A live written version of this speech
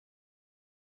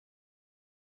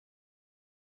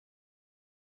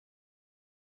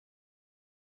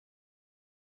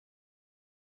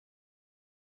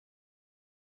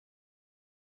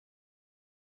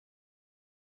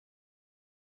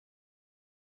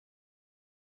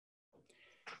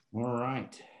All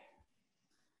right.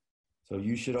 So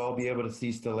you should all be able to see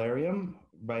Stellarium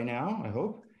by now, I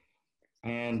hope.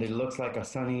 And it looks like a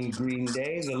sunny green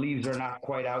day. The leaves are not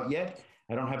quite out yet.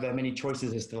 I don't have that many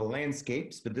choices as to the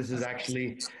landscapes, but this is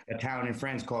actually a town in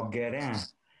France called Guérin.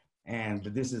 And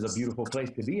this is a beautiful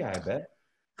place to be, I bet.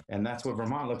 And that's what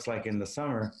Vermont looks like in the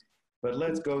summer. But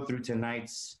let's go through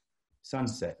tonight's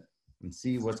sunset and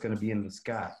see what's going to be in the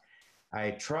sky.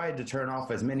 I tried to turn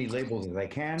off as many labels as I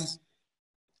can.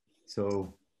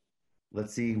 So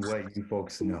let's see what you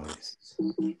folks notice.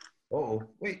 Oh,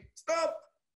 wait, stop.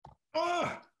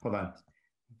 Oh, hold on.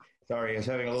 Sorry, I was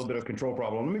having a little bit of control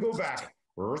problem. Let me go back.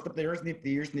 Snip there, snip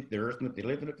there, snip there, snip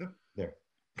there. There.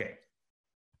 Okay.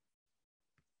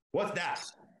 What's that?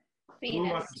 Who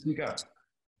wants to speak up?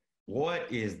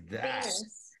 What is that?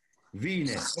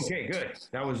 Venus. Okay, good.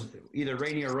 That was either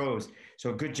Rainy or Rose.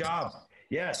 So good job.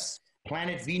 Yes,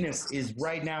 planet Venus is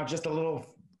right now just a little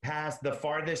past the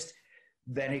farthest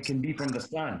that it can be from the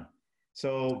sun.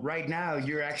 So right now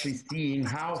you're actually seeing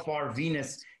how far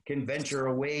Venus can venture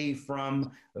away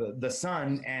from the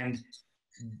sun, and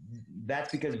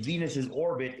that's because Venus's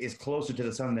orbit is closer to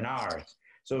the sun than ours.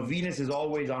 So Venus is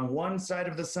always on one side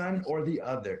of the sun or the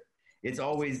other. It's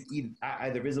always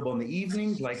either visible in the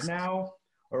evenings, like now,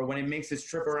 or when it makes its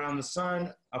trip around the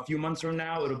sun a few months from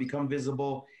now, it'll become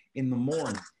visible in the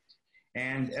morning.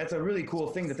 And that's a really cool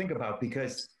thing to think about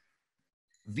because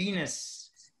Venus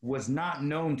was not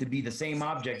known to be the same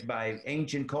object by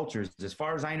ancient cultures. As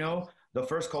far as I know, the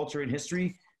first culture in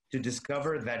history to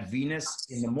discover that Venus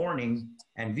in the morning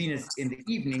and Venus in the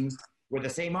evening were the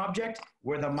same object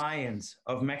were the Mayans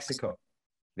of Mexico.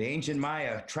 The ancient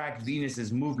Maya tracked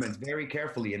Venus's movements very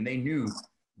carefully, and they knew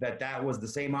that that was the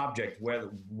same object,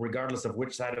 regardless of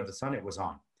which side of the sun it was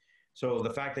on. So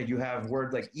the fact that you have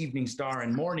words like evening star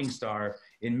and morning star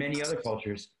in many other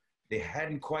cultures, they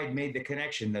hadn't quite made the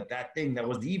connection that that thing that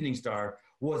was the evening star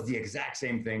was the exact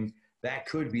same thing that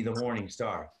could be the morning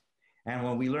star. And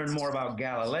when we learn more about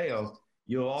Galileo,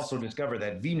 you'll also discover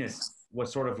that Venus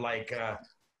was sort of like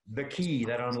the key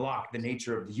that unlocked the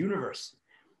nature of the universe.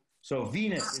 So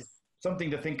Venus is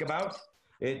something to think about.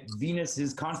 Venus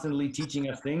is constantly teaching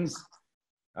us things.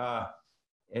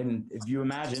 And if you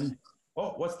imagine,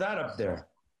 oh, what's that up there?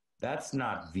 That's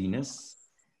not Venus.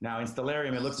 Now in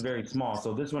Stellarium, it looks very small.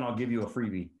 So this one, I'll give you a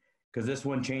freebie because this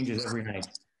one changes every night.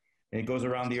 And it goes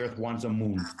around the Earth once a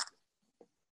moon.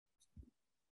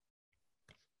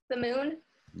 The moon?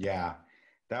 Yeah,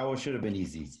 that one should have been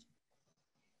easy.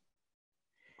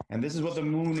 And this is what the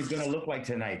moon is going to look like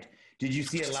tonight. Did you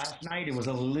see it last night? It was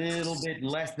a little bit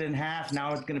less than half.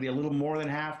 Now it's going to be a little more than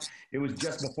half. It was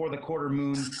just before the quarter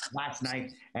moon last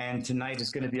night. And tonight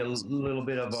it's going to be a little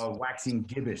bit of a waxing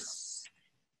gibbous.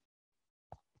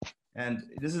 And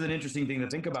this is an interesting thing to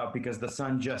think about because the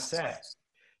sun just set.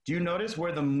 Do you notice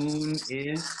where the moon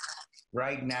is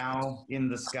right now in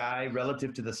the sky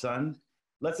relative to the sun?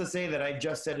 Let's just say that I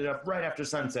just set it up right after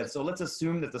sunset. So let's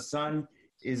assume that the sun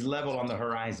is level on the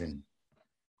horizon.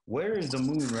 Where is the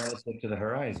moon relative to the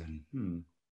horizon? In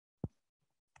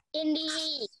the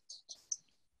east.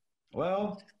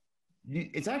 Well,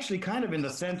 it's actually kind of in the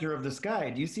center of the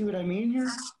sky. Do you see what I mean here?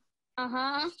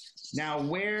 Uh-huh. Now,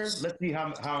 let's see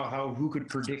how who could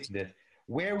predict this.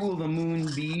 Where will the moon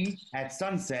be at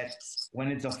sunset when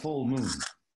it's a full moon?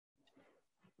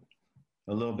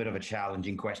 A little bit of a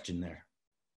challenging question there.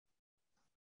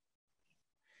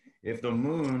 If the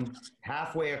moon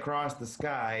halfway across the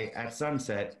sky at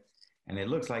sunset and it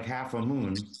looks like half a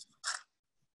moon,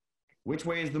 which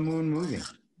way is the moon moving?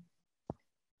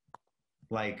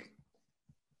 Like,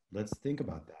 let's think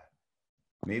about that.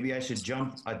 Maybe I should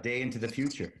jump a day into the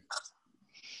future.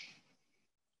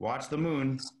 Watch the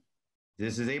moon.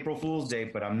 This is April Fool's Day,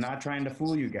 but I'm not trying to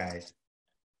fool you guys.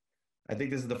 I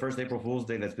think this is the first April Fool's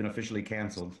Day that's been officially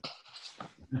canceled.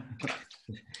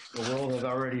 The world has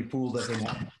already fooled us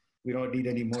enough. We don't need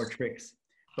any more tricks.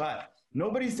 But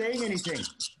nobody's saying anything.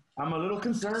 I'm a little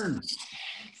concerned.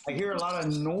 I hear a lot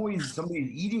of noise.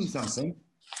 Somebody's eating something.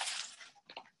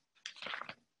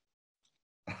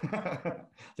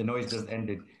 The noise just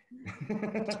ended.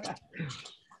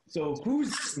 So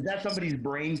is that somebody's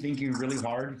brain thinking really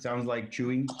hard? It sounds like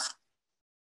chewing.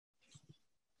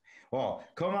 Well,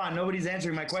 come on, nobody's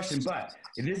answering my question, but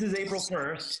if this is April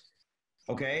 1st,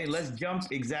 okay, let's jump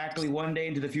exactly one day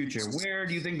into the future. Where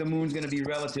do you think the moon's going to be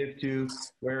relative to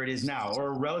where it is now,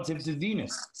 or relative to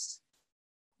Venus?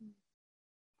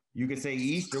 You could say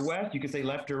east or west. You could say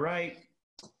left or right.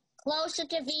 Closer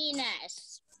to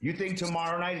Venus. You think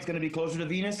tomorrow night it's going to be closer to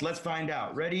Venus? Let's find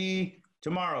out. Ready?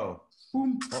 Tomorrow.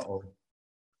 Boom. Uh-oh.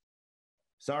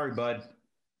 Sorry, bud.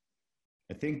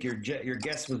 I think your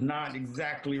guess was not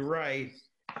exactly right.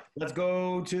 Let's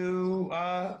go to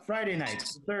Friday night,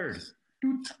 the 3rd.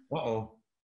 Uh-oh.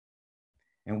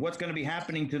 And what's going to be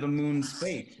happening to the moon's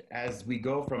fate as we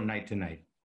go from night to night?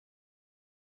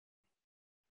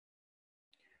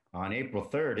 On April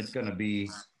 3rd, it's going to be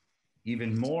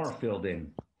even more filled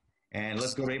in. And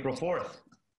let's go to April 4th.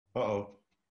 Uh-oh.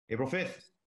 April 5th.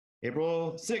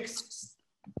 April 6th.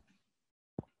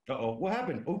 Uh-oh. What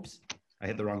happened? Oops. I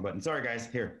hit the wrong button. Sorry, guys.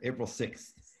 Here, April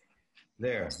 6th.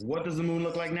 There. What does the moon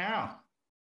look like now?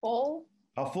 Full.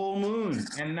 A full moon.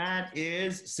 And that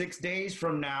is 6 days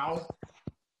from now.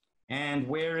 And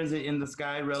where is it in the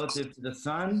sky relative to the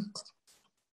sun?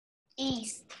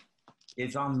 East.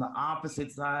 It's on the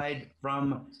opposite side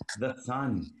from the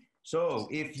sun. So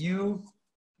if you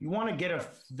want to get a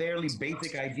fairly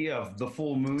basic idea of the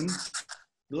full moon,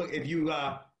 look, if you,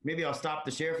 maybe I'll stop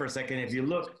the share for a second. If you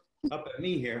look up at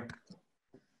me here,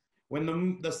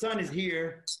 when the sun is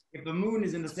here, if the moon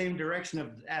is in the same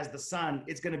direction as the sun,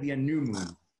 it's going to be a new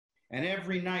moon. And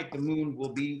every night the moon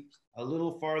will be a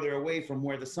little farther away from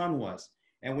where the sun was.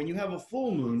 And when you have a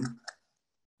full moon,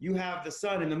 you have the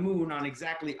sun and the moon on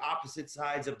exactly opposite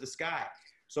sides of the sky.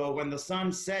 So when the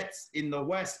sun sets in the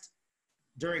west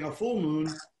during a full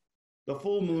moon, the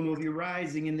full moon will be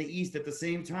rising in the east at the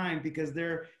same time because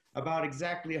they're about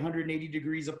exactly 180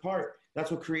 degrees apart. That's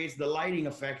what creates the lighting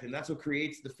effect, and that's what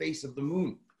creates the face of the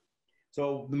moon.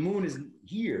 So the moon is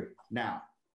here now.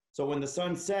 So when the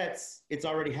sun sets, it's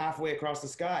already halfway across the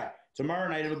sky. Tomorrow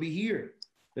night, it'll be here.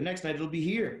 The next night, it'll be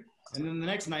here. And then the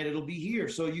next night, it'll be here.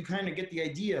 So you kind of get the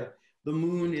idea. The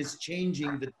moon is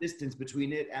changing the distance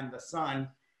between it and the sun,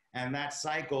 and that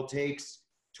cycle takes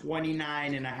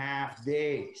 29 and a half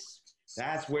days.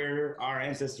 That's where our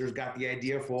ancestors got the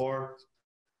idea for.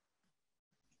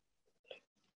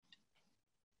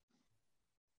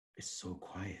 It's so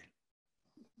quiet.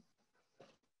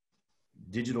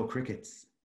 Digital crickets.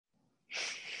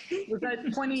 Was that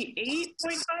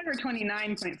 28.5 or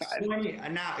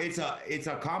 29.5? Now it's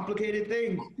a complicated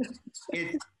thing.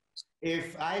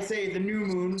 If I say the new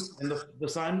moon and the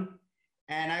sun,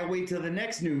 and I wait till the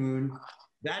next new moon,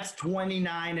 that's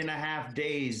 29 and a half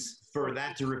days for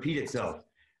that to repeat itself.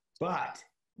 But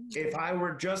if I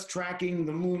were just tracking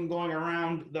the moon going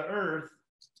around the earth,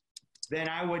 then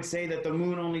I would say that the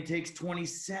moon only takes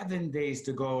 27 days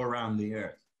to go around the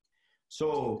earth.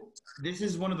 So this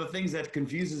is one of the things that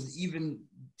confuses even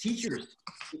teachers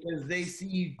because they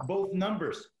see both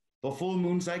numbers. The full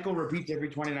moon cycle repeats every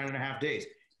 29 and a half days,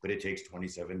 but it takes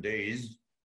 27 days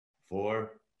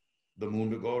for the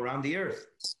moon to go around the earth.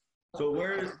 So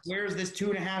where is this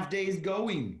 2.5 days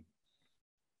going?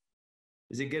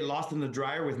 Does it get lost in the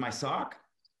dryer with my sock?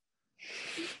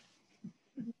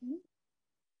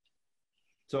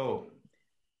 So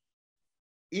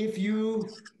if you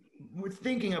were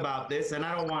thinking about this, and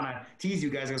I don't want to tease you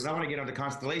guys because I want to get onto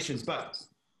constellations, but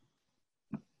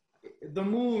the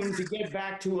moon, to get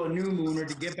back to a new moon or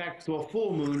to get back to a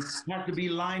full moon, has to be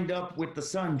lined up with the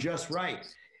sun just right.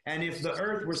 And if the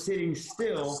earth were sitting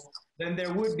still, then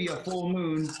there would be a full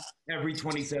moon every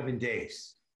 27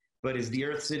 days. But is the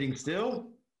earth sitting still?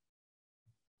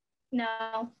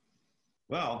 No.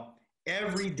 Well,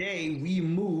 every day we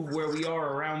move where we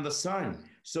are around the sun.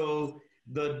 So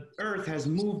the earth has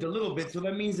moved a little bit. So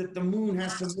that means that the moon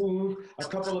has to move a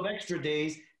couple of extra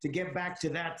days to get back to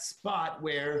that spot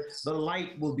where the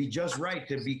light will be just right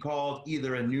to be called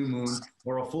either a new moon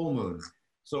or a full moon.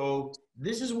 So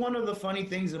this is one of the funny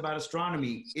things about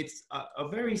astronomy. It's a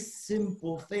very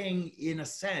simple thing in a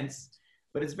sense,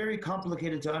 but it's very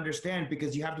complicated to understand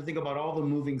because you have to think about all the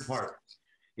moving parts.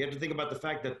 You have to think about the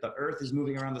fact that the earth is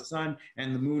moving around the sun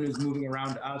and the moon is moving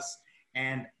around us.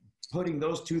 And putting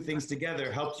those two things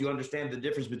together helps you understand the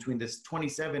difference between this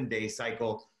 27-day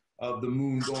cycle of the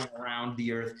moon going around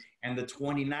the earth and the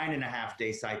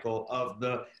 29.5-day cycle of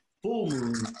the full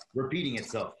moon repeating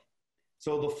itself.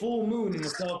 So the full moon in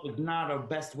itself is not a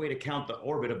best way to count the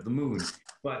orbit of the moon.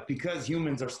 But because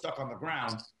humans are stuck on the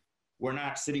ground, we're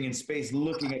not sitting in space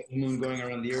looking at the moon going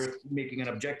around the earth, making an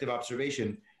objective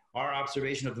observation. Our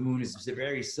observation of the moon is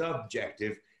very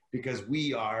subjective because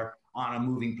we are on a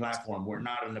moving platform. We're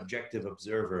not an objective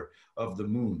observer of the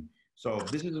moon. So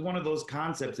this is one of those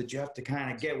concepts that you have to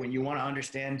kind of get when you want to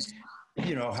understand,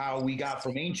 you know, how we got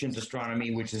from ancient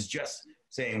astronomy, which is just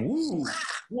saying, woo,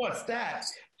 what's that?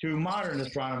 To modern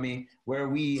astronomy, where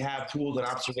we have tools and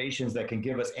observations that can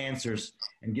give us answers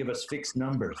and give us fixed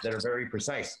numbers that are very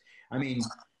precise. I mean,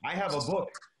 I have a book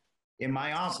in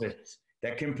my office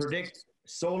that can predict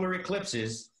solar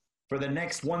eclipses for the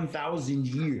next 1,000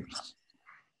 years.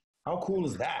 How cool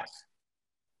is that?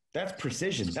 That's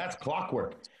precision. That's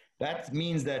clockwork. That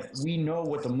means that we know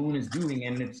what the moon is doing,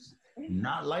 and it's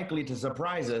not likely to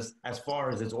surprise us as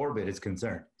far as its orbit is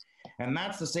concerned. And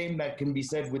that's the same that can be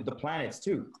said with the planets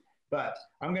too. But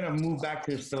I'm going to move back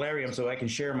to stellarium so I can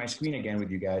share my screen again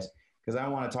with you guys, because I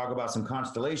want to talk about some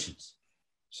constellations.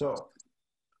 So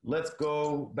let's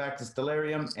go back to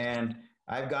stellarium, and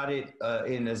I've got it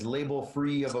in as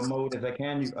label-free of a mode as I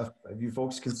can. You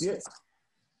folks can see it.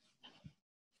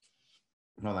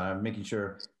 Hold on, I'm making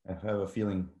sure. I have a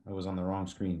feeling I was on the wrong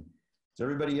screen. Is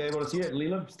everybody able to see it,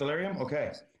 Leila? Stellarium?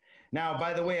 Okay. Now,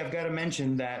 by the way, I've got to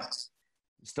mention that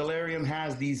stellarium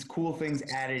has these cool things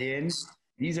added in.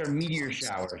 These are meteor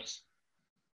showers.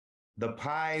 The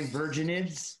Pi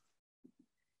Virginids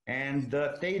and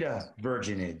the Theta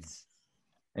Virginids.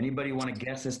 Anybody want to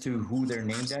guess as to who they're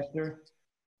named after?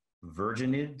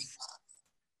 Virginids?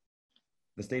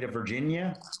 The state of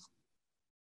Virginia?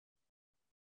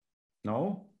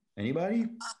 No? Anybody?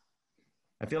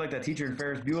 I feel like that teacher in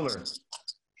Ferris Bueller.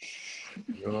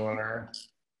 Bueller.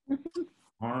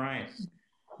 All right.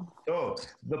 So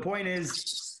the point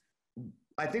is,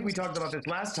 I think we talked about this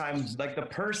last time, like the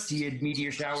Perseid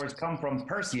meteor showers come from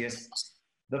Perseus.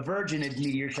 The Virginid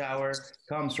meteor shower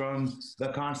comes from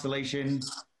the constellation.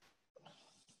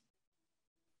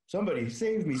 Somebody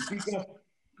save me, speak up.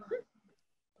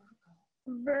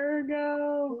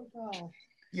 Virgo.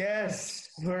 Yes,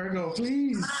 Virgo,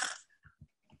 please.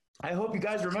 I hope you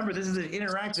guys remember this is an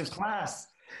interactive class.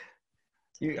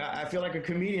 I feel like a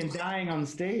comedian dying on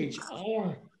stage.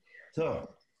 Oh. So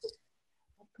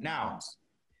now,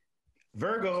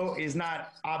 Virgo is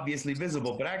not obviously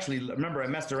visible, but actually, remember I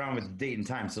messed around with the date and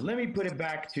time. So let me put it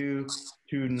back to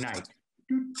tonight.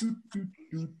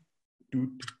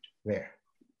 There.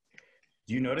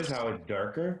 Do you notice how it's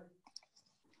darker?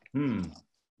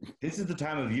 This is the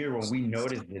time of year when we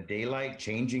notice the daylight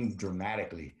changing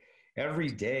dramatically. Every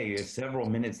day is several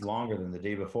minutes longer than the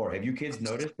day before. Have you kids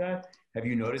noticed that? Have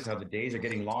you noticed how the days are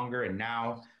getting longer? And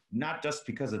now, not just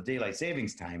because of daylight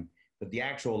savings time, but the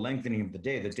actual lengthening of the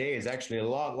day. The day is actually a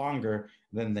lot longer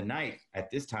than the night at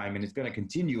this time, and it's going to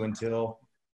continue until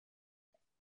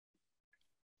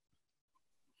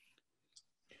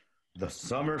the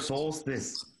summer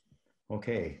solstice.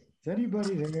 Okay, is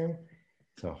anybody there?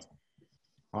 So,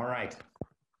 all right.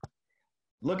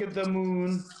 Look at the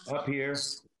moon up here.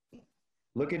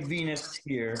 Look at Venus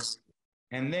here.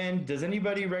 And then, does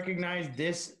anybody recognize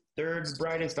this third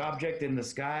brightest object in the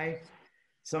sky?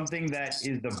 Something that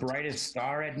is the brightest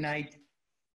star at night?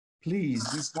 Please,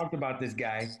 we've talked about this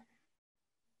guy.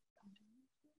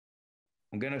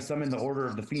 I'm going to summon the Order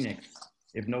of the Phoenix,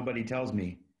 if nobody tells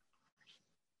me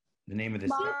the name of this.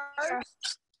 Mars.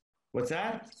 What's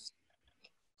that?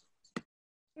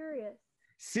 Sirius.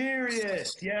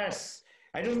 Sirius, yes.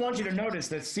 I just want you to notice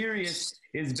that Sirius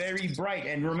is very bright.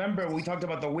 And remember, we talked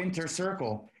about the winter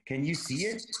circle. Can you see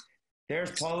it?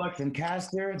 There's Pollux and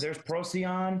Castor, there's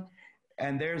Procyon,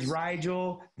 and there's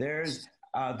Rigel, there's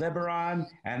Deberon,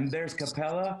 and there's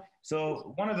Capella.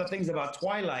 So one of the things about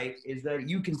twilight is that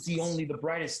you can see only the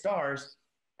brightest stars,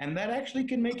 and that actually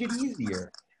can make it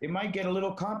easier. It might get a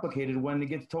little complicated when it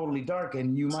gets totally dark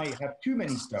and you might have too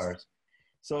many stars.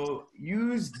 So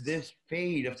use this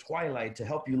fade of twilight to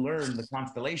help you learn the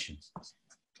constellations.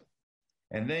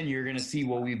 And then you're going to see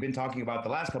what we've been talking about the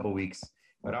last couple of weeks,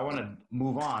 but I want to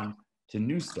move on to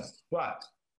new stuff. But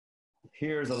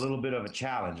here's a little bit of a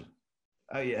challenge.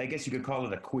 I guess you could call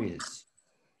it a quiz.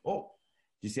 Oh,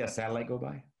 did you see a satellite go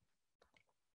by?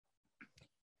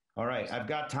 All right, I've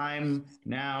got time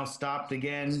now stopped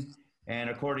again.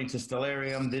 And according to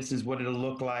Stellarium, this is what it'll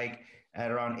look like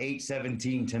at around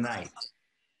 8:17 tonight.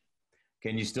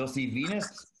 Can you still see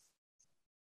Venus?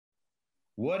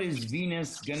 What is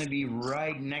Venus going to be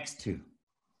right next to?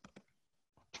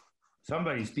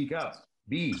 Somebody speak up.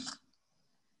 B.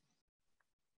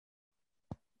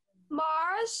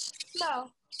 Mars?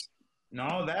 No.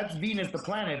 No, that's Venus, the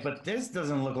planet, but this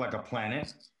doesn't look like a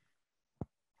planet.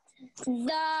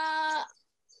 The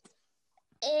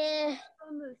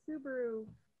Subaru.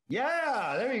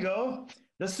 Yeah, there you go.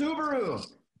 The Subaru,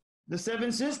 the Seven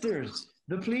Sisters,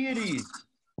 the Pleiades.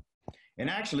 And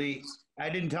actually, I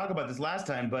didn't talk about this last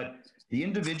time, but the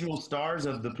individual stars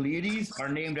of the Pleiades are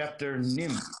named after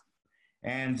nymphs.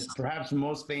 And perhaps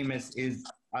most famous is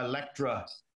Electra,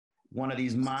 one of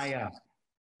these Maya.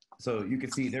 So you can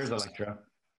see there's Electra.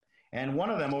 And one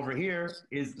of them over here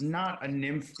is not a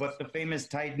nymph, but the famous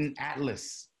Titan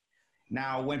Atlas.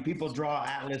 Now, when people draw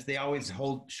Atlas, they always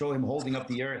show him holding up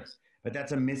the earth, but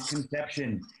that's a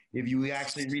misconception. If you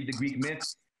actually read the Greek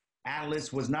myths,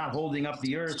 Atlas was not holding up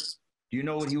the earth. Do you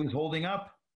know what he was holding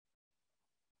up?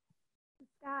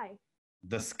 sky.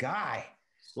 The sky.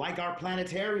 like our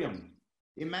planetarium.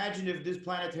 Imagine if this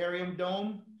planetarium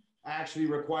dome actually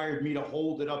required me to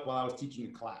hold it up while I was teaching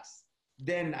a class.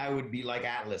 Then I would be like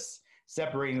Atlas,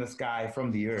 separating the sky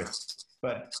from the earth.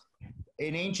 But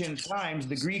in ancient times,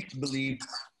 the Greeks believed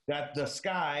that the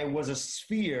sky was a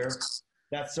sphere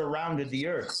that surrounded the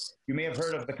earth. You may have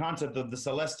heard of the concept of the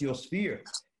celestial sphere.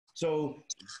 So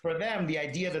for them, the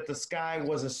idea that the sky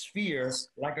was a sphere,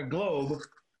 like a globe,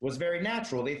 was very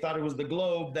natural. They thought it was the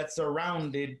globe that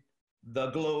surrounded the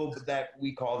globe that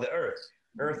we call the earth.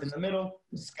 Earth in the middle,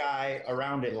 sky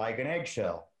around it like an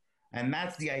eggshell. And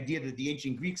that's the idea that the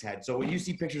ancient Greeks had. So when you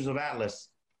see pictures of Atlas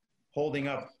holding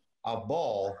up a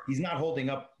ball, he's not holding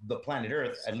up the planet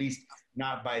Earth, at least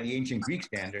not by the ancient Greek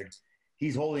standard.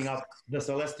 He's holding up the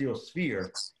celestial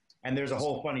sphere. And there's a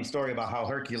whole funny story about how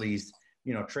Hercules,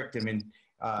 tricked him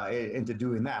into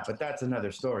doing that. But that's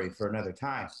another story for another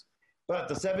time. But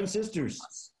the seven sisters,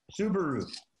 Subaru.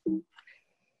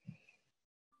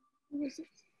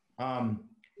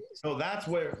 So that's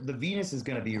where the Venus is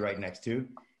going to be right next to.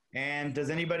 And does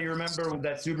anybody remember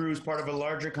that Subaru is part of a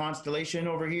larger constellation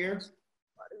over here?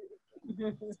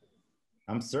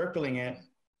 I'm circling it.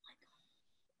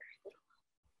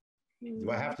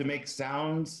 Do I have to make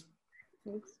sounds?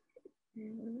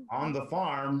 On the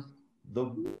farm,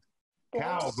 the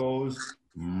cow goes.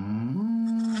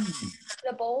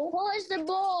 The bull? What is the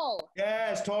bull?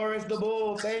 Yes, Taurus the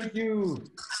bull. Thank you.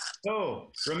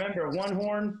 So remember, one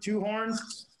horn, two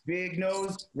horns, big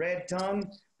nose, red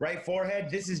tongue, bright forehead.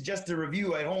 This is just a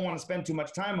review. I don't want to spend too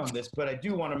much time on this, but I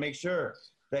do want to make sure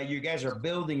that you guys are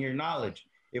building your knowledge.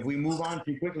 If we move on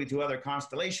too quickly to other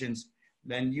constellations,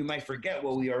 then you might forget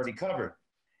what we already covered.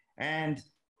 And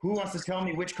who wants to tell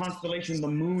me which constellation the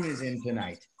moon is in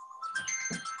tonight?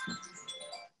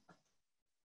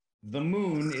 The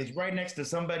moon is right next to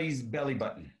somebody's belly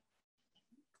button.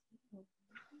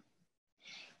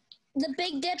 The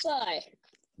Big Dipper.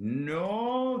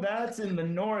 No, that's in the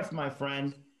north, my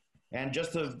friend. And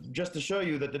just to show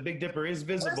you that the Big Dipper is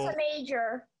visible. Ursa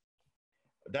Major.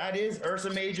 That is Ursa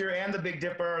Major and the Big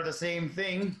Dipper are the same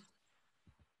thing.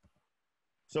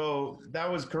 So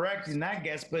that was correct in that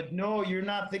guess, but no, you're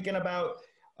not thinking about,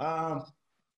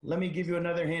 let me give you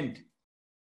another hint.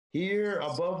 Here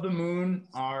above the moon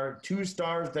are two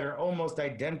stars that are almost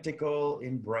identical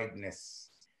in brightness.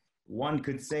 One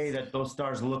could say that those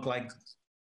stars look like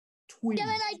twins.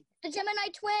 The Gemini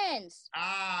twins.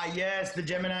 Ah, yes, the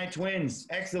Gemini twins.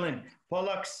 Excellent.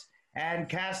 Pollux and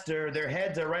Castor, their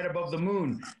heads are right above the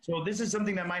moon. So this is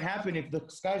something that might happen if the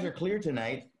skies are clear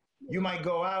tonight. You might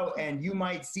go out and you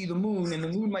might see the moon, and the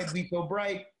moon might be so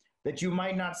bright that you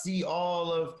might not see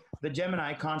all of the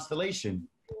Gemini constellation,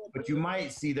 but you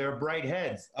might see their bright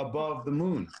heads above the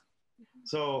moon.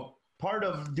 So part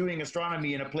of doing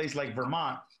astronomy in a place like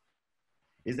Vermont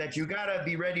is that you gotta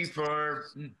be ready for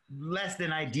less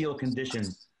than ideal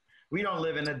conditions. We don't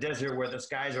live in a desert where the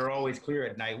skies are always clear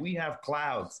at night. We have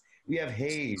clouds, we have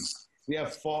haze, we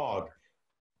have fog.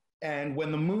 And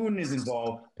when the moon is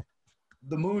involved,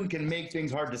 the moon can make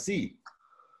things hard to see.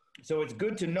 So it's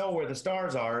good to know where the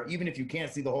stars are, even if you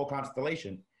can't see the whole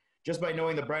constellation. Just by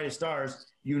knowing the brightest stars,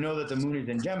 you know that the moon is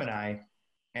in Gemini,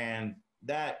 and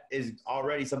that is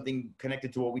already something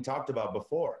connected to what we talked about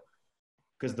before,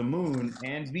 because the moon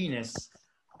and Venus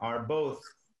are both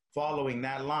following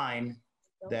that line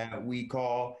that we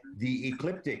call the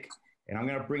ecliptic. And I'm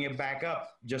going to bring it back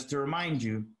up just to remind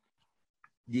you,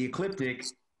 the ecliptic,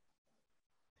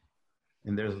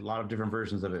 and there's a lot of different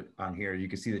versions of it on here. You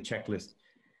can see the checklist.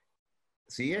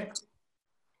 See it?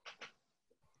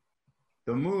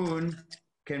 The moon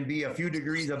can be a few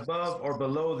degrees above or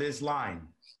below this line.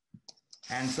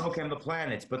 And so can the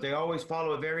planets, but they always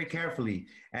follow it very carefully.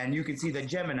 And you can see that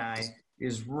Gemini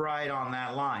is right on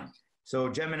that line. So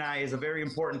Gemini is a very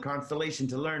important constellation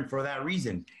to learn for that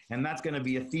reason. And that's going to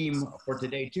be a theme for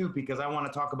today too, because I want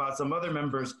to talk about some other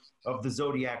members of the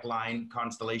zodiac line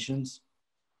constellations.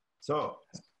 So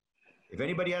if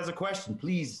anybody has a question,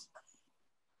 please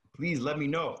let me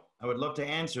know. I would love to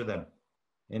answer them.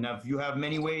 And if you have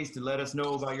many ways to let us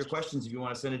know about your questions, if you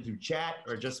want to send it through chat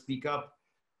or just speak up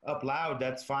loud,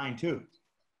 that's fine too.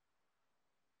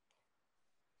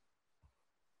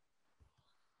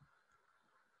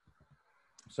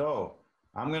 So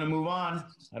I'm going to move on.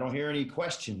 I don't hear any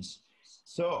questions.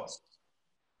 So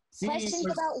Questions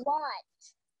about what?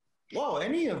 Whoa,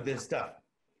 any of this stuff.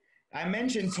 I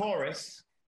mentioned Taurus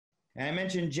and I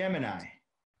mentioned Gemini.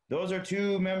 Those are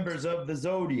two members of the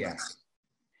zodiac.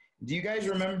 Do you guys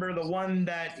remember the one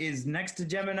that is next to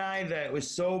Gemini that was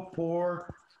so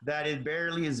poor that it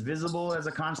barely is visible as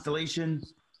a constellation?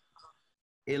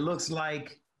 It looks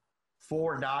like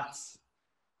 4 dots.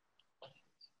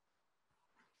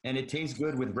 and it tastes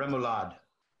good with remoulade.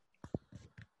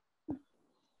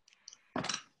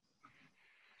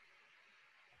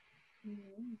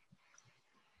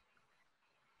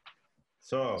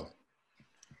 So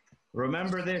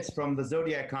remember this from the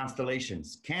zodiac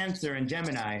constellations. Cancer and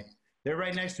Gemini, they're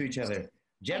right next to each other.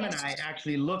 Gemini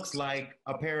actually looks like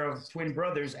a pair of twin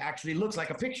brothers, actually looks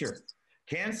like a picture.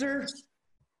 Cancer,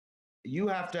 you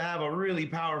have to have a really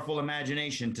powerful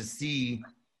imagination to see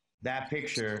that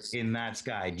picture in that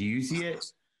sky. Do you see it?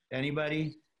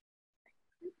 Anybody?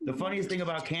 The funniest thing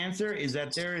about Cancer is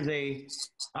that there is a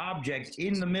object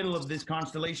in the middle of this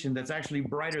constellation that's actually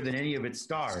brighter than any of its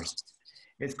stars.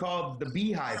 It's called the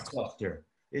Beehive Cluster.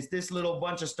 It's this little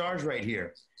bunch of stars right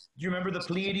here. Do you remember the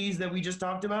Pleiades that we just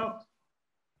talked about?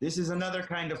 This is another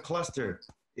kind of cluster.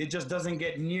 It just doesn't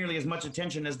get nearly as much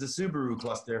attention as the Subaru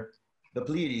cluster, the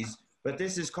Pleiades, but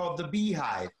this is called the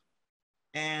Beehive.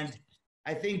 And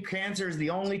I think Cancer is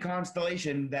the only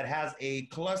constellation that has a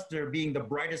cluster being the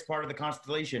brightest part of the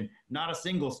constellation, not a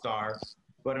single star,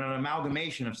 but an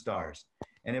amalgamation of stars.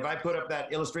 And if I put up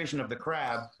that illustration of the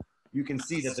crab, you can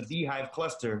see that the Beehive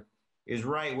cluster is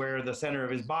right where the center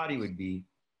of his body would be.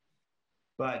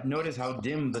 But notice how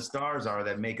dim the stars are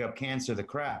that make up Cancer the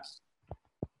crab.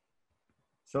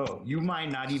 So you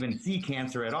might not even see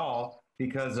Cancer at all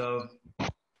because of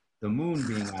the moon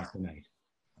being out tonight.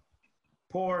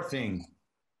 Poor thing,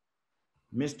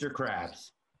 Mr.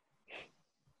 Krabs.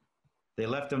 They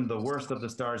left him the worst of the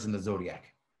stars in the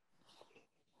zodiac.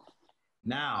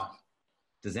 Now,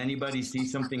 does anybody see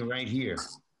something right here?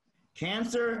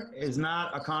 Cancer is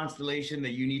not a constellation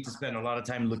that you need to spend a lot of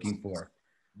time looking for.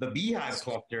 The Beehive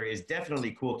cluster is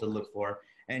definitely cool to look for,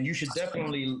 and you should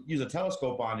definitely use a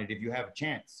telescope on it if you have a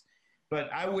chance. But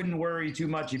I wouldn't worry too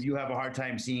much if you have a hard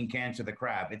time seeing Cancer the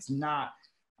crab. It's not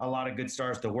a lot of good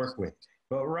stars to work with.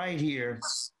 But right here,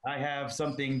 I have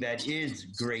something that is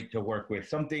great to work with,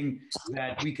 something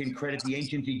that we can credit the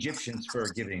ancient Egyptians for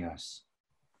giving us.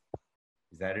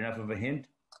 Is that enough of a hint?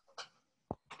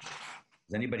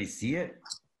 Does anybody see it?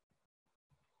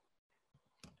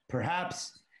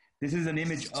 Perhaps this is an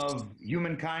image of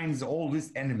humankind's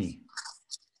oldest enemy.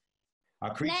 A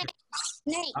creature.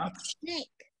 Snake. Huh? Snake.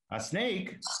 A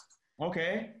snake?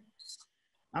 Okay.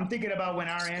 I'm thinking about when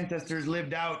our ancestors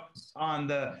lived out on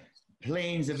the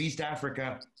plains of East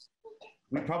Africa.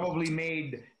 We probably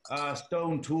made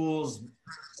stone tools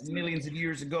millions of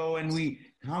years ago, and we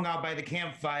hung out by the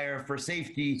campfire for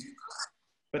safety.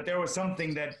 But there was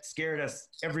something that scared us.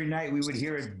 Every night we would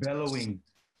hear it bellowing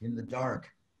in the dark.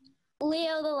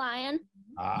 Leo the lion.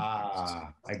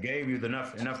 Ah, I gave you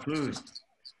enough clues.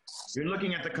 You're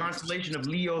looking at the constellation of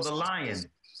Leo the lion.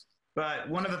 But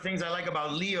one of the things I like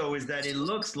about Leo is that it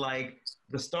looks like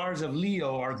the stars of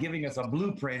Leo are giving us a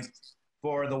blueprint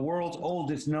for the world's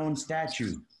oldest known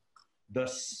statue, the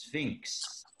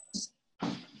Sphinx.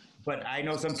 But I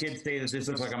know some kids say that this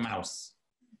looks like a mouse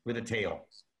with a tail.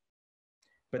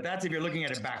 But that's if you're looking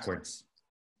at it backwards.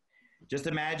 Just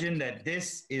imagine that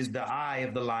this is the eye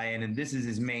of the lion and this is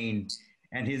his mane,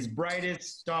 and his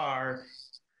brightest star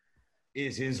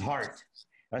is his heart,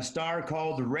 a star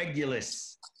called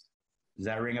Regulus. Does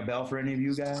that ring a bell for any of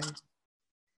you guys?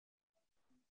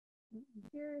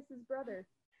 Sirius's brother.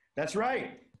 That's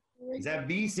right. Is that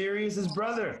B, Sirius's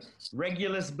brother,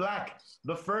 Regulus Black,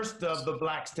 the first of the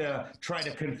blacks to try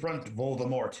to confront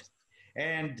Voldemort.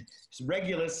 And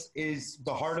Regulus is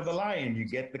the heart of the lion. You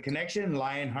get the connection,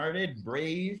 lion-hearted,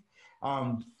 brave.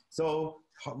 So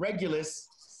Regulus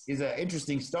is an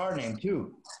interesting star name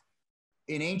too.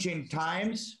 In ancient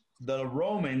times, the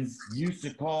Romans used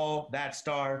to call that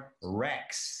star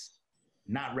Rex,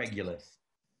 not Regulus.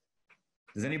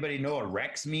 Does anybody know what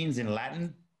Rex means in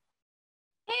Latin?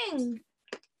 King.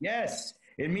 Yes,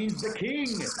 it means the king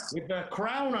with the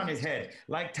crown on his head,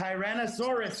 like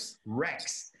Tyrannosaurus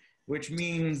Rex, which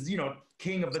means, you know,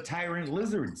 king of the tyrant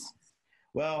lizards.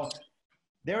 Well,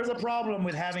 there's a problem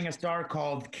with having a star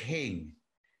called king.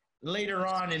 Later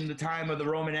on in the time of the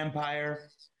Roman Empire,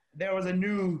 there was a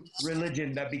new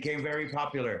religion that became very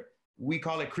popular. We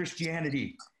call it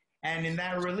Christianity. And in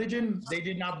that religion, they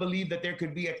did not believe that there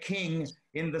could be a king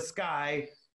in the sky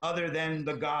other than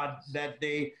the God that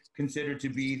they considered to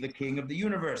be the king of the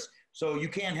universe. So you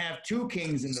can't have two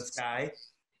kings in the sky.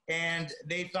 And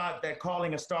they thought that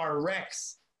calling a star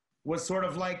Rex was sort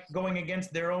of like going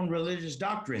against their own religious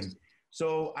doctrine.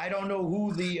 So I don't know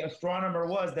who the astronomer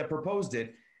was that proposed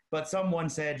it, but someone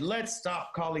said, let's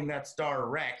stop calling that star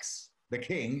Rex, the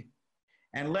king,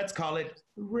 and let's call it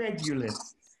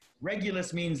Regulus.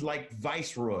 Regulus means like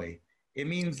viceroy. It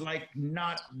means like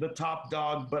not the top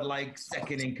dog, but like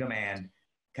second in command,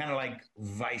 kind of like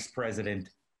vice president.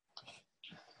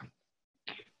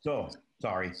 So,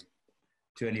 sorry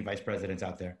to any vice presidents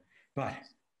out there, but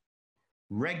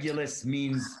Regulus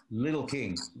means little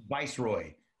king,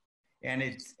 viceroy, and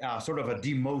it's sort of a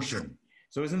demotion.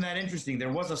 So isn't that interesting?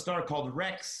 There was a star called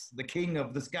Rex, the king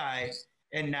of the sky,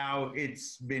 and now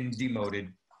it's been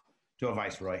demoted to a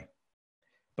viceroy.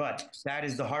 But that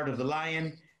is the heart of the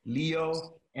lion,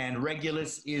 Leo, and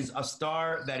Regulus is a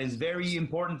star that is very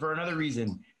important for another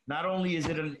reason. Not only is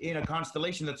it in a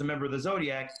constellation that's a member of the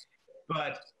zodiac,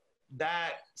 but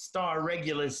that star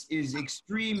Regulus is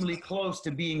extremely close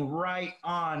to being right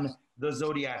on the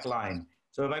zodiac line.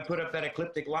 So if I put up that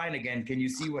ecliptic line again, can you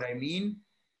see what I mean?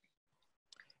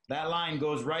 That line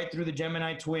goes right through the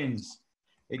Gemini twins.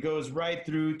 It goes right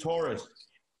through Taurus,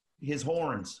 his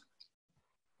horns.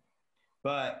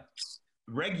 But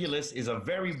Regulus is a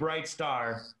very bright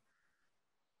star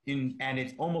and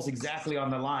it's almost exactly on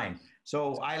the line.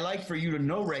 So I like for you to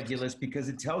know Regulus because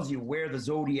it tells you where the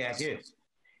zodiac is.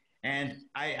 And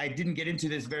I didn't get into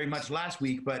this very much last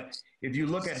week, but if you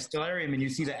look at Stellarium and you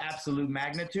see the absolute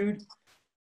magnitude,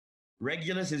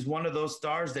 Regulus is one of those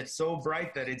stars that's so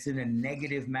bright that it's in a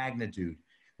negative magnitude.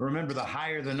 Remember, the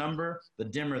higher the number, the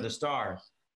dimmer the star.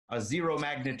 A 0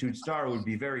 magnitude star would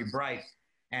be very bright,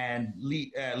 and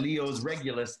Leo's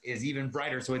Regulus is even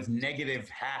brighter, so it's negative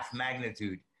half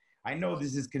magnitude. I know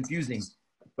this is confusing,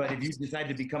 but if you decide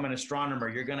to become an astronomer,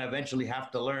 you're going to eventually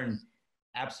have to learn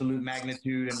absolute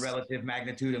magnitude and relative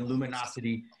magnitude and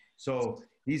luminosity. So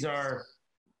these are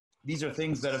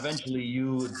things that eventually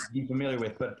you would be familiar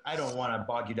with, but I don't want to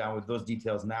bog you down with those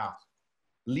details now.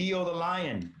 Leo the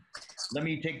lion. Let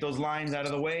me take those lines out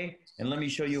of the way and let me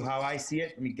show you how I see it.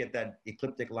 Let me get that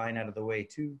ecliptic line out of the way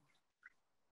too.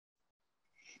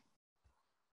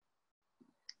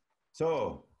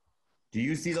 So, do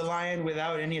you see the lion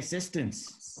without any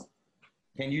assistance?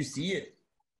 Can you see it?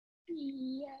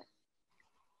 Yeah.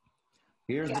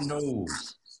 Here's the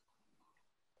nose.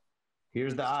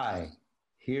 Here's the eye.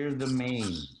 Here's the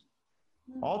mane.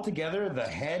 Altogether, the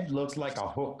head looks like a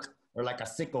hook or like a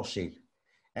sickle shape.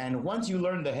 And once you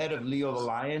learn the head of Leo the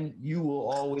lion, you will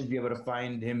always be able to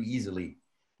find him easily.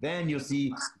 Then you'll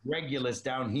see Regulus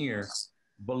down here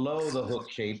below the hook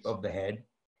shape of the head.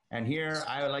 And here,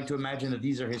 I would like to imagine that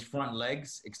these are his front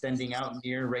legs extending out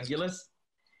near Regulus.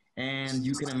 And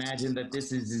you can imagine that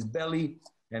this is his belly,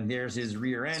 and there's his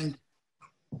rear end.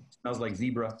 Smells like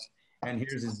zebra. And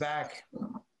here's his back.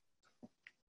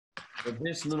 So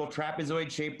this little trapezoid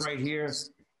shape right here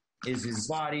is his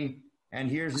body, and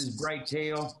here's his bright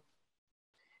tail.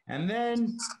 And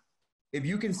then, if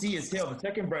you can see his tail, the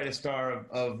second brightest star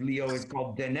of Leo is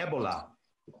called Denebola.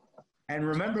 And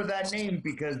remember that name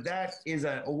because that is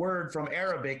a word from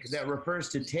Arabic that refers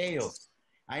to tails.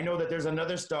 I know that there's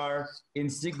another star in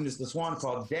Cygnus, the swan,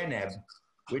 called Deneb,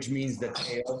 which means the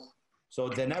tail. So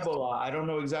Denebola, I don't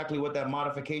know exactly what that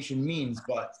modification means,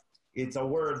 but it's a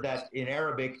word that in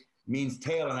Arabic means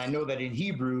tail. And I know that in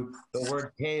Hebrew, the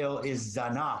word tail is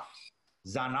zanaf.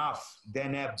 Zanaf,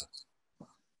 Deneb.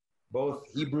 Both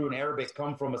Hebrew and Arabic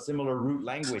come from a similar root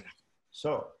language.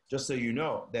 So just so you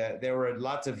know, that there were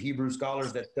lots of Hebrew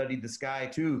scholars that studied the sky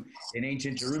too in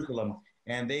ancient Jerusalem,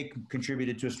 and they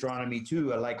contributed to astronomy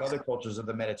too, like other cultures of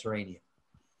the Mediterranean.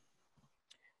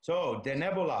 So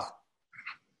Denebola,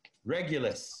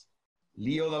 Regulus,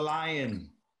 Leo the lion,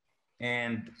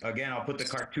 and again, I'll put the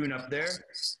cartoon up there.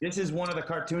 This is one of the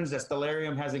cartoons that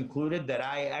Stellarium has included that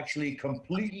I actually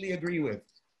completely agree with.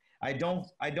 I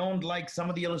don't like some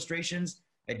of the illustrations.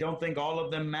 I don't think all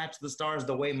of them match the stars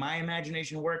the way my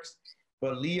imagination works,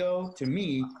 but Leo, to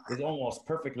me, is almost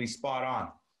perfectly spot on.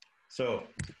 So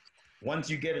once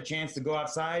you get a chance to go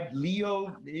outside,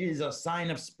 Leo is a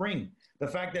sign of spring. The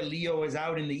fact that Leo is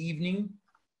out in the evening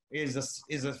is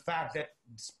a fact that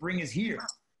spring is here.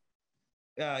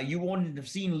 You wouldn't have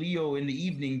seen Leo in the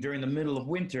evening during the middle of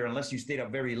winter unless you stayed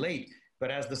up very late.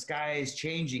 But as the sky is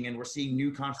changing and we're seeing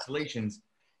new constellations,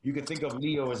 you could think of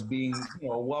Leo as being,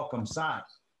 a welcome sign.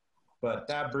 But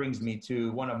that brings me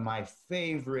to one of my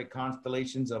favorite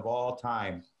constellations of all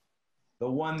time. The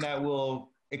one that will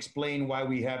explain why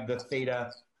we have the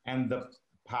Theta and the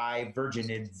Pi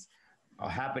Virginids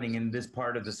happening in this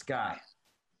part of the sky.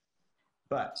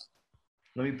 But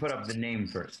let me put up the name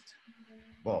first.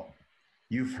 Well,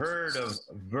 you've heard of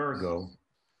Virgo.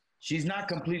 She's not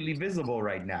completely visible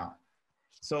right now.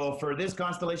 So for this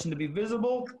constellation to be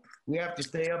visible, we have to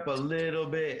stay up a little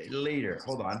bit later.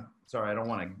 Hold on. Sorry, I don't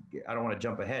want to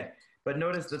jump ahead. But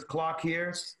notice this clock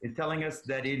here is telling us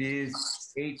that it is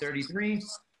 8:33.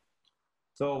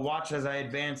 So watch as I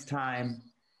advance time,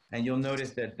 and you'll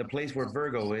notice that the place where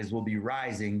Virgo is will be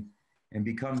rising and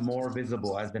become more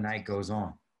visible as the night goes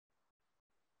on.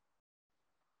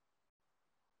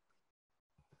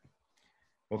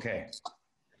 Okay.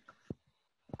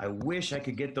 I wish I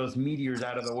could get those meteors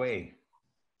out of the way.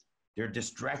 They're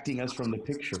distracting us from the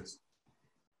picture.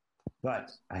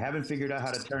 But I haven't figured out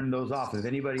how to turn those off. If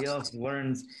anybody else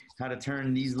learns how to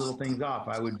turn these little things off,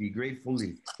 I would be grateful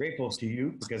to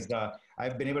you, because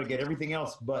I've been able to get everything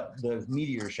else but the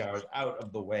meteor showers out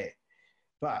of the way.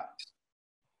 But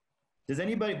does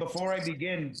anybody, before I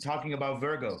begin talking about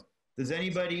Virgo, does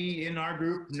anybody in our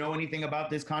group know anything about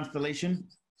this constellation?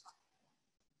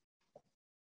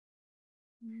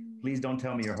 Please don't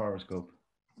tell me your horoscope.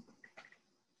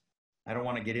 I don't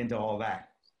want to get into all that.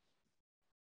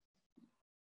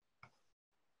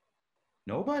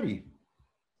 Nobody.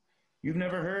 You've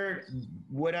never heard,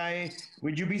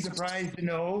 would you be surprised to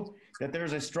know that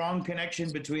there's a strong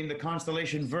connection between the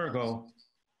constellation Virgo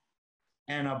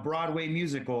and a Broadway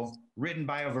musical written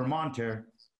by a Vermonter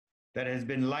that has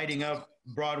been lighting up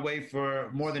Broadway for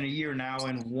more than a year now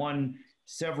and won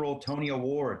several Tony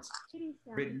Awards.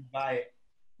 Written by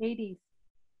Hades.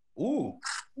 Ooh.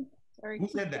 Sorry. Who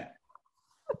said that?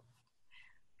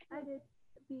 I did.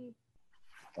 B.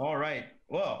 All right.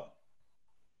 Well,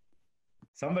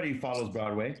 somebody follows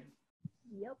Broadway.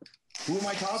 Yep. Who am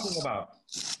I talking about?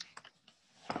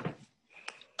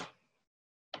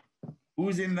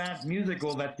 Who's in that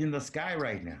musical that's in the sky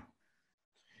right now?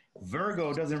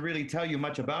 Virgo doesn't really tell you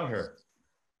much about her.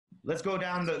 Let's go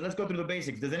through the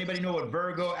basics. Does anybody know what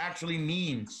Virgo actually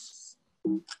means?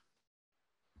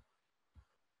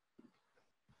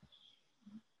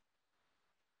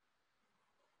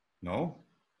 No?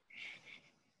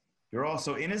 You're all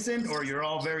so innocent, or you're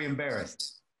all very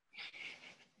embarrassed?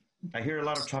 I hear a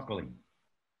lot of chuckling.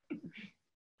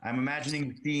 I'm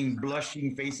imagining seeing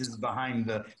blushing faces behind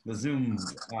the Zoom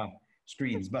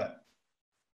screens, but,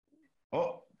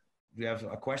 oh, we have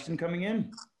a question coming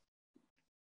in.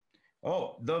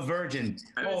 Oh, the Virgin.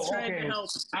 I was trying to help.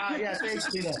 Yeah,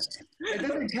 thanks, Lena. It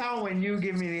doesn't count when you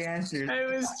give me the answers. I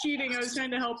was cheating. I was trying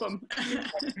to help him.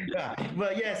 Yeah,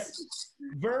 but yes,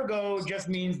 Virgo just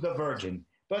means the Virgin.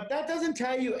 But that doesn't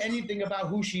tell you anything about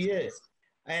who she is.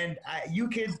 And you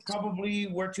kids probably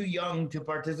were too young to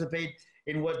participate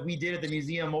in what we did at the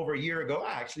museum over a year ago.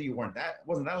 Actually, you weren't. That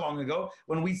wasn't that long ago,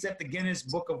 when we set the Guinness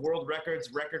Book of World Records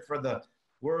record for the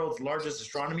world's largest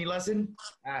astronomy lesson.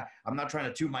 I'm not trying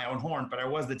to toot my own horn, but I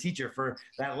was the teacher for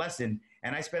that lesson.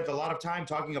 And I spent a lot of time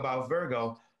talking about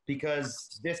Virgo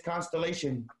because this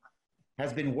constellation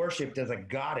has been worshipped as a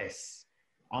goddess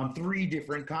on 3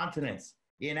 different continents,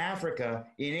 in Africa,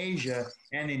 in Asia,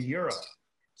 and in Europe.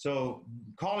 So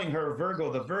calling her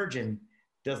Virgo the Virgin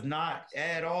does not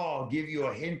at all give you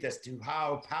a hint as to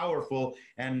how powerful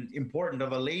and important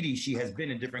of a lady she has been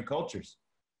in different cultures.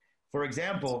 For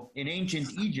example, in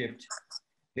ancient Egypt,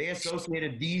 they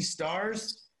associated these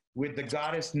stars with the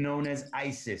goddess known as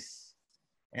Isis.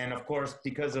 And of course,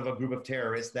 because of a group of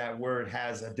terrorists, that word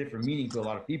has a different meaning to a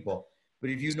lot of people. But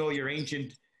if you know your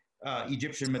ancient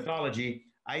Egyptian mythology,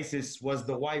 Isis was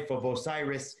the wife of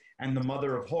Osiris and the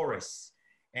mother of Horus.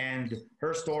 And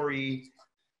her story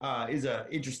is an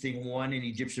interesting one in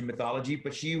Egyptian mythology,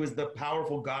 but she was the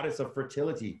powerful goddess of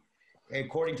fertility.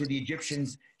 According to the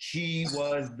Egyptians, she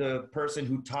was the person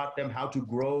who taught them how to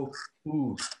grow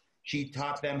food. She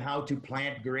taught them how to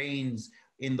plant grains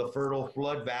in the fertile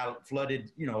flooded,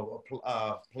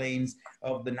 plains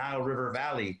of the Nile River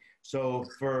Valley. So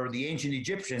for the ancient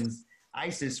Egyptians,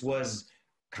 Isis was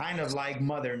kind of like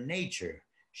Mother Nature.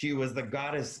 She was the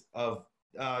goddess of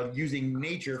using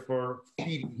nature for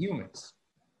feeding humans.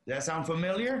 Does that sound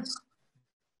familiar?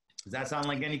 Does that sound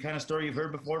like any kind of story you've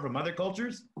heard before from other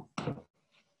cultures?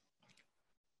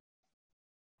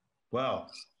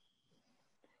 Well,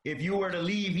 if you were to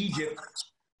leave Egypt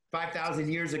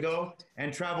 5,000 years ago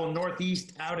and travel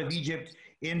northeast out of Egypt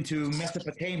into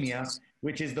Mesopotamia,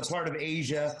 which is the part of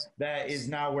Asia that is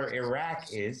now where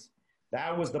Iraq is,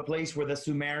 that was the place where the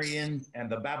Sumerians and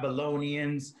the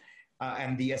Babylonians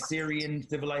and the Assyrian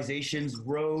civilizations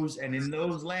rose. And in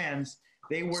those lands,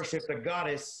 they worshiped a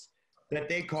goddess that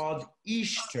they called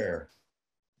Ishtar.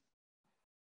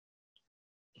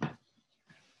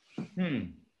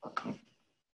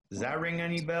 Does that ring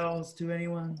any bells to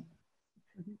anyone?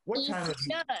 What time of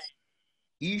year?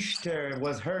 Ishtar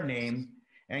was her name.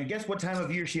 And guess what time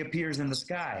of year she appears in the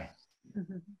sky?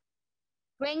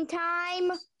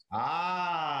 Springtime.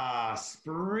 Ah,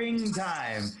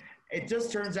 springtime. It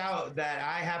just turns out that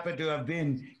I happen to have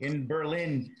been in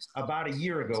Berlin about a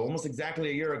year ago, almost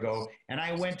exactly a year ago, and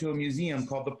I went to a museum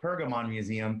called the Pergamon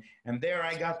Museum, and there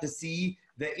I got to see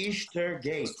the Ishtar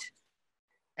Gate.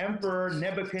 Emperor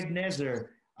Nebuchadnezzar,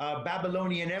 a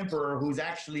Babylonian emperor who's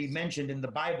actually mentioned in the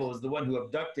Bible as the one who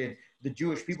abducted the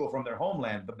Jewish people from their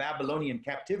homeland, the Babylonian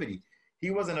captivity.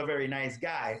 he wasn't a very nice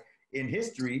guy in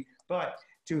history, but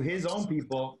to his own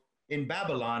people in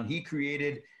Babylon, he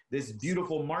created this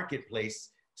beautiful marketplace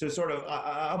to sort of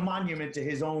a monument to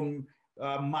his own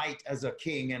might as a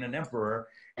king and an emperor.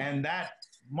 And that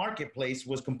marketplace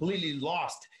was completely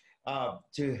lost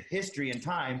to history and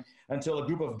time until a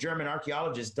group of German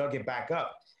archaeologists dug it back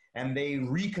up. And they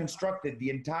reconstructed the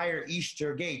entire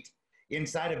Easter Gate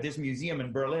inside of this museum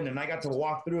in Berlin. And I got to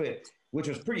walk through it, which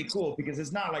was pretty cool because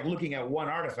it's not like looking at one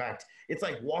artifact. It's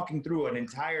like walking through an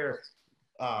entire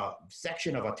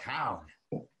section of a town.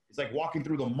 It's like walking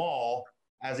through the mall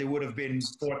as it would have been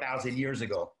 4,000 years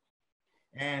ago.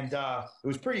 And it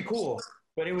was pretty cool,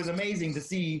 but it was amazing to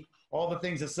see all the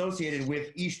things associated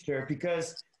with Easter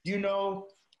because, you know,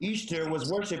 Easter was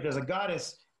worshipped as a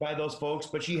goddess by those folks,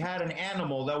 but she had an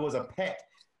animal that was a pet,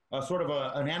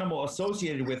 an animal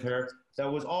associated with her that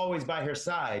was always by her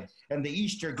side. And the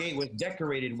Easter gate was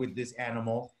decorated with this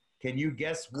animal. Can you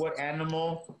guess what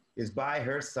animal is by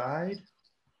her side?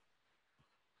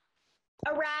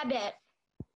 A rabbit.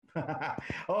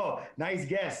 Oh, nice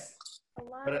guess. A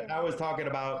lion. But I was talking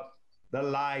about the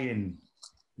lion,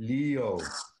 Leo.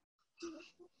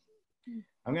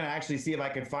 I'm going to actually see if I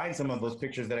can find some of those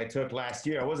pictures that I took last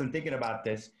year. I wasn't thinking about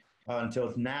this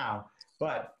until now.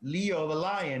 But Leo, the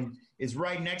lion, is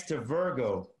right next to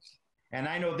Virgo. And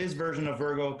I know this version of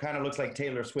Virgo kind of looks like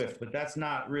Taylor Swift, but that's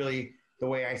not really the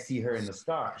way I see her in the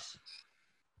stars.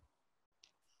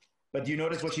 But do you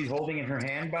notice what she's holding in her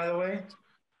hand, by the way?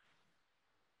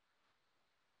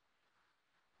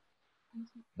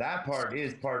 That part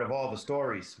is part of all the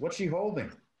stories. What's she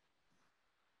holding?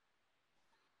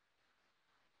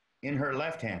 In her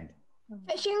left hand.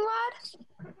 Fishing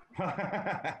rod?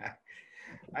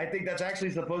 I think that's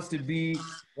actually supposed to be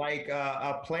like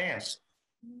a plant.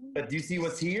 But do you see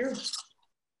what's here?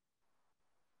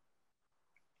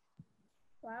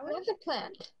 Flowers? What's a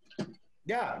plant?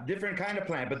 Yeah, different kind of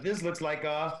plant, but this looks like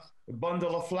a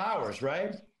bundle of flowers,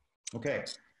 right? Okay,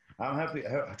 I'll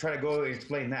try to go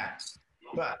explain that.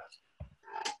 But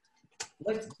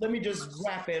let me just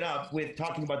wrap it up with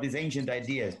talking about these ancient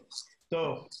ideas.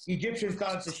 So Egyptians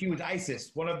thought that she was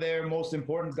Isis, one of their most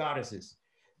important goddesses.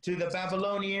 To the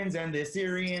Babylonians and the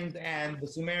Assyrians and the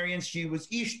Sumerians, she was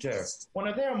Ishtar, one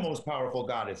of their most powerful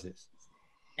goddesses.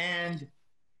 And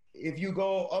if you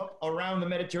go up around the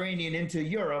Mediterranean into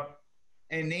Europe,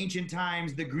 in ancient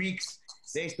times, the Greeks,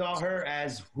 they saw her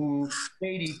as who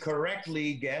Sadie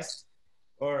correctly guessed,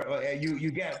 or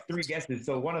you get three guesses,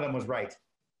 so one of them was right.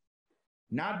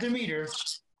 Not Demeter,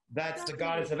 that's the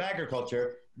goddess of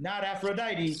agriculture. Not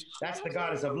Aphrodite, that's the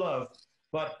goddess of love,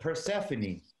 but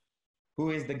Persephone,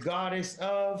 who is the goddess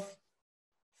of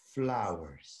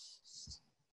flowers.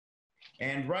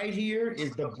 And right here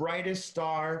is the brightest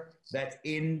star that's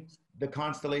in the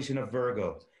constellation of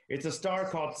Virgo. It's a star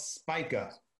called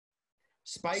Spica.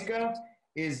 Spica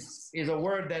is a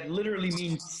word that literally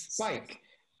means spike,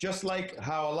 just like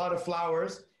how a lot of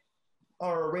flowers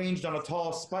are arranged on a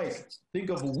tall spike. Think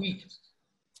of wheat,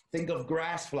 think of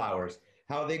grass flowers,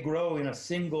 how they grow in a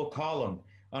single column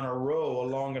on a row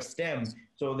along a stem,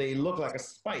 so they look like a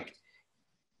spike.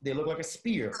 They look like a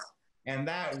spear. And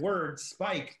that word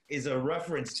spike is a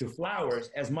reference to flowers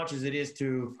as much as it is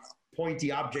to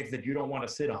pointy objects that you don't want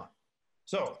to sit on.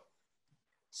 So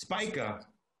Spica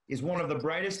is one of the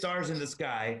brightest stars in the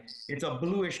sky. It's a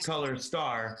bluish colored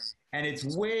star, and it's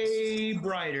way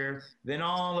brighter than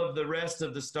all of the rest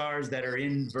of the stars that are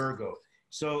in Virgo.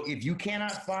 So if you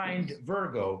cannot find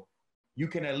Virgo, you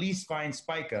can at least find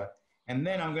Spica. And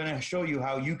then I'm going to show you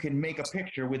how you can make a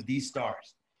picture with these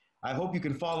stars. I hope you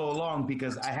can follow along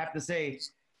because I have to say,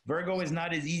 Virgo is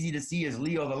not as easy to see as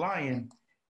Leo the lion,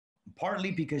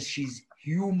 partly because she's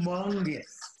humongous.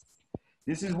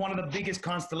 This is one of the biggest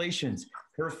constellations.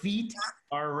 Her feet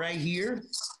are right here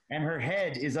and her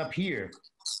head is up here.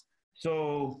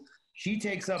 So she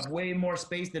takes up way more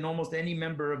space than almost any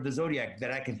member of the zodiac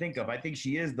that I can think of. I think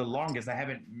she is the longest. I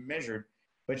haven't measured,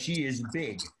 but she is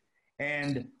big.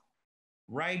 And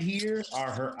right here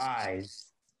are her eyes.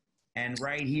 And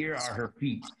right here are her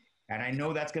feet. And I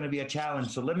know that's going to be a challenge.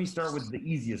 So let me start with the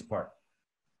easiest part.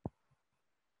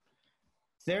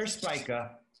 There's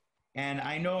Spica. And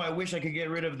I know I wish I could get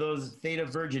rid of those Theta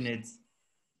Virginids.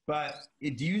 But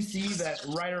do you see that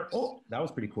right? Oh, that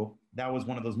was pretty cool. That was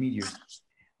one of those meteors.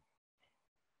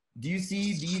 Do you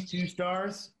see these two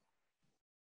stars?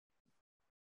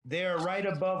 They're right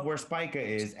above where Spica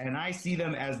is. And I see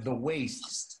them as the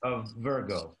waist of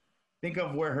Virgo. Think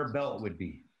of where her belt would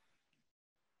be.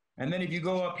 And then if you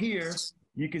go up here,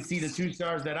 you can see the two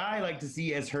stars that I like to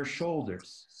see as her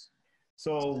shoulders.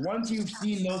 So once you've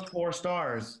seen those four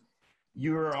stars,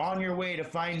 you're on your way to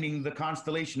finding the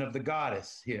constellation of the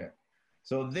goddess here.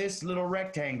 So this little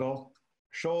rectangle,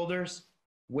 shoulders,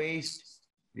 waist,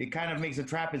 it kind of makes a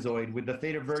trapezoid with the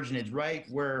theta virginage right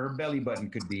where her belly button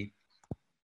could be.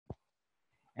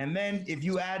 And then if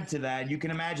you add to that, you can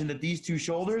imagine that these two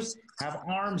shoulders have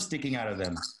arms sticking out of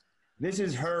them. This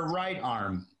is her right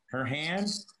arm, her hand,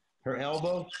 her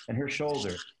elbow, and her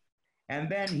shoulder.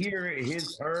 And then here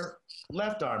is her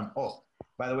left arm. Oh,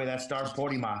 by the way, that star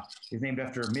Porima is named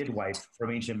after a midwife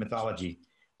from ancient mythology.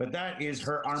 But that is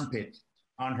her armpit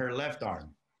on her left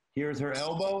arm. Here's her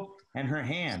elbow and her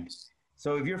hand.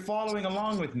 So if you're following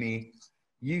along with me,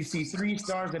 you see 3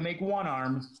 stars that make one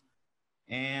arm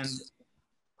and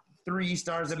 3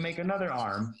 stars that make another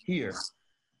arm here.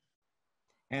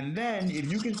 And then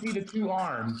if you can see the 2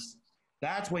 arms,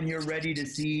 that's when you're ready to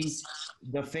see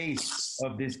the face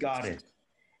of this goddess.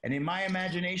 And in my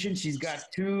imagination, she's got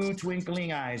 2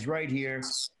 twinkling eyes right here,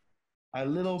 a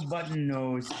little button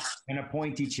nose, and a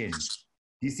pointy chin.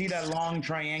 Do you see that long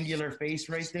triangular face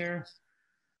right there?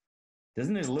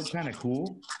 Doesn't it look kind of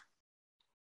cool?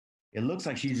 It looks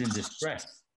like she's in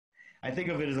distress. I think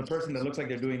of it as a person that looks like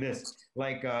they're doing this,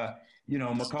 like, you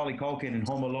know, Macaulay Culkin in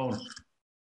Home Alone.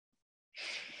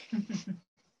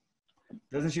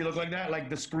 Doesn't she look like that? Like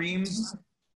the scream,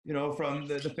 you know, from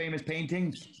the famous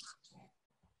painting?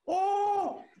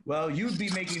 Oh! Well, you'd be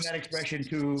making that expression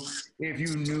too if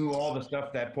you knew all the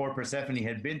stuff that poor Persephone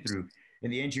had been through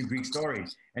in the ancient Greek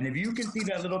stories. And if you can see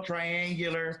that little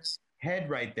triangular head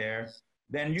right there,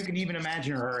 then you can even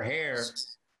imagine her hair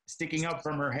sticking up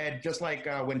from her head, just like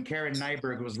when Karen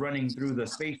Nyberg was running through the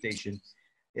space station.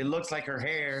 It looks like her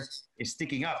hair is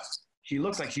sticking up. She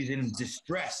looks like she's in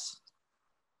distress.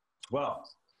 Well,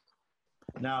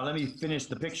 now let me finish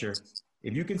the picture.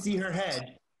 If you can see her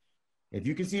head, if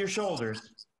you can see her shoulders,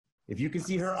 if you can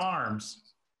see her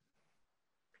arms,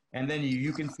 and then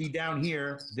you can see down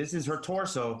here, this is her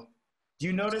torso. Do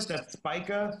you notice that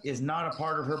Spica is not a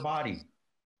part of her body?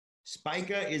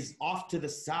 Spica is off to the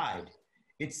side.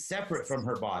 It's separate from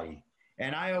her body.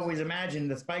 And I always imagine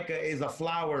the Spica is a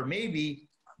flower, maybe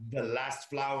the last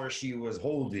flower she was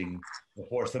holding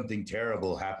before something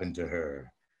terrible happened to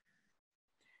her.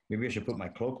 Maybe I should put my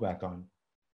cloak back on.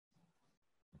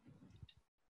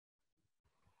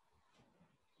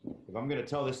 If I'm going to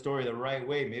tell this story the right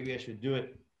way, maybe I should do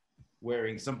it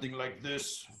wearing something like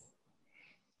this.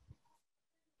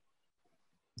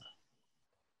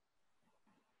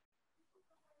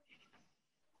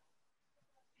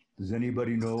 Does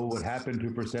anybody know what happened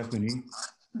to Persephone?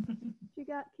 She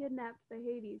got kidnapped by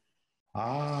Hades.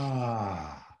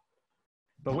 Ah.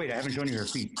 But wait, I haven't shown you her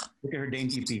feet. Look at her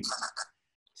dainty feet.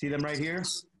 See them right here?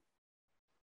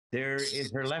 There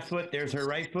is her left foot, there's her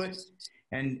right foot.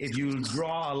 And if you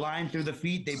draw a line through the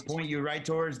feet, they point you right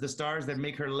towards the stars that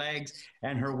make her legs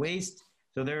and her waist.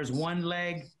 So there's one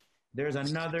leg, there's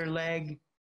another leg.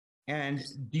 And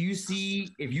do you see,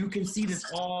 if you can see this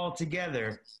all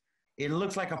together, it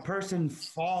looks like a person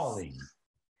falling.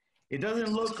 It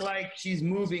doesn't look like she's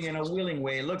moving in a willing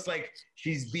way. It looks like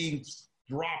she's being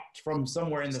dropped from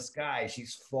somewhere in the sky.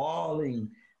 She's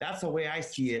falling. That's the way I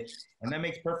see it. And that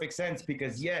makes perfect sense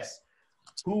because, yes,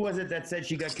 who was it that said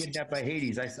she got kidnapped by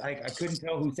Hades? I couldn't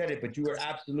tell who said it, but you were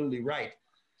absolutely right.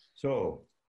 So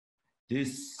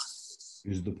this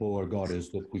is the poor goddess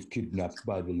that was kidnapped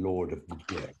by the Lord of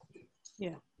the Dead.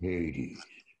 Yeah. Hades.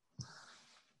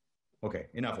 Okay,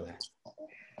 enough of that.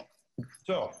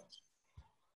 So,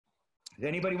 does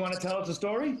anybody want to tell us a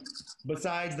story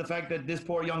besides the fact that this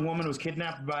poor young woman was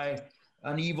kidnapped by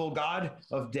an evil god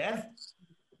of death?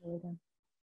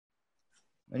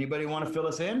 Anybody want to fill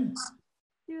us in?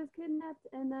 She was kidnapped,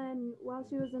 and then while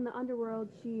she was in the underworld,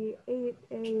 she ate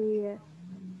a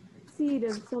seed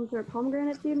of some sort of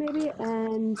pomegranate seed, maybe,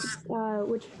 and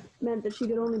which meant that she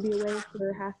could only be away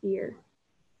for half a year.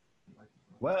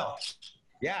 Well,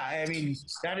 yeah, I mean,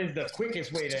 that is the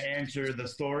quickest way to answer the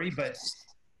story, but,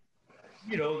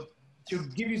 you know, to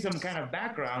give you some kind of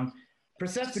background,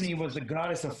 Persephone was the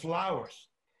goddess of flowers.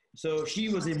 So she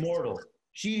was immortal.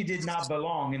 She did not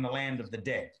belong in the land of the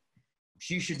dead.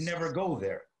 She should never go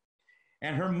there.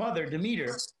 And her mother,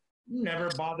 Demeter, never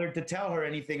bothered to tell her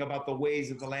anything about the ways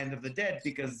of the land of the dead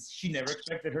because she never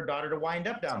expected her daughter to wind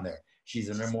up down there. She's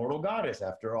an immortal goddess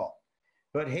after all.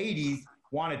 But Hades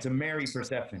wanted to marry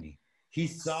Persephone. He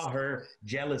saw her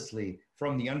jealously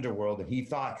from the underworld, and he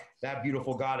thought, that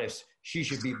beautiful goddess, she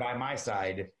should be by my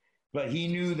side. But he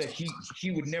knew that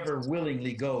she would never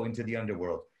willingly go into the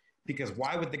underworld, because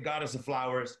why would the goddess of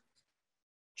flowers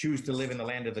choose to live in the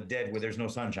land of the dead where there's no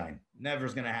sunshine? Never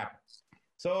is going to happen.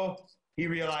 So he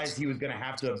realized he was going to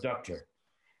have to abduct her.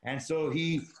 And so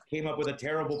he came up with a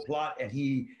terrible plot, and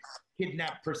he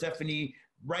kidnapped Persephone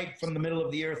right from the middle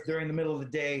of the earth during the middle of the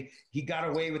day. He got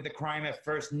away with the crime at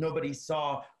first. Nobody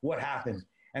saw what happened.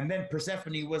 And then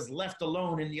Persephone was left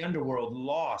alone in the underworld,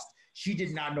 lost. She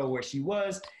did not know where she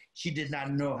was. She did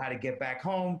not know how to get back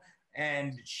home.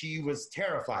 And she was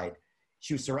terrified.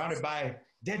 She was surrounded by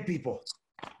dead people.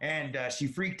 And she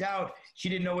freaked out. She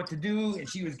didn't know what to do. And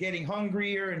she was getting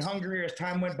hungrier and hungrier as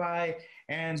time went by.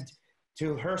 And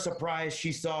to her surprise,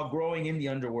 she saw growing in the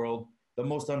underworld the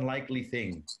most unlikely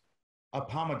thing, a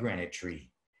pomegranate tree,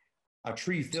 a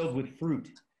tree filled with fruit.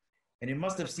 And it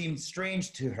must have seemed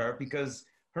strange to her because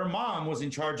her mom was in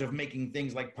charge of making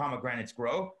things like pomegranates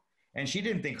grow. And she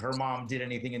didn't think her mom did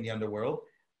anything in the underworld.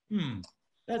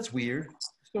 That's weird.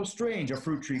 So strange, a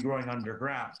fruit tree growing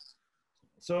underground.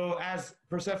 So as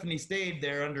Persephone stayed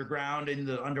there underground in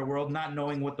the underworld, not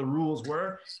knowing what the rules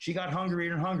were, she got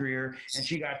hungrier and hungrier, and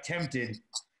she got tempted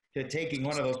to taking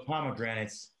one of those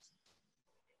pomegranates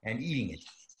and eating it.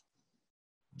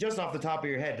 Just off the top of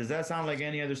your head, does that sound like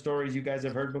any other stories you guys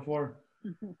have heard before?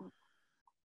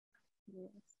 Yes.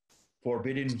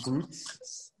 Forbidden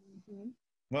fruits? Mm-hmm.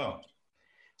 Well,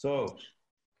 so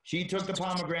she took the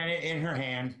pomegranate in her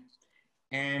hand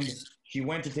and she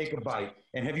went to take a bite.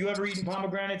 And have you ever eaten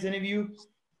pomegranates, any of you?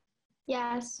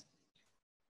 Yes.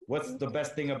 What's the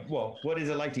best thing what is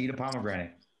it like to eat a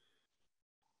pomegranate?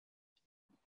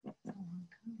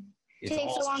 It's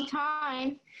Takes a long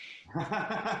time.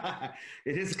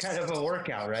 It is kind of a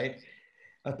workout, right?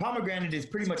 A pomegranate is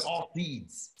pretty much all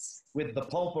seeds, with the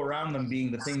pulp around them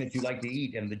being the thing that you like to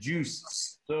eat and the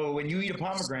juice. So when you eat a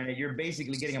pomegranate, you're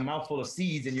basically getting a mouthful of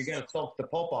seeds and you're going to soak the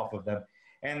pulp off of them.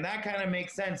 And that kind of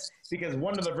makes sense because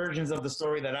one of the versions of the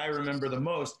story that I remember the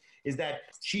most is that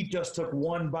she just took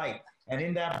one bite. And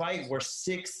in that bite were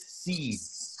 6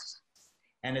 seeds.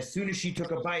 And as soon as she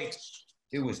took a bite,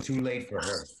 it was too late for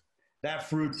her. That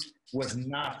fruit was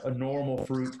not a normal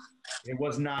fruit. It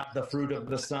was not the fruit of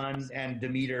the sun and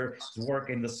Demeter's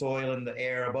work in the soil and the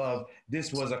air above.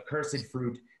 This was a cursed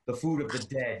fruit, the food of the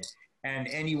dead. And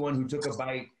anyone who took a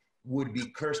bite would be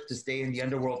cursed to stay in the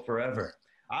underworld forever.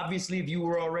 Obviously, if you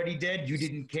were already dead, you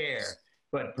didn't care.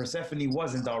 But Persephone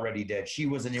wasn't already dead. She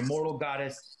was an immortal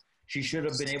goddess. She should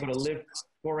have been able to live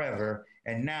forever.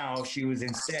 And now she was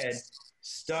instead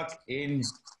stuck in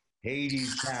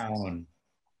Hades town.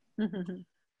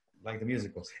 Like the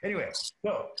musical. Anyway,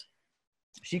 so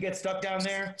she gets stuck down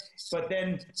there, but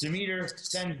then Demeter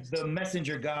sends the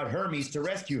messenger god Hermes to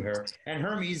rescue her, and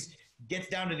Hermes gets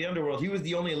down to the underworld. He was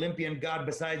the only Olympian god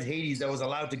besides Hades that was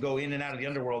allowed to go in and out of the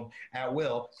underworld at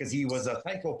will because he was a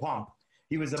psychopomp.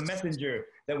 He was a messenger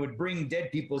that would bring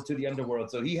dead people to the underworld.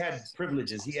 So he had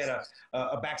privileges. He had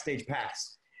a backstage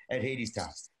pass at Hades town.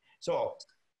 So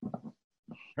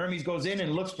Hermes goes in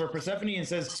and looks for Persephone and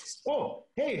says, "Oh,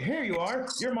 hey, here you are.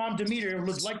 Your mom, Demeter,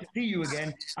 would like to see you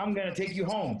again. I'm going to take you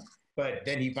home." But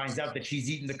then he finds out that she's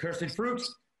eaten the cursed fruit,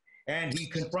 and he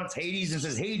confronts Hades and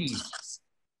says, "Hades,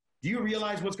 do you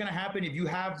realize what's going to happen if you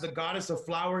have the goddess of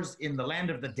flowers in the land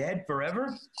of the dead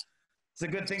forever?" It's a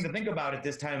good thing to think about at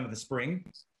this time of the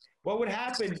spring. What would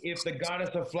happen if the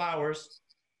goddess of flowers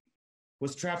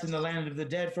was trapped in the land of the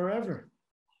dead forever?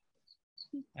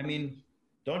 I mean,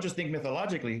 don't just think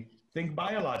mythologically, think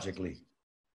biologically.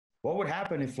 What would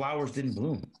happen if flowers didn't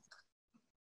bloom?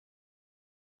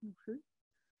 No fruit?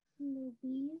 No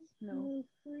bees, No. no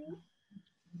fruit.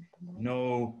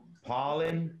 No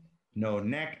pollen, no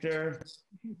nectar,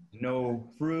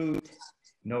 no fruit,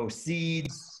 no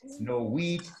seeds, no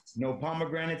wheat, no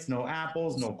pomegranates, no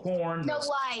apples, no corn, No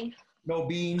life. no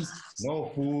beans, no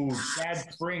food.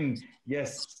 Sad spring.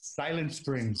 Yes, silent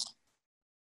spring.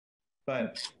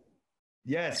 But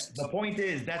yes, the point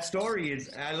is that story is,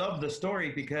 I love the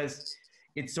story because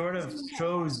it sort of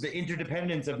shows the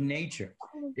interdependence of nature.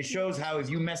 It shows how if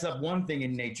you mess up one thing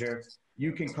in nature,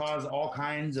 you can cause all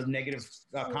kinds of negative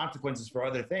consequences for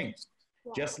other things.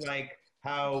 Just like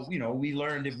how, we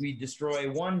learned if we destroy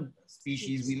one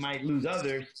species, we might lose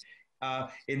others.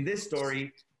 In this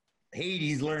story,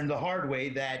 Hades learned the hard way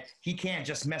that he can't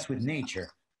just mess with nature.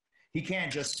 He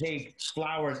can't just take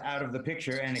flowers out of the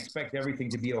picture and expect everything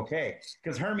to be okay.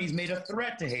 Because Hermes made a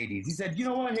threat to Hades. He said, "You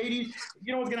know what, Hades?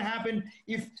 You know what's going to happen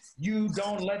if you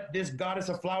don't let this goddess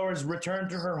of flowers return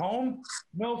to her home?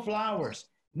 No flowers,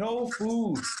 no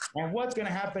food. And what's going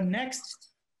to happen next?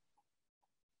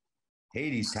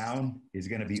 Hades town is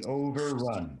going to be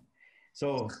overrun."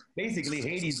 So basically,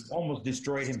 Hades almost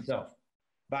destroyed himself.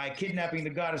 By kidnapping the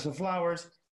goddess of flowers,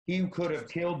 he could have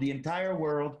killed the entire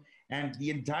world and the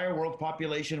entire world's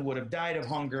population would have died of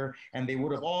hunger, and they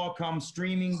would have all come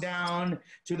streaming down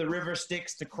to the river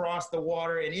Styx to cross the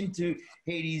water and into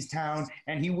Hades town,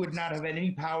 and he would not have had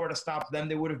any power to stop them.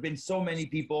 There would have been so many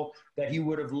people that he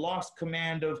would have lost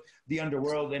command of the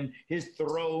underworld, and his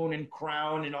throne and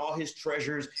crown and all his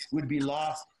treasures would be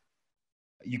lost.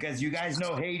 You guys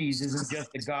know Hades isn't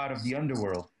just the god of the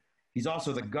underworld. He's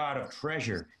also the god of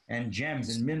treasure and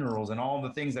gems and minerals and all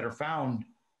the things that are found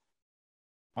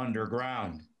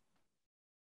underground.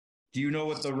 Do you know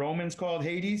what the Romans called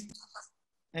Hades?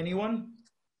 Anyone?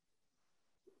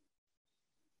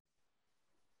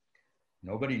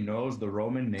 Nobody knows the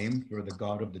Roman name for the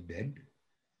god of the dead?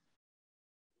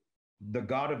 The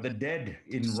god of the dead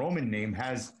in Roman name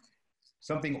has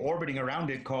something orbiting around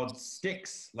it called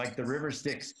Styx, like the river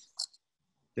Styx.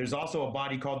 There's also a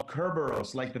body called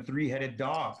Kerberos, like the three-headed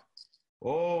dog.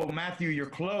 Oh, Matthew, you're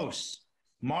close.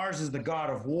 Mars is the god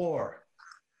of war.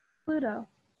 Pluto.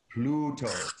 Pluto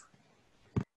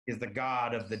is the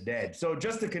god of the dead. So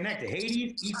just to connect,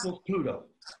 Hades equals Pluto.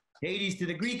 Hades to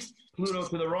the Greeks, Pluto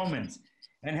to the Romans.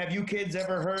 And have you kids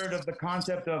ever heard of the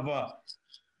concept of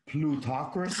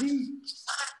plutocracy?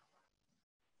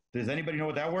 Does anybody know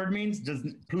what that word means? Does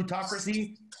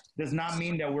plutocracy does not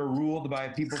mean that we're ruled by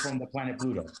people from the planet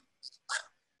Pluto.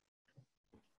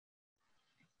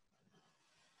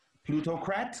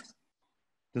 Plutocrat?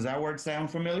 Does that word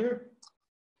sound familiar?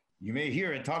 You may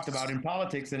hear it talked about in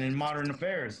politics and in modern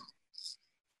affairs.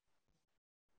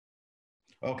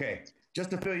 Okay, just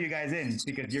to fill you guys in,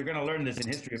 because you're going to learn this in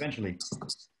history eventually.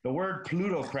 The word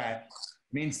plutocrat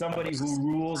means somebody who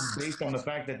rules based on the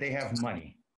fact that they have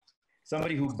money.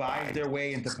 Somebody who buys their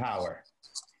way into power.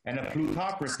 And a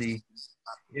plutocracy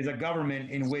is a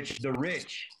government in which the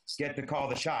rich get to call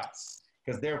the shots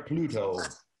because they're Pluto.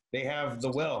 They have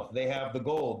the wealth, they have the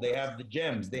gold, they have the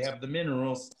gems, they have the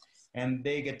minerals, and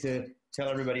they get to tell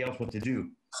everybody else what to do.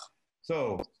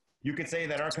 So you could say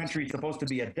that our country is supposed to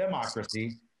be a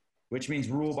democracy, which means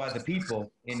rule by the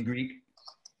people in Greek,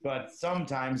 but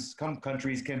sometimes some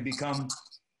countries can become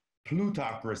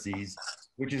plutocracies,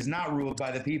 which is not ruled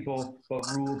by the people, but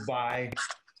ruled by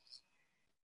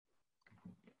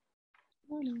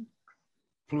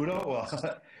Pluto,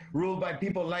 well, ruled by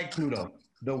people like Pluto,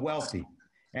 the wealthy.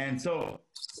 And so,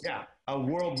 yeah, a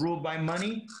world ruled by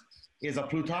money is a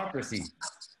plutocracy.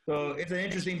 So it's an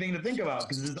interesting thing to think about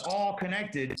because it's all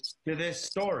connected to this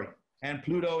story and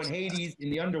Pluto and Hades in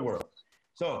the underworld.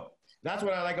 So that's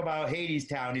what I like about Hades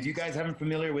Town. If you guys haven't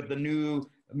familiar with the new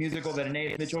musical that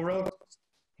Anais Mitchell wrote,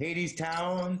 Hades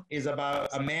Town is about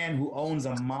a man who owns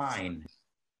a mine.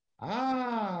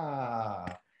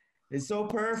 It's so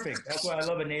perfect. That's why I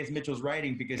love Anais Mitchell's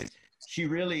writing, because she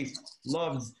really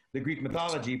loves the Greek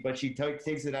mythology, but she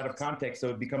takes it out of context, so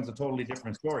it becomes a totally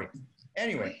different story.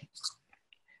 Anyway,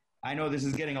 I know this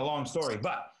is getting a long story,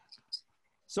 but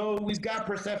so we've got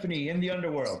Persephone in the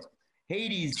underworld.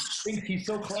 Hades thinks he's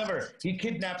so clever. He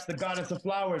kidnaps the goddess of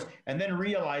flowers and then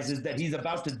realizes that he's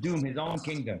about to doom his own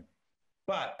kingdom.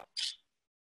 But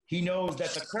he knows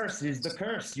that the curse is the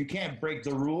curse. You can't break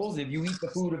the rules. If you eat the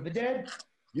food of the dead,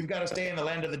 you've got to stay in the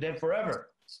land of the dead forever.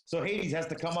 So Hades has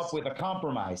to come up with a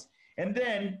compromise. And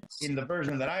then, in the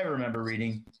version that I remember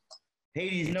reading,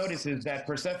 Hades notices that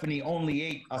Persephone only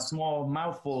ate a small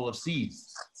mouthful of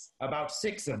seeds, about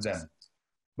 6 of them,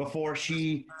 before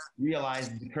she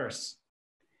realized the curse.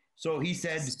 So he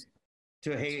said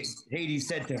to Hades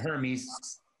said to Hermes,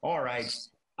 all right,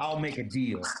 I'll make a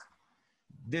deal.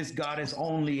 This goddess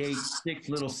only ate 6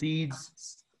 little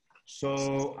seeds,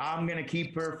 so I'm going to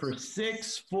keep her for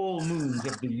 6 full moons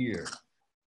of the year.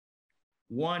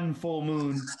 1 full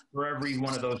moon for every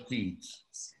one of those seeds.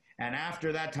 And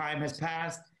after that time has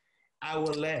passed, I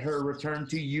will let her return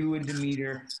to you and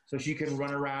Demeter so she can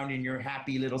run around in your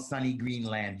happy little sunny green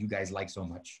land you guys like so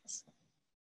much.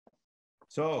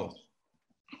 So,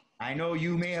 I know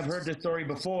you may have heard this story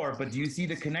before, but do you see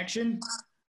the connection?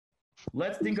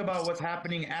 Let's think about what's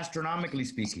happening astronomically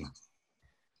speaking.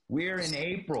 We're in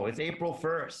April. It's April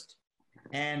 1st.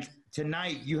 And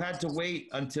tonight you had to wait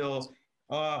until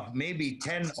maybe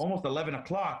 10, almost 11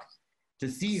 o'clock to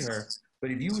see her.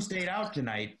 But if you stayed out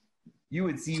tonight, you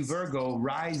would see Virgo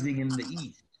rising in the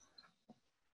east.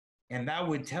 And that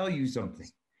would tell you something.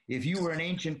 If you were an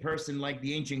ancient person like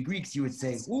the ancient Greeks, you would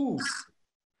say, ooh,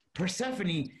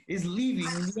 Persephone is leaving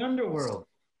the underworld.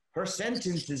 Her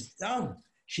sentence is done.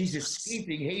 She's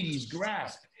escaping Hades'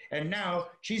 grasp. And now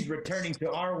she's returning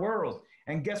to our world.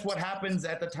 And guess what happens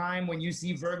at the time when you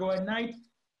see Virgo at night?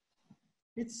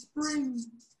 It's spring.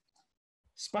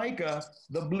 Spica,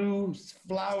 the blue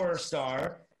flower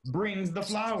star, brings the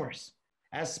flowers.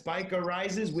 As Spica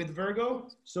rises with Virgo,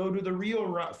 so do the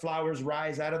real flowers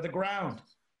rise out of the ground.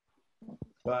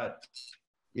 But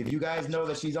if you guys know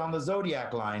that she's on the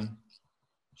zodiac line,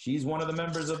 she's one of the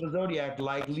members of the zodiac,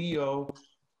 like Leo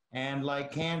and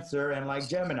like Cancer and like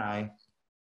Gemini.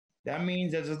 That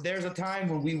means that there's a time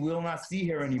when we will not see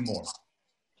her anymore.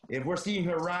 If we're seeing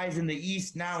her rise in the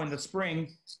east now in the spring,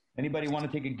 anybody want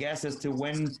to take a guess as to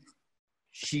when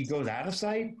she goes out of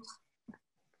sight?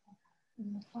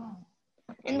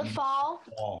 In the fall.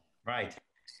 Fall, right.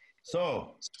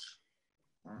 So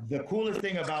the coolest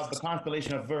thing about the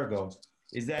constellation of Virgo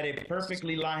is that it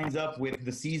perfectly lines up with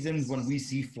the seasons when we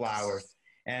see flowers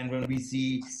and when we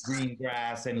see green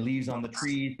grass and leaves on the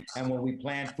trees and when we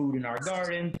plant food in our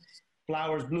garden,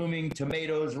 flowers blooming,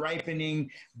 tomatoes ripening,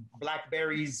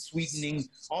 blackberries sweetening.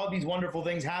 All these wonderful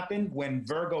things happen when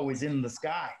Virgo is in the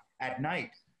sky at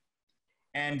night.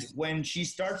 And when she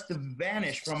starts to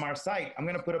vanish from our sight, I'm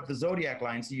going to put up the zodiac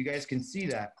line so you guys can see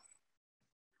that.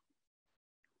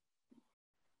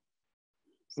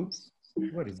 Oops,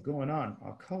 what is going on?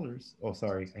 Our colors. Oh,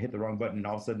 sorry, I hit the wrong button.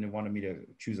 All of a sudden it wanted me to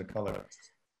choose a color.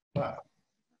 But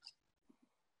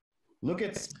look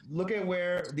at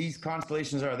where these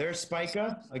constellations are. There's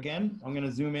Spica. Again, I'm going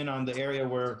to zoom in on the area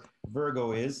where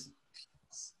Virgo is.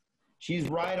 She's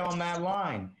right on that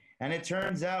line. And it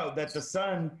turns out that the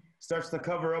sun starts to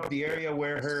cover up the area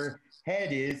where her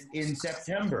head is in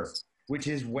September, which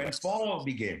is when fall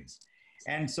begins.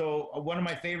 And so one of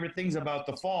my favorite things about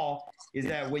the fall is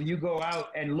that when you go out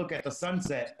and look at the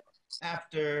sunset,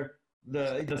 after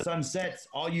the sun sets,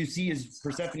 all you see is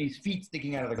Persephone's feet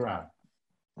sticking out of the ground.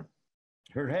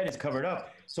 Her head is covered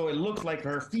up, so it looks like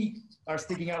her feet are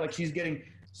sticking out, like she's getting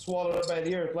swallowed up by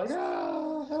the earth, like,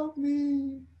 ah, help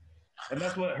me. And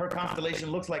that's what her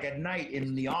constellation looks like at night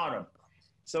in the autumn.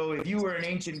 So if you were an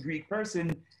ancient Greek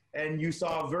person and you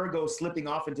saw Virgo slipping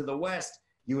off into the west,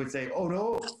 you would say, oh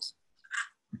no,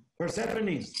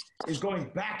 Persephone is going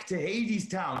back to Hades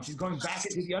town. She's going back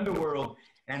into the underworld.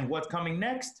 And what's coming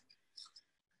next?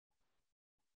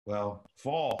 Well,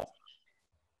 fall.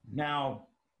 Now,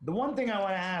 the one thing I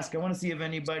want to ask, I want to see if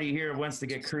anybody here wants to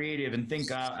get creative and think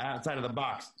outside of the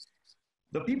box.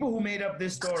 The people who made up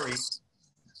this story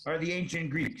are the ancient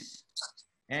Greeks.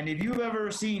 And if you've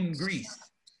ever seen Greece,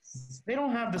 they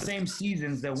don't have the same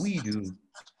seasons that we do.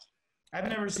 I've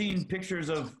never seen pictures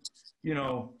of,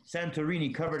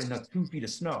 Santorini covered in 2 feet of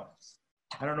snow.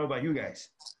 I don't know about you guys.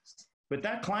 But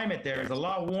that climate there is a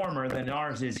lot warmer than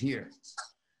ours is here.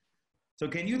 So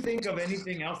can you think of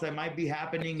anything else that might be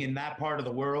happening in that part of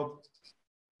the world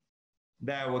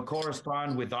that would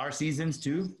correspond with our seasons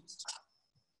too?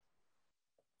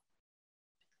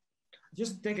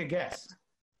 Just take a guess.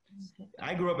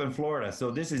 I grew up in Florida, so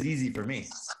this is easy for me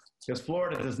because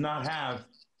Florida does not have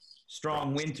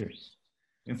strong winters.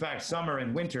 In fact, summer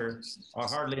and winter are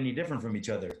hardly any different from each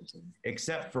other,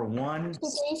 except for one. The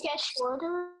days get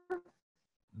shorter.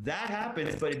 That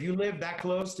happens, but if you live that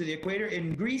close to the equator,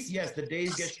 in Greece, yes, the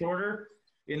days get shorter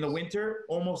in the winter,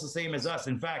 almost the same as us.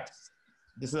 In fact,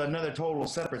 this is another total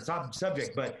separate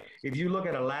subject, but if you look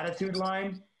at a latitude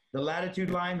line, the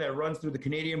latitude line that runs through the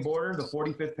Canadian border, the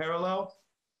 45th parallel,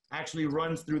 actually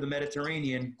runs through the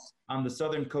Mediterranean on the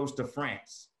southern coast of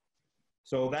France.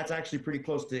 So that's actually pretty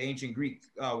close to the ancient Greek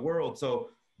world.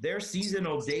 So their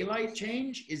seasonal daylight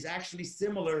change is actually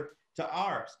similar to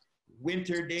ours.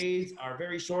 Winter days are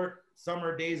very short,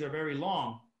 summer days are very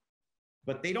long,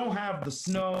 but they don't have the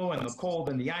snow and the cold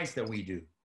and the ice that we do.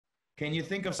 Can you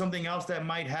think of something else that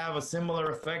might have a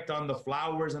similar effect on the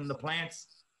flowers and the plants,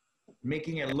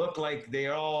 making it look like they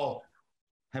all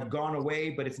have gone away,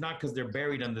 but it's not because they're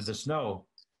buried under the snow?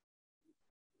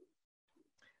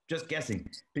 Just guessing,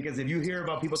 because if you hear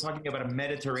about people talking about a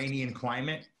Mediterranean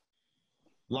climate,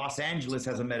 Los Angeles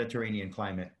has a Mediterranean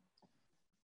climate.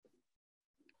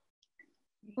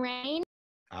 Rain.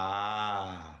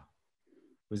 Ah,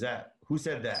 who's that? Who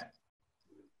said that?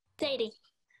 Sadie.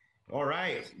 All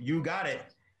right, you got it.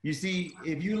 You see,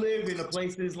 if you live in the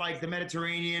places like the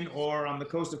Mediterranean or on the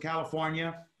coast of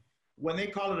California, when they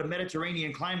call it a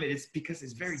Mediterranean climate, it's because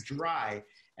it's very dry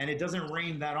and it doesn't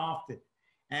rain that often.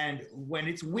 And when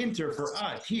it's winter for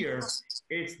us here,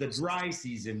 it's the dry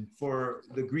season for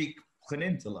the Greek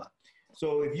peninsula.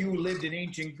 So if you lived in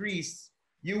ancient Greece,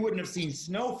 you wouldn't have seen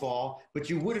snowfall, but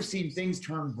you would have seen things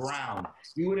turn brown.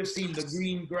 You would have seen the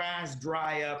green grass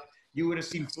dry up. You would have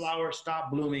seen flowers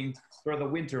stop blooming for the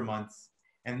winter months.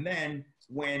 And then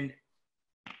when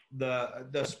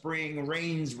the spring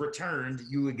rains returned,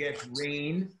 you would get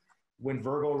rain. When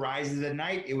Virgo rises at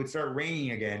night, it would start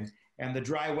raining again. And the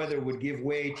dry weather would give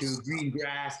way to green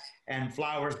grass and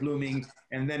flowers blooming.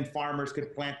 And then farmers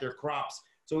could plant their crops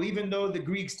So even though the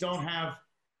Greeks don't have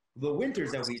the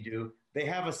winters that we do, they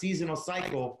have a seasonal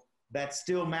cycle that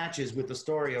still matches with the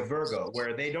story of Virgo,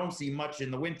 where they don't see much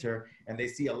in the winter and they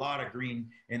see a lot of green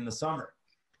in the summer.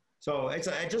 So it's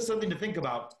just something to think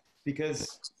about,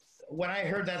 because when I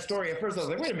heard that story at first, I was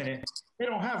like, wait a minute, they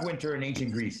don't have winter in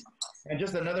ancient Greece. And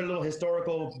just another little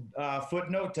historical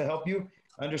footnote to help you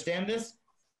understand this.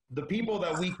 The people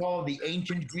that we call the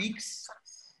ancient Greeks,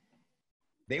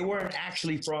 they weren't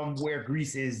actually from where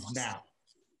Greece is now.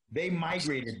 They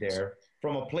migrated there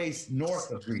from a place north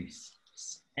of Greece.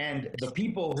 And the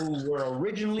people who were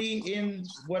originally in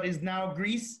what is now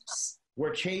Greece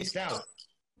were chased out.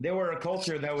 They were a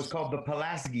culture that was called the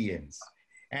Pelasgians.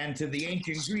 And to the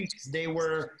ancient Greeks, they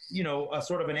were, you know, a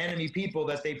sort of an enemy people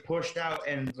that they pushed out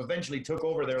and eventually took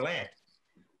over their land.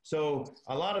 So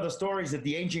a lot of the stories that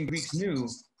the ancient Greeks knew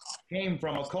came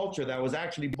from a culture that was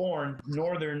actually born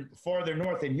farther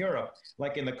north in Europe,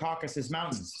 like in the Caucasus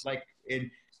Mountains, like in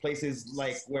places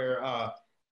like where,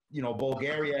 you know,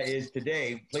 Bulgaria is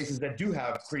today, places that do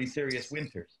have pretty serious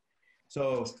winters.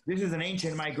 So this is an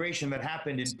ancient migration that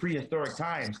happened in prehistoric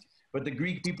times, but the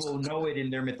Greek people know it in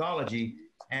their mythology.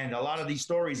 And a lot of these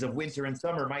stories of winter and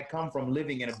summer might come from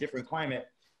living in a different climate,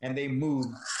 and they moved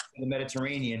to the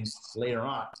Mediterranean later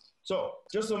on. So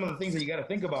just some of the things that you got to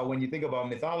think about when you think about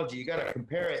mythology. You got to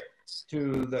compare it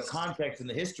to the context and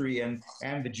the history and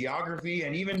the geography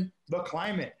and even the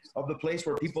climate of the place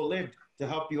where people lived to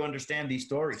help you understand these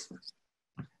stories.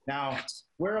 Now,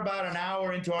 we're about an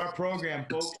hour into our program,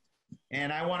 folks,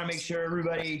 and I want to make sure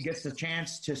everybody gets a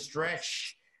chance to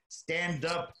stretch, stand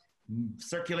up,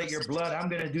 circulate your blood. I'm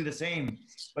going to do the same.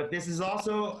 But this is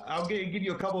also, I'll give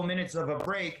you a couple minutes of a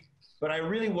break, but I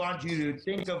really want you to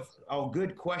think of a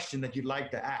good question that you'd like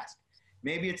to ask.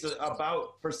 Maybe it's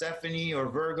about Persephone or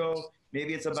Virgo.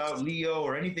 Maybe it's about Leo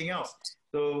or anything else.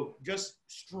 So just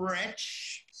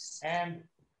stretch and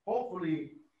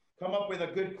hopefully come up with a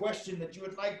good question that you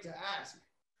would like to ask.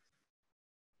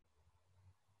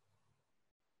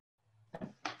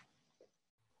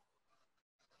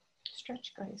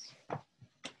 Stretch, guys.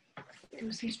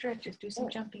 Do some stretches. Do some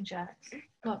jumping jacks.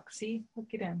 Look, see? Look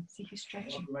at him. See, he's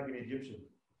stretching. Like an Egyptian.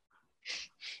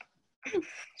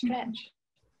 Stretch.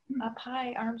 Up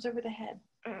high, arms over the head.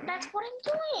 That's what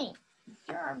I'm doing.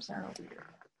 Your arms aren't over here.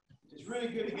 It's really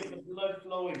good to get the blood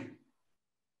flowing.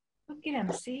 Look at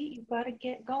him. See? You've got to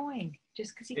get going.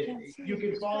 Just because he can't see. You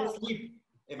can fall asleep.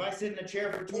 If I sit in a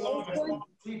chair for too long, I fall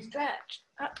asleep. Stretch.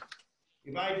 Up.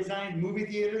 If I designed movie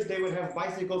theaters, they would have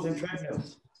bicycles and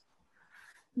treadmills.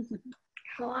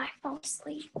 Oh, I fall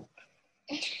asleep.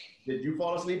 Did you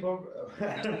fall asleep?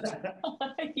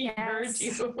 He heard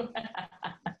you.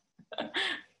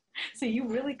 So you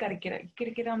really got to get it. You got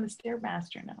to get on the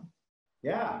Stairmaster now.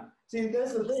 Yeah. See,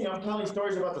 that's the thing. I'm telling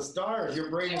stories about the stars. Your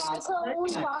brain is. Yeah, so I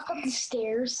always walk up the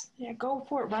stairs. Yeah, go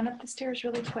for it. Run up the stairs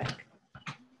really quick.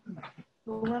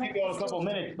 Maybe a couple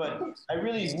minutes, but I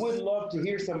really would love to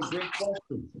hear some great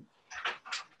questions.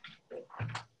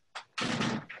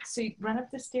 So you run up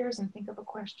the stairs and think of a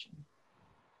question.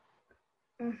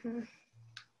 Mm-hmm.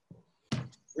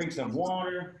 Drink some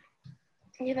water.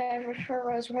 If I ever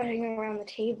prefer, I was running around the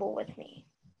table with me.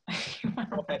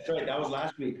 Oh, that's right. That was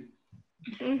last week.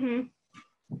 Mm-hmm.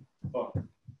 Oh.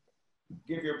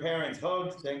 Give your parents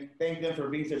hugs. Thank them for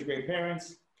being such great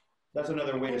parents. That's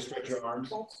another way to stretch your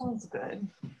arms. That sounds good.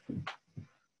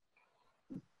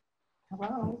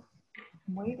 Hello?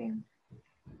 I'm waiting.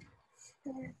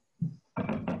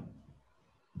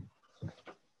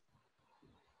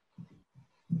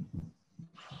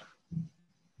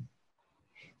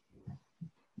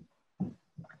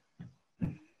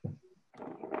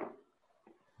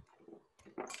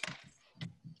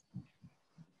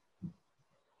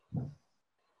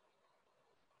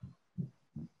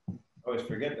 I always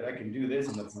forget that I can do this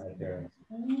in the planetarium.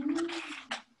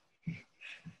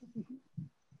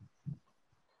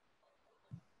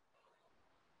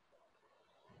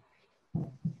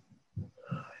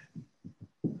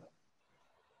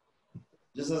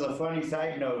 Just as a funny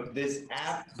side note, this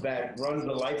app that runs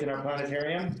the lights in our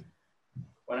planetarium,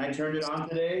 when I turned it on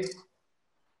today,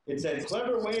 it said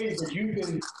clever ways that you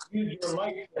can use your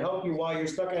light to help you while you're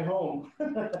stuck at home.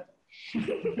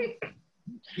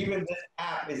 Even this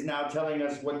app is now telling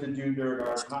us what to do during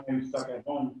our time stuck at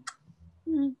home.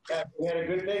 Yeah, we had a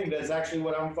good thing. That's actually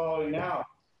what I'm following now.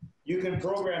 You can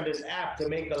program this app to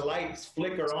make the lights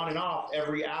flicker on and off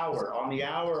every hour, on the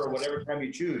hour or whatever time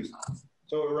you choose.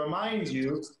 So it reminds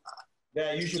you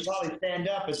that you should probably stand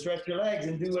up and stretch your legs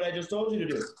and do what I just told you to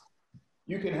do.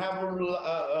 You can have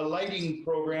a lighting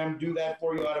program do that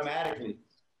for you automatically.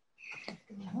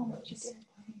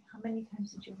 How many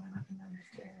times did you run up and down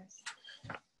the stairs?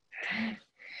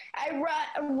 I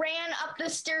ran up the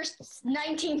stairs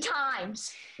 19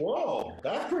 times. Whoa,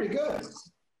 that's pretty good.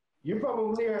 You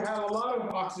probably have a lot of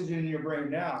oxygen in your brain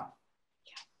now.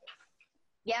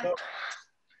 Yep. So,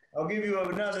 I'll give you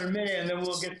another minute and then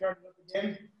we'll get started up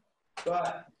again.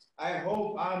 But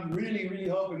I'm really, really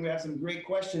hoping we have some great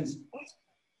questions.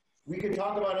 We can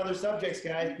talk about other subjects,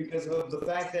 guys, because of the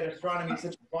fact that astronomy is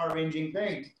such a far-ranging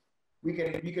thing. You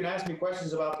can ask me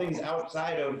questions about things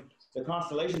outside of the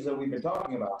constellations that we've been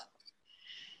talking about.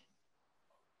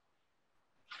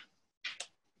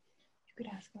 You could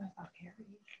ask them about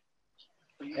Aries.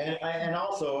 And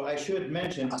also, I should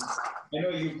mention, I know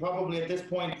you probably at this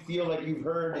point feel like you've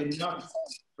heard enough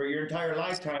for your entire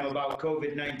lifetime about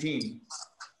COVID-19,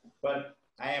 but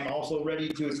I am also ready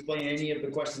to explain any of the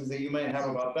questions that you might have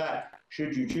about that,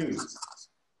 should you choose.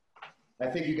 I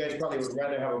think you guys probably would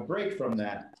rather have a break from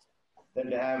that than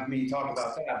to have me talk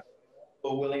about that.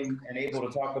 So willing and able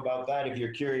to talk about that if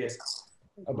you're curious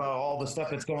about all the stuff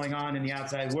that's going on in the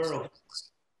outside world.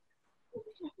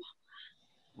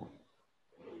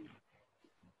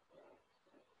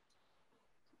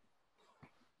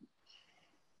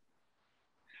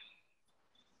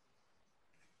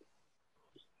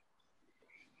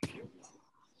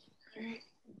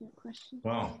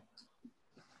 Wow.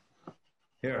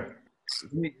 Here,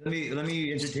 let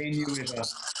me entertain you with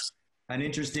an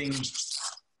interesting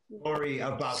story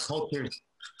about cultures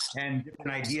and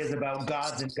different ideas about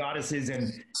gods and goddesses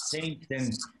and saints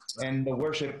and the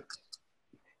worship.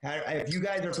 If you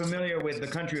guys are familiar with the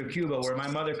country of Cuba, where my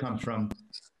mother comes from,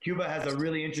 Cuba has a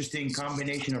really interesting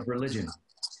combination of religion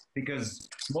because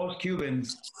most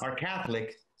Cubans are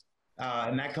Catholic,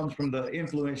 and that comes from the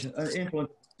influence of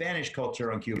Spanish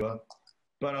culture on Cuba.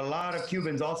 But a lot of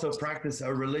Cubans also practice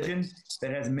a religion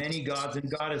that has many gods and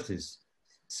goddesses,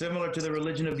 similar to the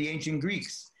religion of the ancient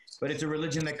Greeks. But it's a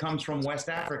religion that comes from West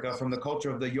Africa, from the culture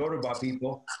of the Yoruba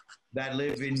people that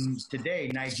live in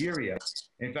today, Nigeria.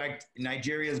 In fact,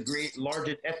 Nigeria's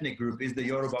largest ethnic group is the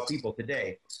Yoruba people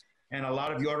today. And a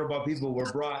lot of Yoruba people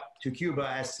were brought to Cuba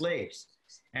as slaves.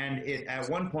 And at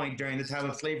one point during the time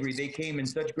of slavery, they came in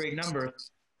such great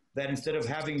numbers that instead of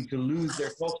having to lose their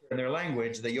culture and their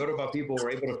language, the Yoruba people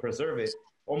were able to preserve it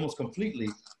almost completely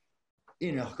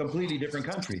in a completely different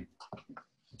country.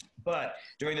 But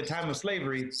during the time of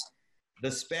slavery,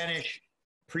 the Spanish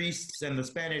priests and the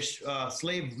Spanish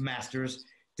slave masters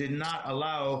did not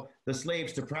allow the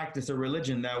slaves to practice a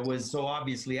religion that was so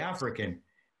obviously African.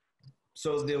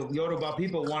 So the Yoruba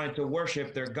people wanted to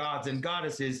worship their gods and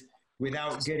goddesses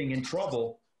without getting in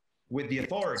trouble with the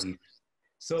authorities.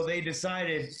 So they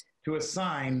decided to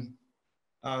assign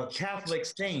a Catholic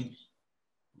saint,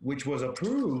 which was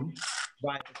approved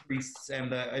by the priests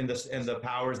and the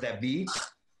powers that be,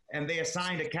 and they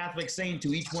assigned a Catholic saint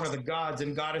to each one of the gods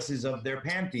and goddesses of their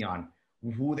pantheon,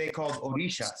 who they called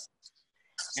orishas.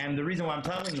 And the reason why I'm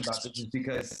telling you about this is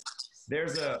because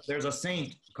there's a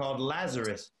saint called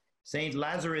Lazarus. Saint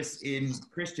Lazarus in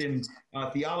Christian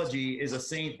theology is a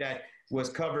saint that was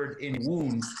covered in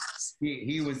wounds.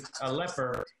 He was a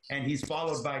leper, and he's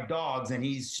followed by dogs, and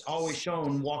he's always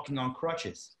shown walking on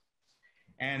crutches.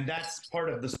 And that's part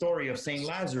of the story of Saint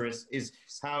Lazarus, is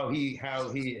how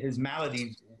his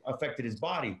malady affected his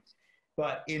body.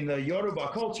 But in the Yoruba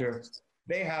culture,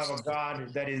 they have a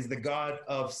god that is the god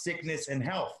of sickness and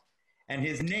health. And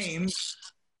his name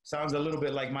sounds a little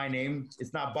bit like my name.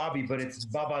 It's not Bobby, but it's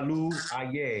Babalu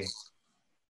Aye.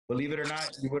 Believe it or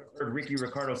not, you would have heard Ricky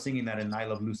Ricardo singing that in I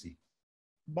Love Lucy.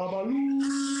 Babalu.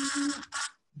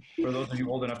 For those of you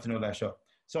old enough to know that show.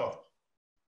 So,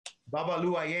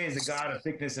 Babalu Aye is a god of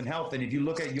sickness and health. And if you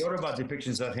look at Yoruba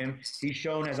depictions of him, he's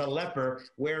shown as a leper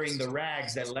wearing the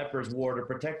rags that lepers wore to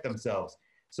protect themselves.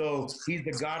 So he's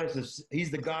the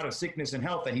god of sickness and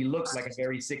health, and he looks like a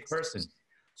very sick person.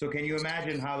 So can you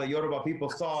imagine how the Yoruba people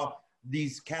saw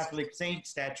these Catholic saint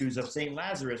statues of Saint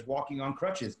Lazarus walking on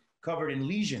crutches, covered in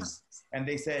lesions? And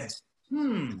they said,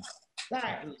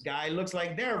 that guy looks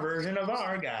like their version of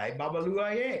our guy, Babalu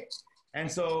Aye. And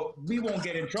so we won't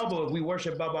get in trouble if we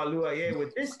worship Babalu Aye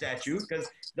with this statue, because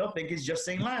they'll think it's just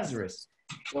Saint Lazarus.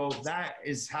 So that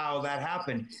is how that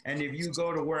happened. And if you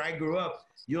go to where I grew up,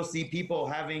 you'll see people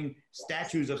having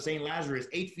statues of Saint Lazarus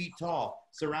 8 feet tall,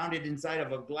 surrounded inside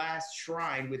of a glass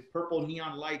shrine with purple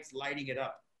neon lights lighting it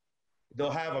up.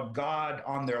 They'll have a god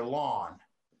on their lawn.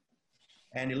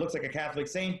 And it looks like a Catholic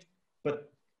saint, but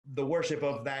the worship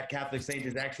of that Catholic saint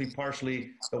is actually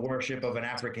partially the worship of an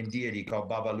African deity called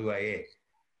Babalu Aye.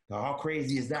 Now, how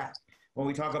crazy is that? When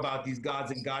we talk about these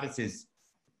gods and goddesses,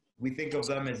 we think of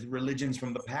them as religions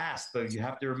from the past, but you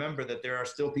have to remember that there are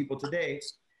still people today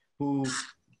who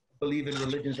believe in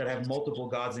religions that have multiple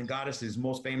gods and goddesses,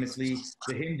 most famously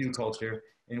the Hindu culture,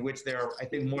 in which there are, I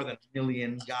think, more than 1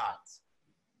 million gods.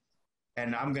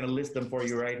 And I'm going to list them for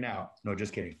you right now. No,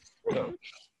 just kidding. So,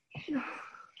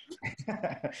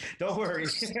 don't worry.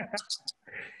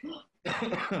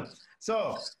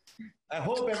 So, I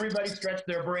hope everybody stretched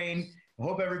their brain. I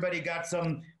hope everybody got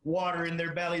some water in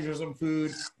their bellies or some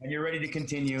food, and you're ready to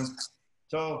continue.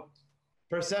 So,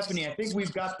 Persephone, I think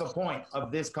we've got the point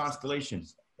of this constellation.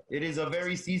 It is a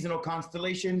very seasonal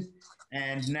constellation,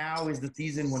 and now is the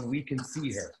season when we can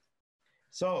see her.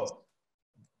 So,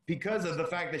 because of the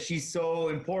fact that she's so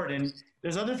important,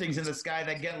 there's other things in the sky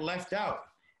that get left out.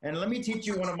 And let me teach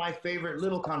you one of my favorite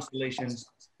little constellations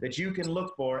that you can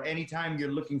look for anytime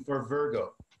you're looking for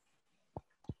Virgo.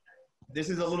 This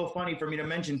is a little funny for me to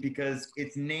mention because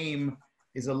its name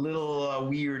is a little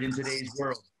weird in today's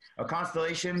world. A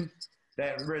constellation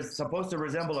that is supposed to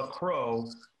resemble a crow,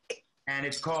 and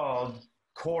it's called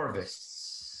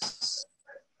Corvus.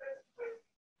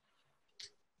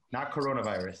 Not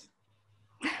coronavirus.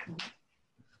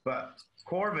 But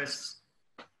Corvus,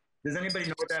 does anybody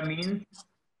know what that means?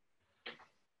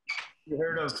 You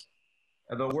heard of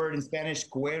the word in Spanish,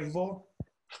 cuervo?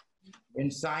 In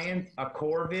science, a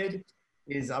corvid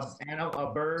is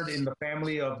a bird in the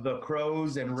family of the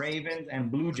crows and ravens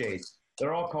and blue jays.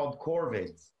 They're all called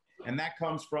corvids. And that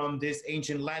comes from this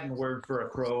ancient Latin word for a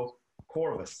crow,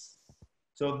 corvus.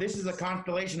 So this is a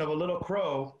constellation of a little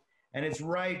crow, and it's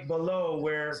right below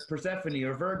where Persephone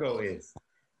or Virgo is.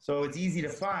 So it's easy to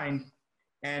find.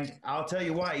 And I'll tell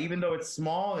you why, even though it's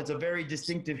small, it's a very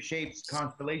distinctive shaped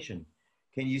constellation.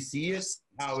 Can you see it?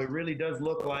 How it really does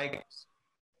look like,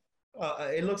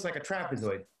 it looks like a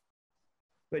trapezoid.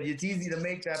 But it's easy to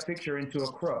make that picture into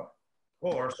a crow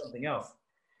or something else.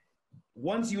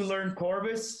 Once you learn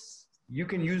Corvus, you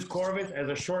can use Corvus as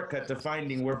a shortcut to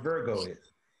finding where Virgo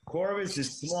is. Corvus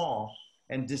is small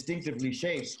and distinctively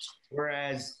shaped,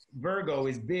 whereas Virgo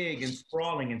is big and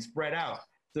sprawling and spread out.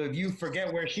 So if you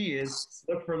forget where she is,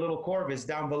 look for little Corvus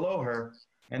down below her,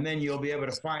 and then you'll be able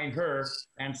to find her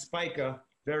and Spica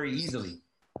very easily.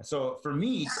 So for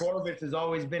me, Corvus has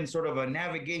always been sort of a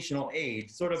navigational aid,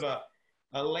 sort of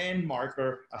a landmark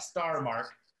or a star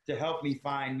mark to help me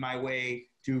find my way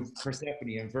to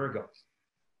Persephone and Virgo.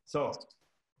 So,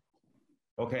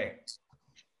 okay.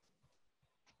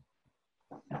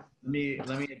 Let me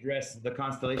address the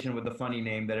constellation with the funny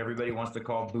name that everybody wants to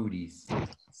call booties.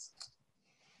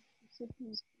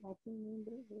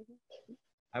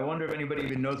 I wonder if anybody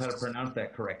even knows how to pronounce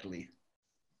that correctly.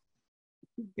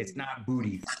 It's not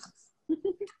booties.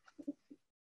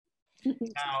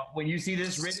 Now, when you see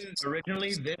this written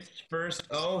originally, this first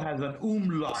O has an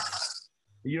umlaut.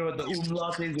 You know what the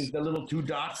umlaut is? It's the little 2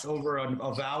 dots over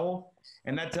a vowel.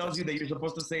 And that tells you that you're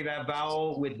supposed to say that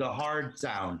vowel with the hard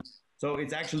sound. So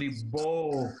it's actually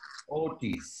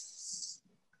Boötis.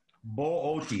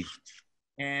 Boötis.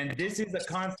 And this is a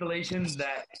constellation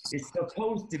that is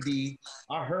supposed to be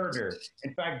a herder.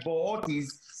 In fact,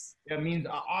 Boötis, that means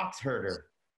an ox herder.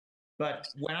 But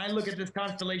when I look at this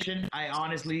constellation, I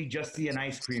honestly just see an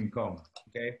ice cream cone,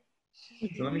 okay?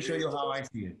 So let me show you how I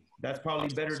see it. That's probably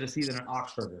better to see than an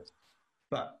ox herder.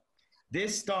 But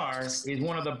this star is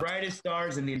one of the brightest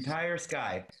stars in the entire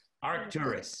sky,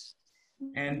 Arcturus.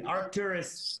 And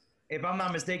Arcturus, if I'm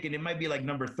not mistaken, it might be like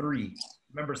number 3.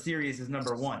 Remember, Sirius is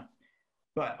number 1.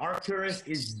 But Arcturus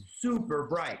is super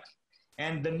bright.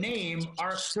 And the name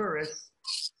Arcturus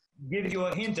gives you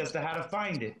a hint as to how to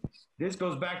find it. This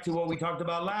goes back to what we talked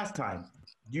about last time.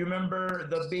 Do you remember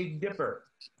the Big Dipper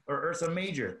or Ursa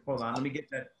Major? Hold on, let me get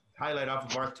that highlight off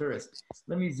of Arcturus.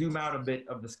 Let me zoom out a bit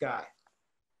of the sky.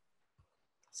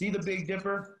 See the Big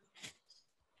Dipper?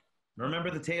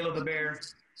 Remember the tail of the bear?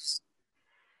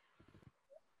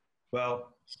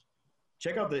 Well,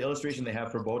 check out the illustration they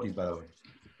have for Boötis, by the way.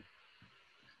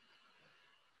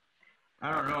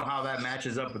 I don't know how that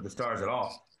matches up with the stars at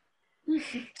all.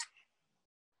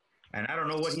 And I don't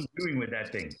know what he's doing with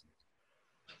that thing.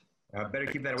 I better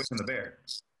keep that away from the bear.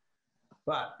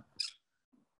 But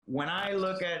when I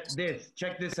look at this,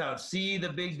 check this out. See the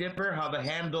Big Dipper, how the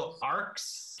handle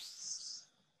arcs?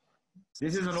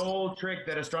 This is an old trick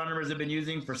that astronomers have been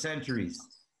using for centuries.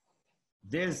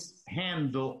 This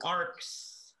handle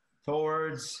arcs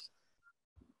towards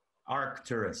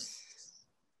Arcturus.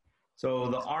 So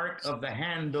the arc of the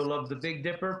handle of the Big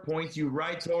Dipper points you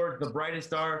right towards the brightest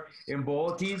star in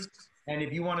Boötis. And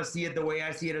if you want to see it the way I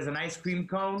see it as an ice cream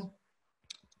cone,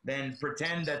 then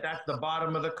pretend that that's the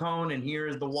bottom of the cone, and here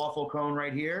is the waffle cone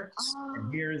right here,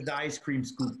 and here is the ice cream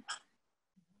scoop.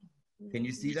 Can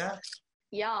you see that?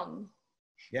 Yum.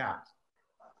 Yeah.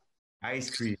 Ice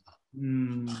cream.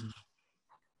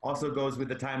 also goes with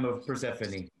the time of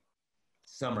Persephone,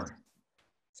 summer.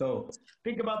 So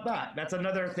think about that. That's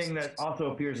another thing that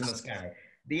also appears in the sky.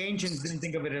 The ancients didn't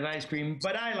think of it as ice cream,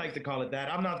 but I like to call it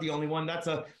that. I'm not the only one. That's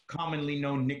a commonly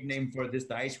known nickname for this,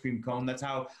 the ice cream cone. That's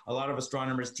how a lot of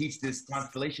astronomers teach this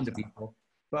constellation to people.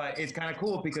 But it's kind of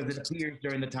cool because it appears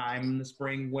during the time in the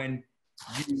spring when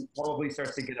you probably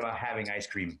start thinking about having ice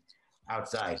cream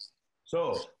outside.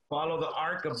 So follow the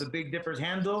arc of the Big Dipper's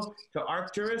handle to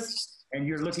Arcturus, and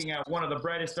you're looking at one of the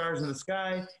brightest stars in the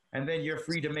sky, and then you're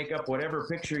free to make up whatever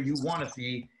picture you want to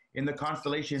see in the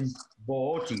constellation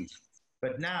Boötes.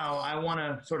 But now I want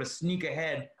to sort of sneak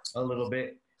ahead a little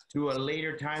bit to a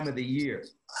later time of the year.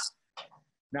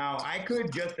 Now, I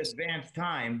could just advance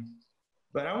time,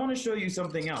 but I want to show you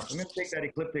something else. I'm going to take that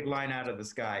ecliptic line out of the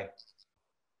sky.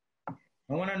 I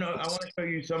want to show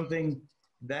you something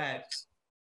that,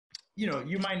 you know,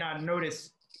 you might not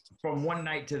notice from one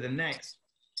night to the next,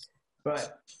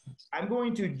 but I'm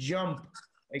going to jump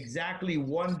exactly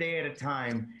one day at a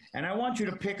time, and I want you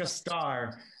to pick a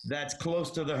star that's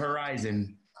close to the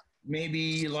horizon,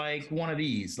 maybe like one of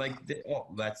these, like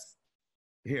that's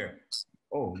here.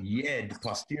 Oh, Yed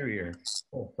posterior.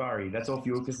 Oh, sorry, that's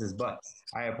Ophiuchus's butt.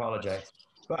 I apologize.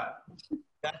 But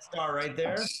that star right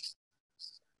there,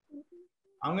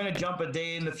 I'm gonna jump a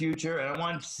day in the future, and I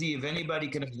want to see if anybody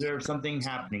can observe something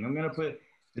happening. I'm gonna put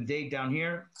the date down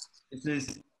here. This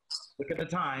is, look at the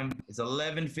time, it's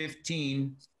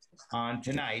 11:15 on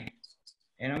tonight,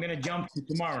 and I'm gonna jump to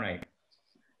tomorrow night.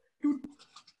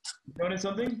 Notice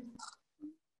something?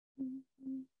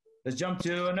 Let's jump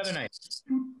to another night.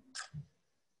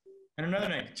 And another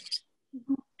night.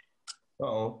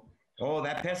 Uh-oh. Oh,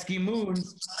 that pesky moon.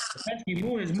 The pesky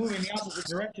moon is moving the opposite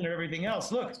direction of everything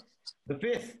else. Look, the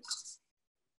 5th,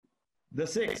 the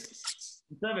 6th,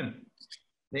 the 7th,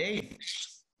 the 8th,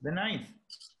 the 9th,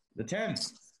 the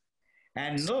 10th.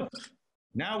 And look,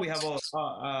 now we have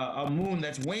a moon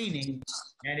that's waning.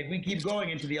 And if we keep going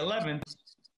into the 11th,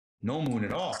 no moon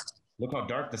at all. Look how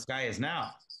dark the sky is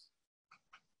now.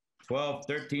 12,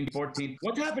 13, 14.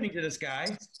 What's happening to the sky?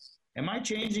 Am I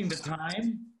changing the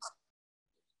time?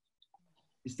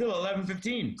 It's still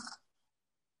 11:15.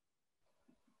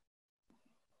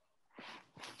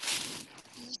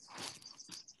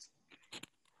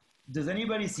 Does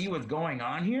anybody see what's going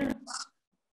on here?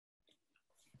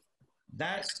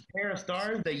 That pair of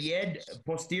stars, the Yed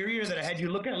posterior that I had you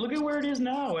look at where it is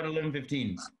now at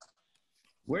 11:15.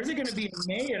 Where's it going to be in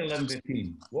May at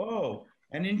 11:15? Whoa.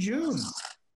 And in June.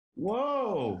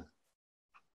 Whoa.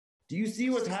 Do you see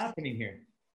what's happening here?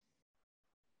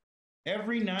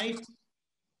 Every night,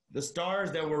 the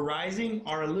stars that were rising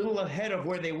are a little ahead of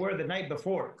where they were the night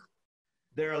before.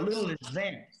 They're a little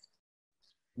advanced,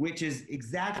 which is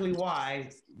exactly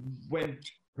why when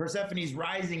Persephone's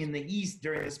rising in the east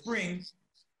during the spring,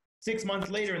 6 months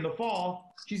later in the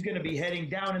fall, she's going to be heading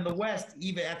down in the west,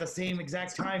 even at the same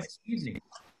exact time in the evening.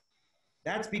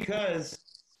 That's because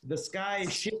the sky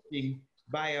is shifting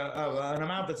by an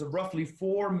amount that's roughly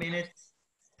 4 minutes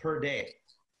per day.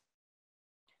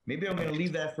 Maybe I'm going to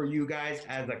leave that for you guys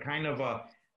as a kind of a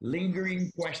lingering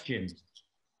question,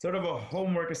 sort of a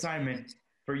homework assignment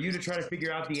for you to try to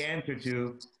figure out the answer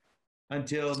to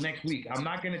until next week. I'm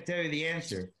not going to tell you the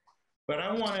answer, but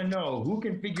I want to know who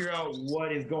can figure out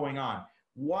what is going on.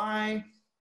 Why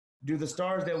do the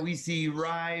stars that we see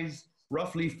rise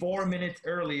roughly 4 minutes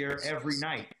earlier every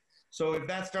night? So if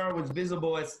that star was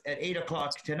visible at 8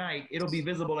 o'clock tonight, it'll be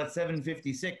visible at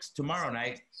 7:56 tomorrow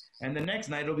night. And the next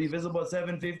night it'll be visible at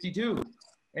 7:52.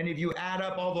 And if you add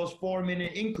up all those 4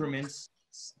 minute increments,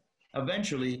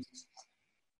 eventually,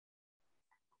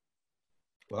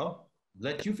 well,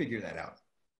 let you figure that out.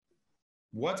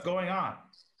 What's going on?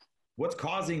 What's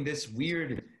causing this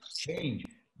weird change?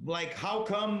 Like, how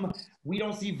come we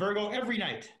don't see Virgo every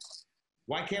night?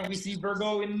 Why can't we see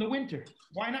Virgo in the winter?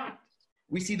 Why not?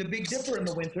 We see the Big Dipper in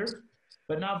the winter,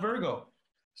 but not Virgo.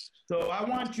 So I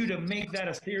want you to make that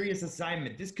a serious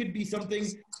assignment. This could be something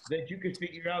that you could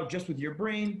figure out just with your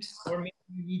brain, or maybe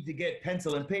you need to get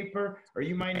pencil and paper, or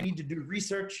you might need to do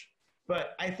research.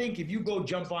 But I think if you go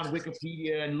jump on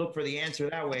Wikipedia and look for the answer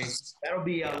that way, that'll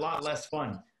be a lot less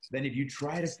fun than if you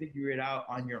try to figure it out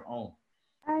on your own.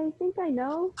 I think I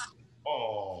know.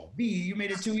 Oh, B, you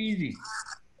made it too easy.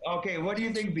 Okay, what do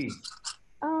you think, B?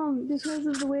 Because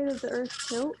of the way that the Earth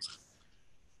tilts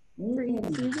for each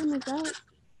season, is that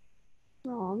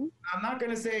wrong? I'm not going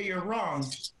to say you're wrong,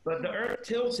 but the Earth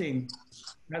tilting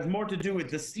has more to do with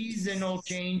the seasonal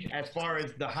change as far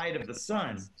as the height of the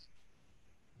sun.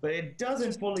 But it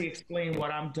doesn't fully explain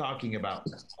what I'm talking about,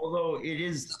 although it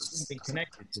is something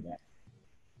connected to that.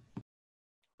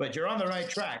 But you're on the right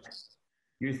track.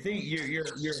 I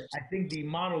think the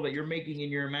model that you're making in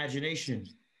your imagination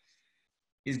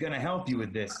is going to help you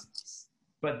with this.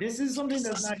 But this is something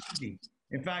that's not easy.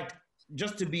 In fact,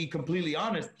 just to be completely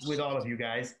honest with all of you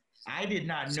guys, I did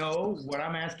not know what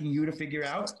I'm asking you to figure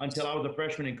out until I was a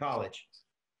freshman in college.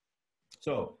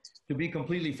 So, to be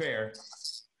completely fair,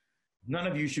 none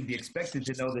of you should be expected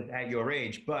to know this at your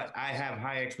age, but I have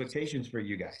high expectations for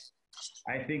you guys.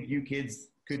 I think you kids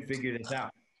could figure this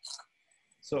out.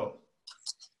 So,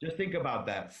 just think about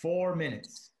that. 4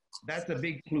 minutes. That's a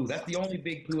big clue. That's the only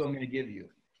big clue I'm going to give you.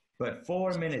 But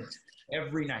 4 minutes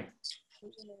every night.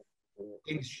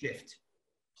 Things shift.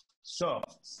 So,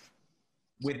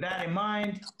 with that in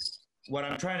mind, what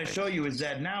I'm trying to show you is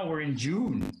that now we're in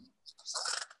June.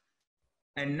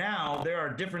 And now there are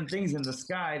different things in the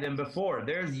sky than before.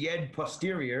 There's Yed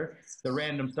Posterior, the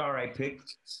random star I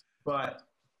picked. But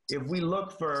if we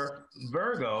look for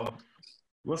Virgo,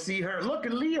 we'll see her. Look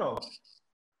at Leo.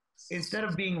 Instead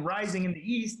of being rising in the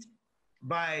east,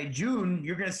 by June,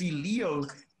 you're going to see Leo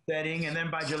setting. And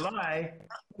then by July,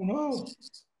 oh no,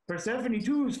 Persephone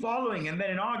 2 is following. And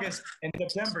then in August and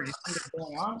September, you see what's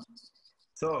going on?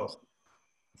 So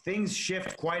things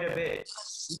shift quite a bit.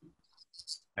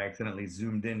 I accidentally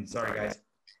zoomed in. Sorry, guys.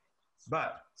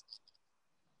 But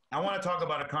I want to talk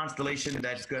about a constellation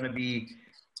that's going to be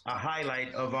a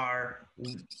highlight of our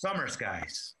summer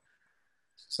skies.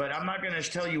 But I'm not going to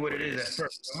tell you what it is at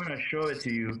first. I'm going to show it to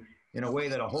you in a way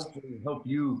that'll hopefully help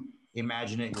you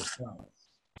imagine it yourself.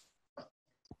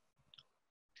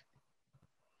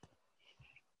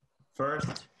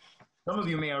 First, some of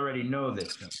you may already know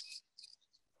this.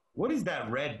 What is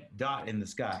that red dot in the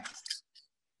sky?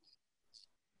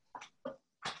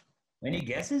 Any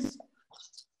guesses?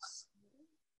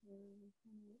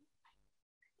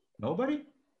 Nobody?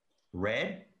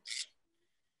 Red?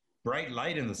 Bright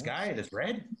light in the sky that's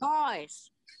red?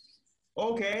 Boys.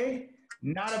 Okay,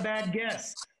 not a bad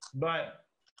guess. But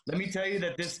let me tell you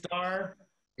that this star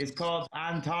is called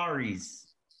Antares.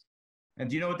 And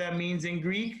do you know what that means in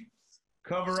Greek?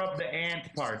 Cover up the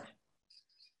ant part.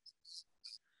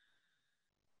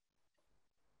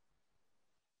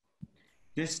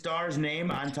 This star's name,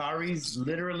 Antares,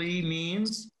 literally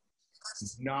means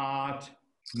not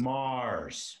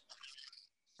Mars.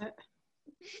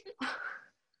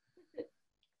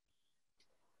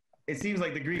 It seems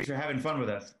like the Greeks are having fun with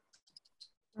us.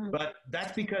 But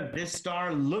that's because this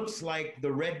star looks like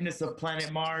the redness of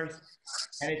planet Mars,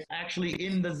 and it's actually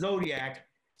in the zodiac.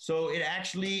 So it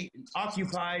actually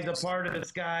occupies a part of the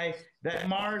sky that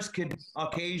Mars could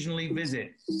occasionally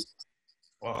visit.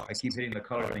 Oh, I keep hitting the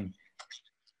color thing.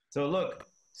 So look,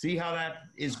 see how that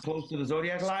is close to the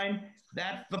zodiac line?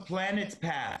 That's the planet's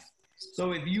path.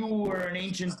 So if you were an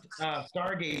ancient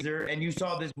stargazer and you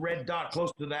saw this red dot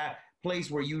close to that place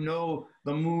where you know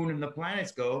the moon and the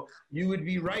planets go, you would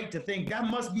be right to think that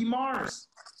must be Mars.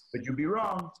 But you'd be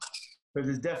wrong, because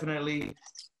it's definitely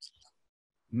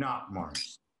not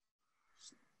Mars.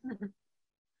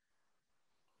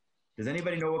 Does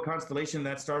anybody know what constellation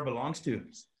that star belongs to?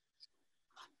 It's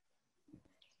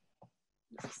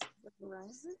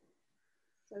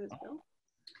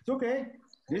okay.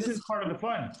 This is part of the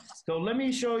fun. So let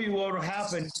me show you what will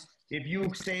happen if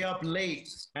you stay up late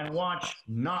and watch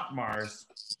not Mars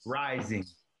rising.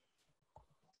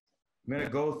 I'm going to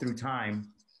go through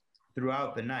time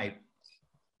throughout the night.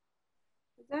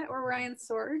 Is that Orion's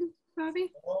sword,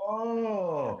 Bobby?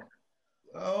 Oh,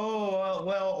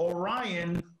 well,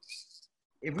 Orion,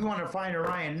 if we want to find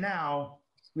Orion now,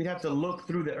 we'd have to look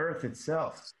through the Earth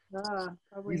itself.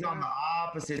 He's on the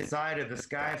opposite side of the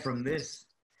sky from this.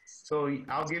 So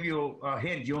I'll give you a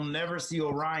hint. You'll never see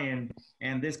Orion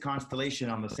and this constellation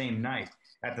on the same night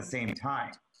at the same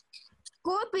time.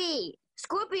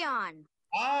 Scorpion.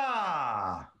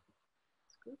 Ah!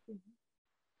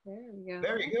 There we go.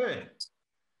 Very good.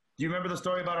 Do you remember the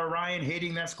story about Orion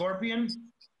hating that scorpion?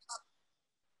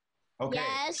 Okay.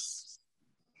 Yes.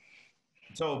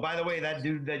 So, by the way, that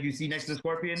dude that you see next to the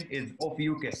scorpion is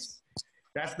Ophiuchus.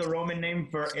 That's the Roman name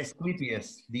for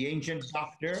Asclepius, the ancient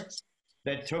doctor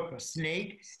that took a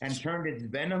snake and turned its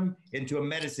venom into a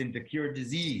medicine to cure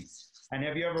disease. And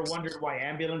have you ever wondered why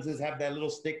ambulances have that little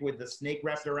stick with the snake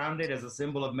wrapped around it as a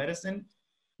symbol of medicine?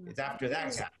 It's after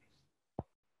that guy,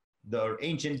 the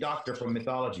ancient doctor from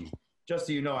mythology. Just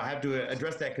so you know, I have to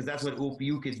address that because that's what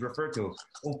Ophiuchus is referred to.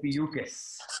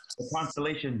 Ophiuchus, the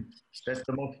constellation that's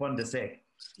the most fun to say.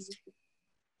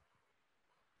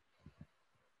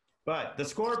 But the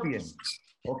scorpion,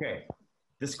 okay.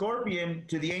 The scorpion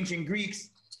to the ancient Greeks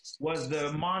was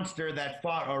the monster that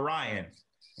fought Orion.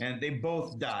 And they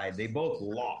both died. They both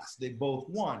lost. They both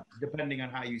won, depending on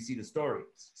how you see the story.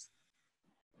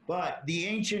 But the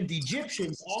ancient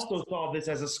Egyptians also saw this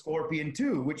as a scorpion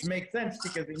too, which makes sense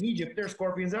because in Egypt, there's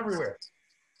scorpions everywhere.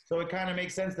 So it kind of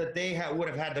makes sense that they would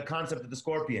have had the concept of the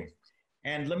scorpion.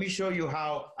 And let me show you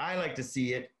how I like to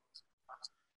see it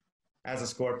as a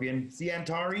scorpion. See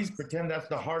Antares? Pretend that's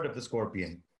the heart of the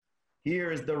scorpion. Here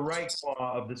is the right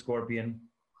claw of the scorpion.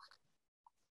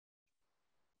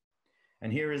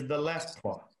 And here is the left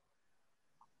claw.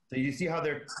 So you see how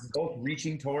they're both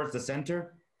reaching towards the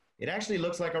center? It actually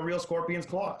looks like a real scorpion's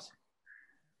claws.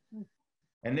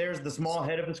 And there's the small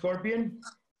head of the scorpion,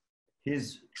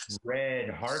 his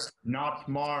red heart, not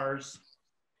Mars.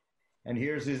 And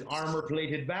here's his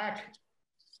armor-plated back.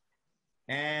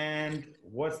 And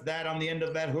what's that on the end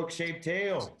of that hook-shaped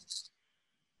tail?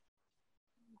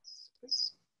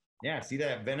 Yeah, see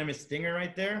that venomous stinger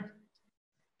right there?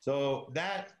 So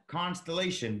that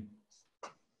constellation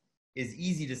is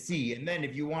easy to see. And then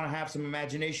if you want to have some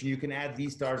imagination, you can add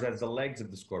these stars as the legs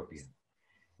of the scorpion.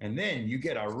 And then you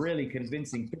get a really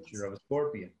convincing picture of a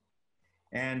scorpion.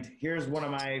 And here's one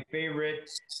of my favorite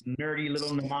nerdy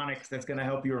little mnemonics that's going to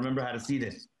help you remember how to see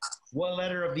this. What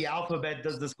letter of the alphabet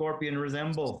does the scorpion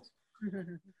resemble?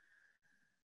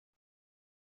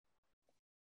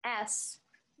 S.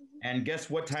 And guess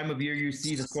what time of year you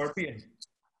see the scorpion?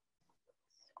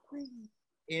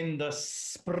 In the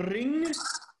spring,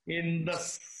 in the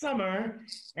summer,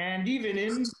 and even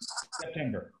in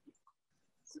September.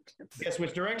 Guess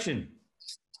which direction?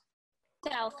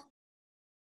 South.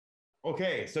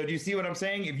 Okay, so do you see what I'm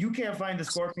saying? If you can't find the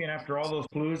scorpion after all those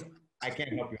clues, I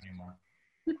can't help you anymore.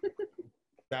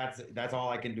 That's all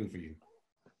I can do for you.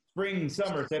 Spring,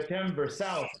 summer, September,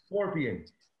 south, scorpion.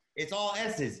 It's all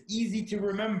S's, easy to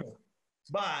remember.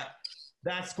 But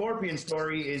that scorpion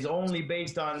story is only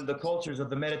based on the cultures of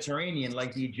the Mediterranean,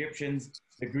 like the Egyptians,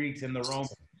 the Greeks, and the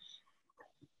Romans.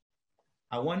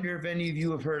 I wonder if any of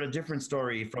you have heard a different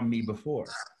story from me before.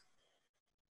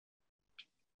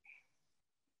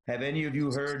 Have any of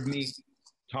you heard me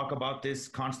talk about this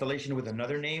constellation with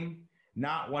another name?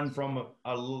 Not one from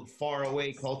a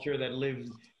faraway culture that lives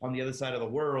on the other side of the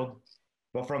world,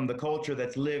 but from the culture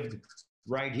that's lived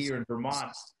right here in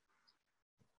Vermont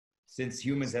since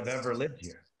humans have ever lived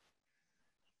here.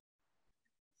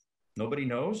 Nobody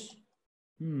knows?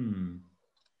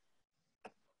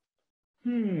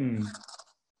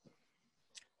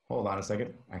 Hold on a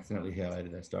second. I accidentally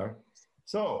highlighted that star.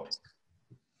 So,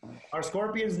 are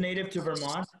scorpions native to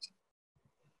Vermont?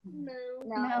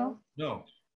 No. No.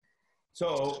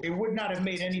 So it would not have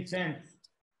made any sense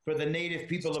for the native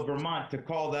people of Vermont to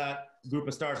call that group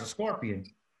of stars a scorpion,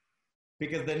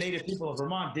 because the native people of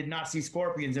Vermont did not see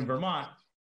scorpions in Vermont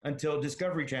until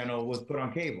Discovery Channel was put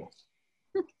on cable.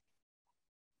 Do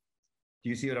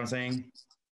you see what I'm saying?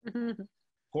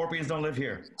 Scorpions don't live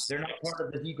here. They're not part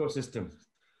of this ecosystem.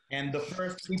 And the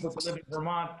first people to live in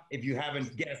Vermont, if you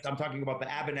haven't guessed, I'm talking about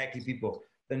the Abenaki people,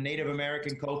 the Native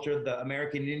American culture, the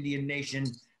American Indian nation,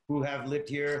 who have lived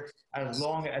here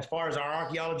as far as our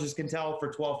archaeologists can tell,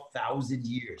 for 12,000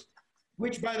 years,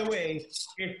 which, by the way,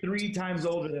 is 3 times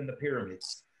older than the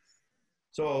pyramids.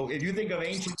 So if you think of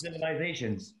ancient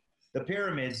civilizations, the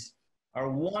pyramids are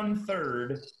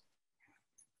 1/3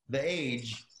 the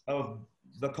age of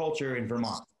the culture in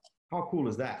Vermont. How cool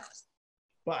is that?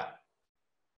 But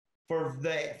for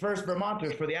the first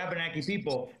Vermonters, for the Abenaki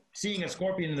people, seeing a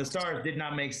scorpion in the stars did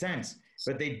not make sense.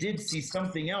 But they did see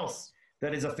something else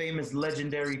that is a famous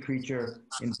legendary creature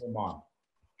in Vermont.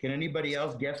 Can anybody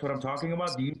else guess what I'm talking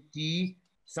about? Do you see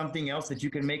something else that you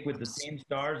can make with the same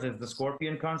stars as the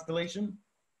Scorpion constellation?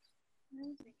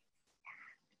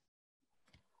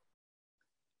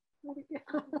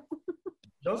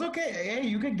 That's okay. Hey,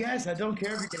 you can guess. I don't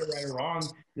care if you get it right or wrong.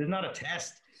 There's not a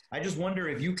test. I just wonder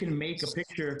if you can make a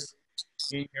picture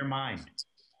in your mind.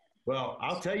 Well,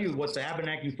 I'll tell you what the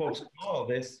Abenaki folks call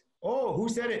this. Oh, who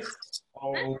said it?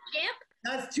 Oh,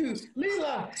 that's too.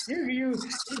 Leila,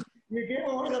 you're getting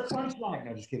over the punchline.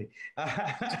 No, just kidding.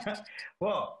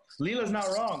 Well, Leila's not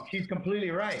wrong. She's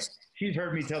completely right. She's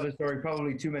heard me tell this story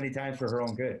probably too many times for her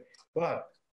own good. But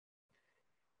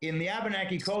in the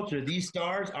Abenaki culture, these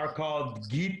stars are called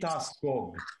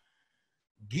Gitaskog.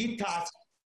 Gitas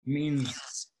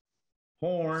means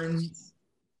horns,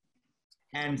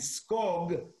 and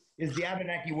skog is the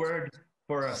Abenaki word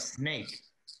for a snake.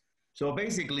 So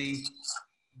basically,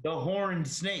 the horned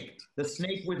snake, the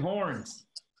snake with horns.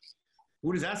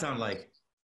 Who does that sound like?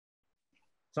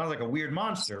 Sounds like a weird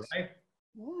monster, right?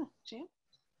 Yeah, Jim.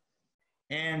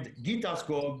 And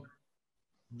Gitaskog,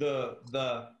 the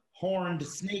horned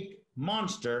snake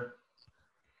monster,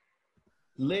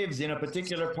 lives in a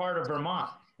particular part of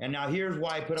Vermont. And now here's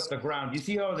why I put up the ground. You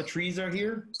see how the trees are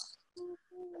here?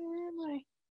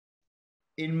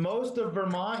 In most of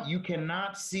Vermont, you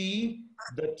cannot see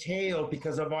the tail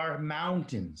because of our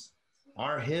mountains,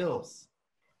 our hills.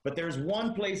 But there's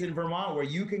one place in Vermont where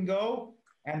you can go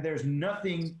and there's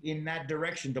nothing in that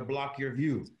direction to block your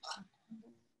view.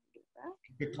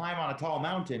 You could climb on a tall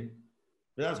mountain,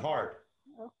 but that's hard.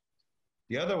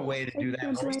 The other way to do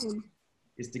that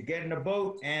is to get in a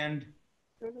boat and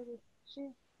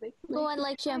Go on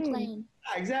Lake Champlain.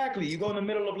 exactly. You go in the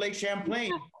middle of Lake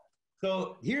Champlain.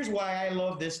 So here's why I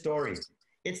love this story.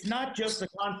 It's not just a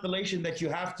constellation that you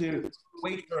have to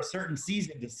wait for a certain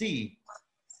season to see.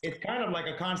 It's kind of like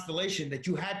a constellation that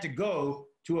you had to go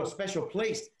to a special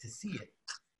place to see it.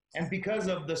 And because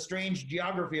of the strange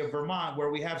geography of Vermont, where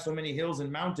we have so many hills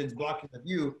and mountains blocking the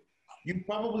view, you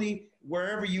probably,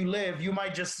 wherever you live, you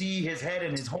might just see his head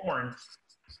and his horn.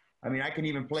 I mean, I can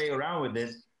even play around with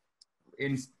this.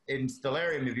 In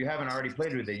Stellarium, if you haven't already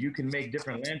played with it, you can make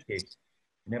different landscapes.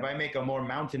 And if I make a more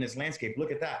mountainous landscape,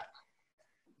 look at that.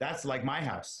 That's like my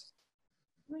house.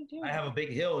 I have a big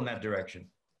hill in that direction.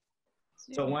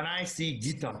 So when I see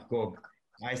Gitaskog,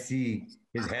 I see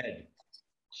his head.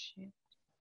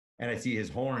 And I see his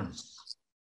horns.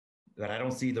 But I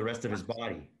don't see the rest of his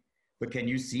body. But can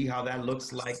you see how that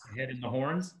looks like the head and the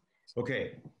horns?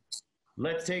 Okay,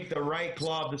 let's take the right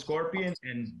claw of the scorpion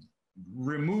and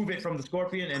remove it from the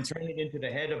scorpion and turn it into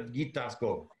the head of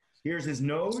Gitaskog. Here's his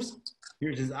nose,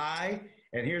 here's his eye,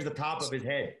 and here's the top of his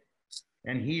head.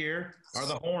 And here are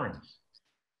the horns.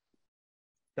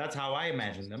 That's how I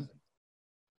imagine them.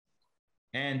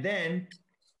 And then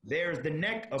there's the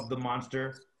neck of the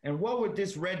monster. And what would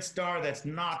this red star that's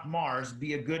not Mars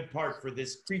be a good part for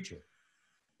this creature?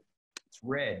 It's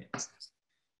red,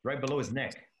 right below his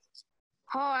neck.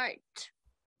 Heart.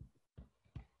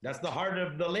 That's the heart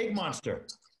of the lake monster.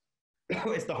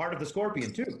 It's the heart of the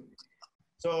scorpion too.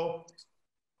 So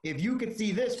if you could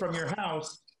see this from your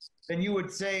house, then you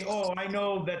would say, oh, I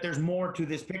know that there's more to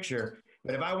this picture.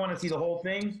 But if I want to see the whole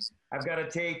thing, I've got to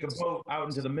take a boat out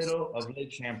into the middle of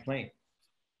Lake Champlain.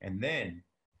 And then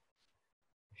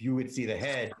you would see the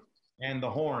head and the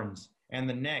horns and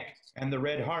the neck and the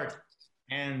red heart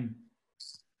and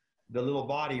the little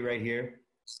body right here.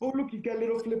 Oh, look, you've got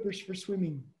little flippers for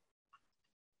swimming.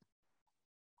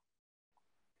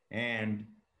 And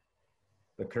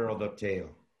the curled up tail.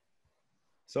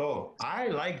 So I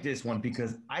like this one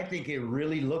because I think it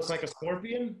really looks like a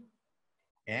scorpion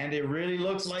and it really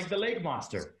looks like the lake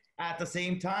monster at the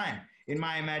same time in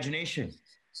my imagination.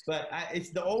 But it's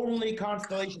the only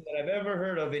constellation that I've ever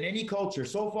heard of in any culture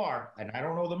so far, and I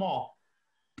don't know them all,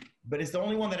 but it's the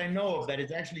only one that I know of that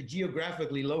is actually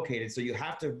geographically located. So you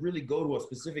have to really go to a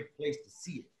specific place to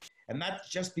see it. And that's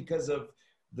just because of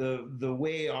the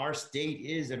way our state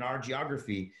is and our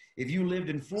geography. If you lived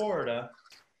in Florida,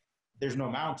 there's no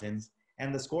mountains,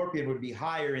 and the scorpion would be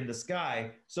higher in the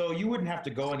sky, so you wouldn't have to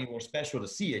go anywhere special to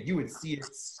see it. You would see it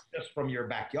just from your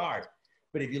backyard.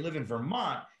 But if you live in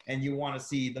Vermont and you want to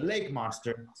see the lake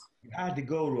monster, you had to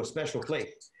go to a special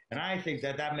place. And I think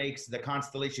that that makes the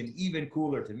constellation even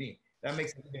cooler to me. That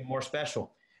makes it even more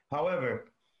special. However,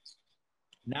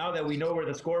 now that we know where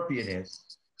the scorpion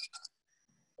is,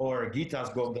 or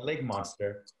Gitaskog, the lake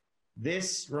monster,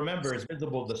 this, remember, is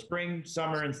visible the spring,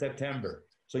 summer, and September.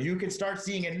 So you can start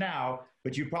seeing it now,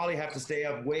 but you probably have to stay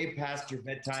up way past your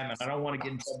bedtime, and I don't want to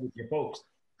get in trouble with your folks.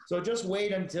 So just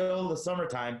wait until the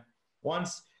summertime.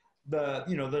 Once the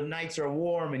nights are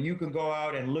warm and you can go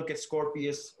out and look at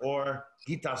Scorpius or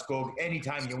Gitaskog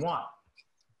anytime you want.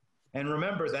 And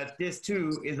remember that this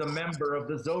too is a member of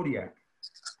the zodiac.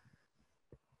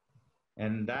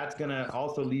 And that's gonna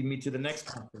also lead me to the next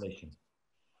constellation.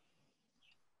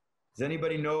 Does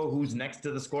anybody know who's next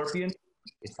to the scorpion?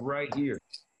 It's right here.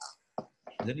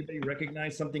 Does anybody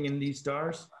recognize something in these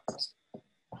stars?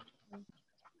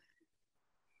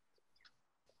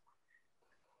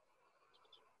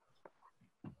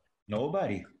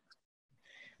 Nobody.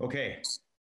 Okay.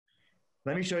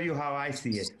 Let me show you how I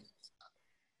see it.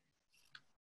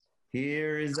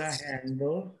 Here is a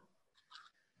handle.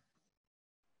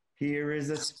 Here is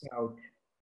a spout.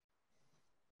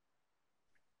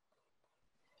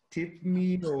 Tip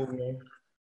me over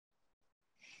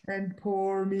and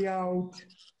pour me out.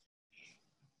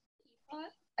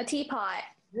 A teapot.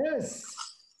 Yes.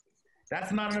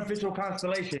 That's not an official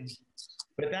constellation,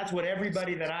 but that's what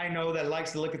everybody that I know that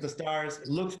likes to look at the stars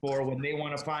looks for when they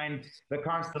want to find the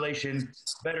constellation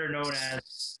better known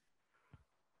as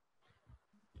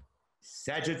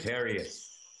Sagittarius.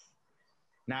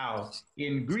 Now,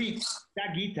 in Greek,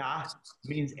 Sagitta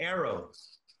means arrow.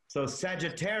 So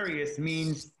Sagittarius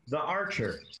means the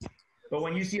archer. But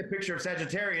when you see a picture of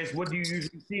Sagittarius, what do you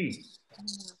usually see?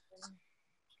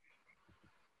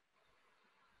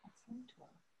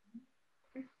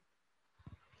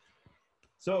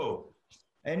 So,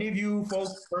 any of you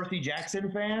folks Percy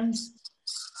Jackson fans?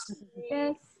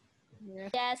 Yes.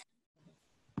 Yes.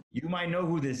 You might know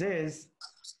who this is.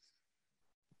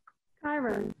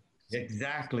 Chiron.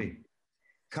 Exactly.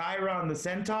 Chiron the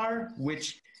Centaur,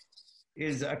 which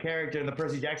is a character in the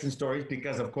Percy Jackson stories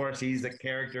because, of course, he's a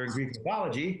character in Greek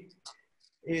mythology,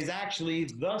 is actually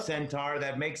the centaur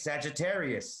that makes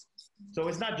Sagittarius. So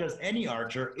it's not just any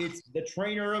archer, it's the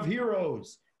trainer of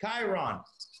heroes, Chiron.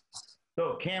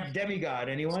 So Camp Demigod,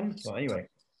 anyone? Well, anyway.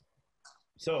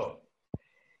 So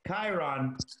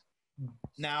Chiron,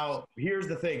 now here's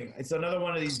the thing. It's another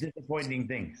one of these disappointing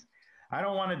things. I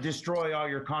don't want to destroy all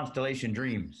your constellation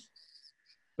dreams,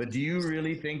 but do you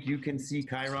really think you can see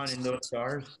Chiron in those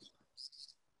stars?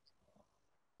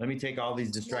 Let me take all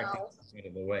these distracting things out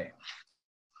of the way.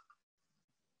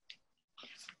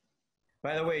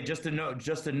 By the way, just a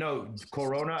note,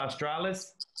 Corona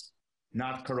Australis,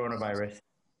 not coronavirus.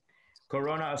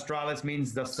 Corona Australis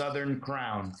means the southern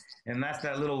crown, and that's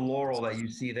that little laurel that you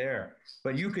see there.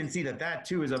 But you can see that that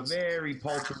too is a very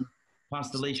paltry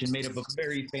constellation made up of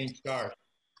very faint stars.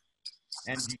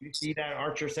 And do you see that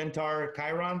Archer Centaur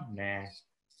Chiron? Nah.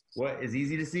 What is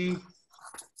easy to see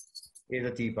is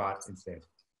a teapot instead.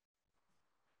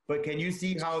 But can you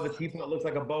see how the teapot looks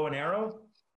like a bow and arrow?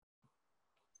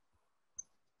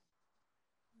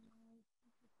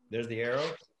 There's the arrow.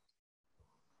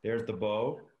 There's the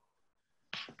bow.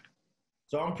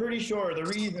 So I'm pretty sure the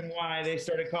reason why they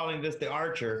started calling this the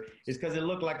Archer is because it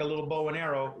looked like a little bow and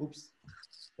arrow. Oops.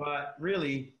 But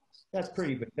really, that's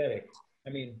pretty pathetic. I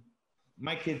mean,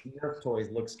 my kids' Nerf toys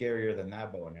look scarier than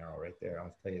that bow and arrow right there.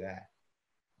 I'll tell you that.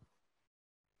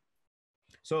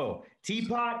 So,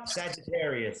 teapot,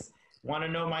 Sagittarius. Want to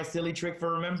know my silly trick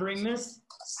for remembering this?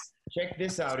 Check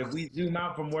this out. If we zoom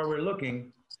out from where we're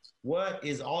looking, what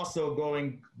is also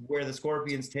going where the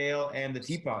scorpion's tail and the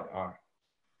teapot are?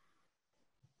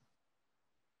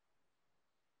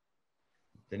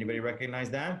 Does anybody recognize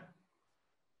that?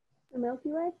 The Milky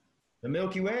Way? The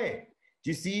Milky Way.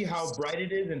 Do you see how bright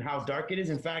it is and how dark it is?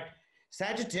 In fact,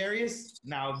 Sagittarius,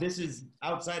 now this is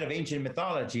outside of ancient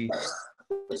mythology.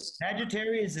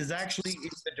 Sagittarius is actually in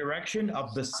the direction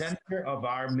of the center of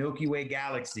our Milky Way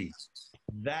galaxy.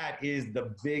 That is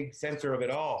the big center of it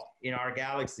all in our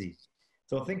galaxy.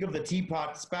 So think of the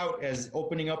teapot spout as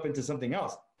opening up into something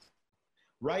else.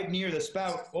 Right near the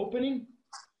spout opening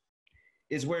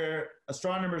is where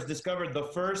astronomers discovered the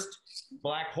first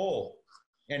black hole.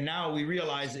 And now we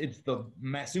realize it's the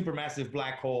supermassive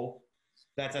black hole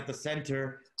that's at the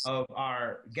center of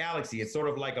our galaxy. It's sort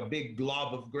of like a big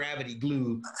glob of gravity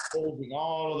glue holding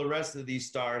all of the rest of these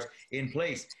stars in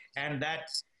place. And that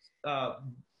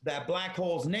black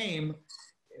hole's name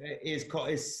is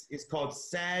called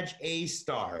Sag A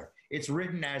star. It's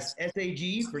written as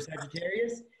SAG for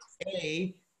Sagittarius,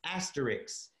 A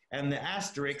asterisk. And the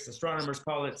asterisk, astronomers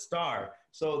call it star.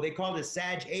 So they called it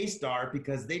Sag A star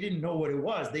because they didn't know what it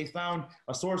was. They found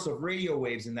a source of radio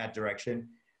waves in that direction.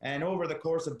 And over the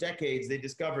course of decades, they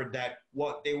discovered that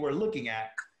what they were looking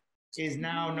at is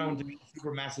now known to be a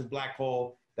supermassive black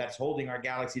hole that's holding our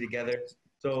galaxy together.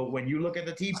 So when you look at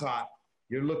the teapot,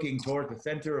 you're looking toward the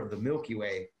center of the Milky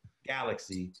Way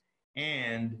galaxy.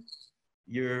 And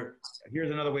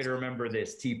here's another way to remember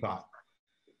this teapot.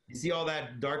 You see all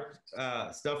that dark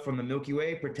stuff from the Milky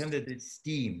Way? Pretend that it's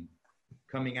steam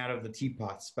coming out of the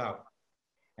teapot spout.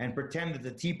 And pretend that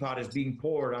the teapot is being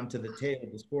poured onto the tail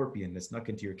of the scorpion that snuck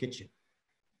into your kitchen.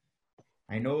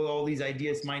 I know all these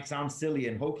ideas might sound silly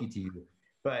and hokey to you,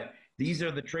 but these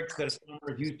are the tricks that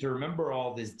astronomers use to remember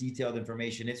all this detailed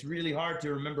information. It's really hard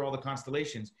to remember all the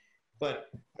constellations, but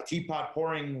a teapot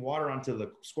pouring water onto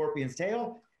the scorpion's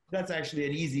tail, that's actually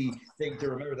an easy thing to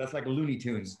remember. That's like a Looney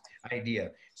Tunes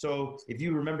idea. So if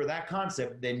you remember that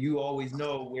concept, then you always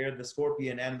know where the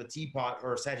scorpion and the teapot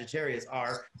or Sagittarius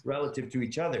are relative to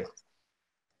each other.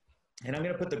 And I'm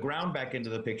going to put the ground back into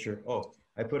the picture. Oh,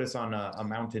 I put us on a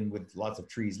mountain with lots of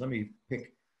trees. Let me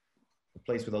pick a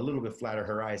place with a little bit flatter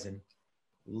horizon,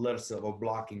 less of a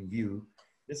blocking view.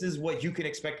 This is what you can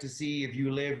expect to see if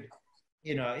you lived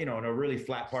in a really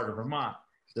flat part of Vermont,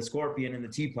 the scorpion and the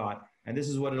teapot. And this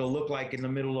is what it'll look like in the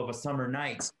middle of a summer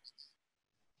night.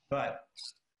 But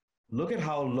look at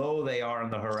how low they are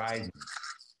on the horizon.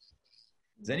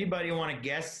 Does anybody want to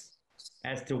guess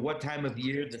as to what time of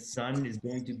year the sun is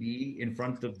going to be in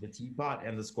front of the teapot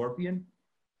and the scorpion?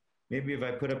 Maybe if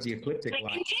I put up the ecliptic line.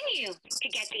 Continue to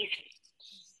get these.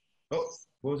 Oh,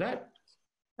 what was that?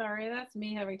 Sorry, that's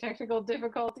me having technical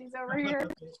difficulties over here.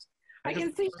 I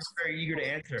can see. I'm very eager to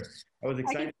answer. I was I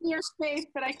excited. can see your face,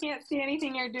 but I can't see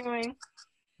anything you're doing.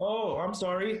 Oh, I'm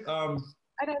sorry.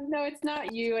 I don't know. It's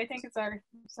not you. I think it's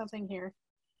something here.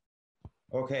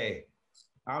 Okay,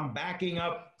 I'm backing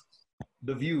up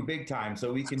the view big time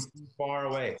so we can see far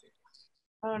away.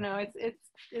 Oh no,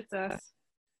 it's us.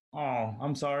 Oh,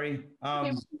 I'm sorry.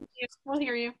 We'll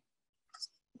hear you.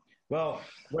 Well,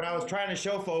 what I was trying to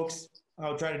show folks,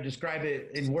 I'll try to describe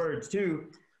it in words too,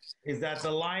 is that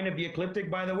the line of the ecliptic,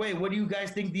 by the way, what do you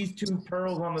guys think these two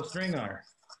pearls on the string are?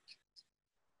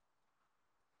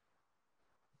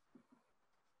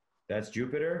 That's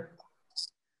Jupiter,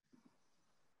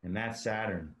 and that's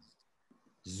Saturn.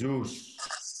 Zeus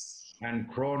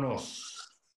and Kronos,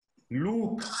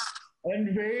 Luke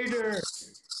and Vader.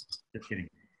 Just kidding.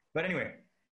 But anyway,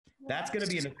 that's going to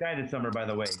be in the sky this summer, by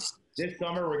the way. This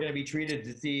summer, we're going to be treated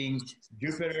to seeing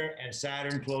Jupiter and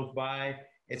Saturn close by.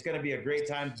 It's going to be a great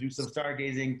time to do some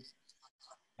stargazing.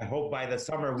 I hope by the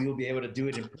summer we will be able to do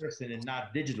it in person and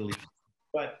not digitally,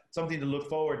 but something to look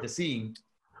forward to seeing.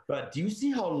 But do you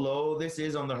see how low this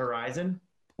is on the horizon?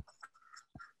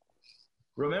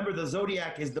 Remember, the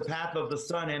zodiac is the path of the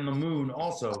sun and the moon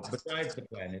also, besides the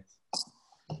planets.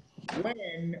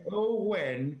 When, oh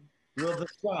when, will the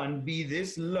sun be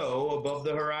this low above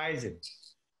the horizon?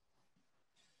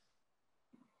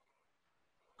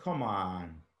 Come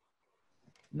on.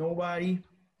 Nobody?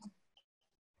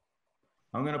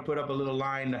 I'm going to put up a little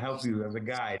line to help you as a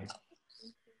guide.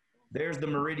 There's the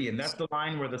meridian. That's the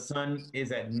line where the sun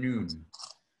is at noon.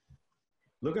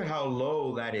 Look at how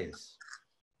low that is.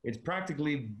 It's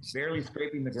practically barely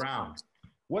scraping the ground.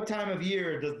 What time of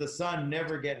year does the sun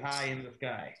never get high in the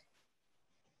sky?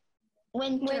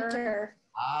 Winter.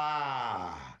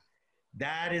 Ah,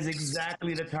 that is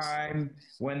exactly the time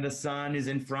when the sun is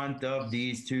in front of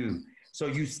these two. So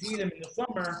you see them in the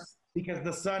summer because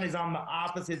the sun is on the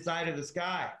opposite side of the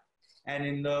sky. And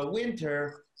in the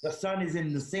winter, the sun is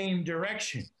in the same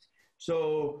direction.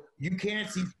 So you can't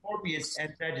see Scorpius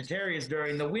and Sagittarius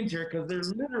during the winter because they're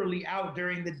literally out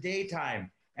during the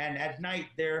daytime. And at night,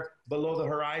 they're below the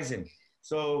horizon.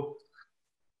 So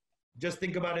just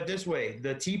think about it this way.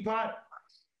 The teapot,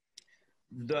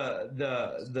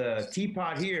 the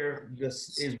teapot here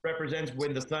represents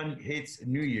when the sun hits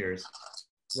New Year's,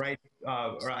 right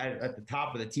at the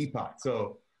top of the teapot.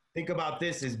 So think about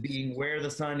this as being where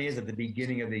the sun is at the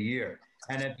beginning of the year.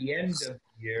 And at the end of the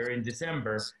year, in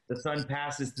December, the sun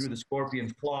passes through the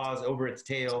scorpion's claws over its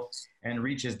tail and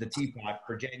reaches the teapot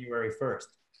for January 1st.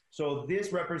 So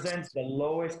this represents the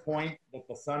lowest point that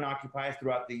the sun occupies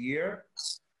throughout the year.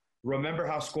 Remember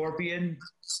how Scorpion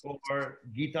or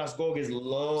Gita's Gog is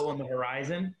low on the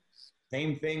horizon?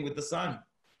 Same thing with the sun.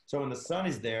 So when the sun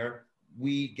is there,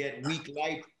 we get weak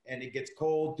light and it gets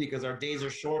cold because our days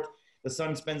are short. The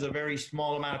sun spends a very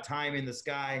small amount of time in the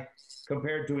sky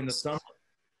compared to in the summer.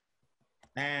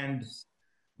 And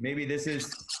maybe this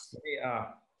is,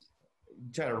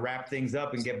 try to wrap things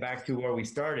up and get back to where we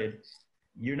started.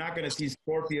 You're not going to see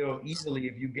Scorpio easily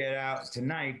if you get out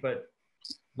tonight, but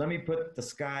let me put the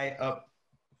sky up.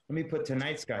 Let me put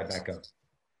tonight's sky back up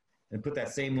and put that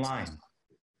same line.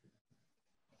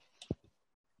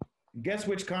 Guess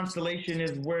which constellation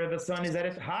is where the sun is at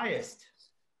its highest?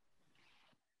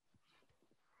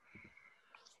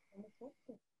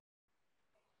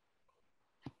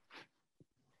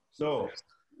 So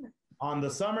on the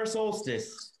summer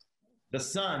solstice, the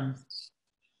sun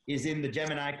is in the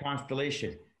Gemini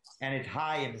constellation and it's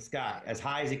high in the sky, as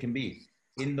high as it can be.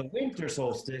 In the winter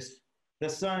solstice, the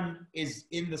sun is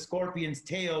in the scorpion's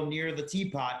tail near the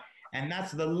teapot, and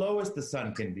that's the lowest the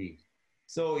sun can be.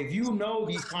 So if you know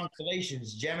these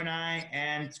constellations, Gemini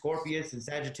and Scorpius and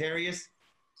Sagittarius,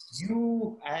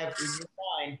 you have in your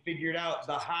mind figured out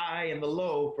the high and the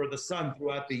low for the sun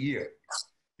throughout the year.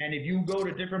 And if you go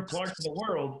to different parts of the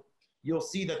world, you'll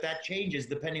see that that changes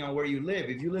depending on where you live.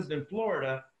 If you lived in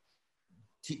Florida,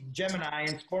 Gemini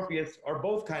and Scorpius are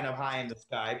both kind of high in the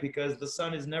sky because the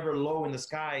sun is never low in the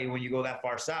sky when you go that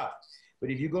far south. But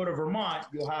if you go to Vermont,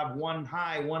 you'll have one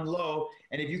high, one low.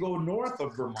 And if you go north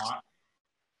of Vermont,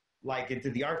 like into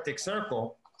the Arctic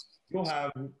Circle, you'll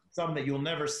have some that you'll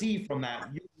never see from that.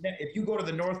 If you go to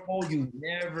the North Pole, you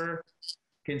never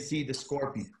can see the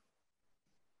Scorpion.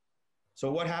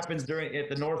 So what happens at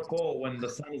the North Pole when the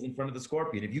sun is in front of the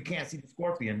Scorpion? If you can't see the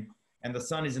Scorpion and the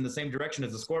sun is in the same direction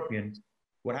as the Scorpion,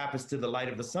 what happens to the light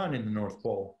of the sun in the North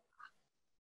Pole?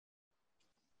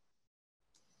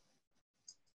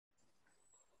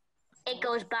 It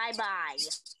goes bye-bye.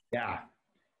 Yeah.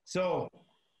 So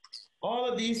all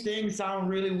of these things sound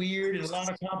really weird and a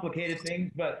lot of complicated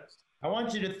things, but I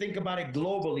want you to think about it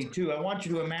globally too. I want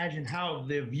you to imagine how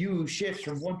the view shifts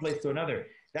from one place to another.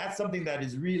 That's something that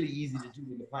is really easy to do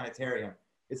in the planetarium.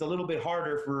 It's a little bit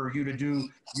harder for you to do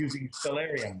using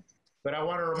stellarium. But I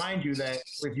want to remind you that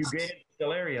if you get into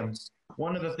stellarium,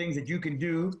 one of the things that you can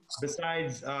do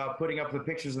besides putting up the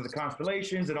pictures of the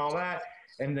constellations and all that,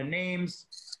 and the names,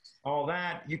 all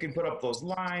that, you can put up those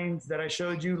lines that I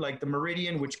showed you, like the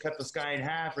meridian, which cut the sky in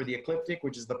half, or the ecliptic,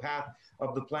 which is the path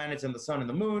of the planets and the sun and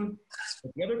the moon.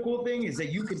 But the other cool thing is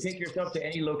that you can take yourself to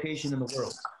any location in the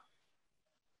world.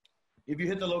 If you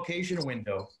hit the location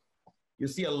window, you'll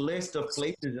see a list of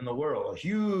places in the world, a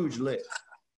huge list.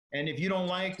 And if you don't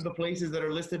like the places that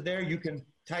are listed there, you can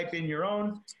type in your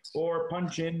own or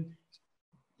punch in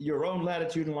your own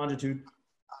latitude and longitude.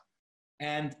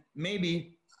 And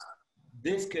maybe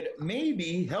this could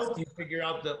maybe help you figure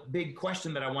out the big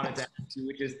question that I wanted to ask you,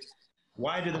 which is,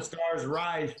 why do the stars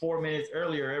rise 4 minutes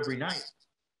earlier every night?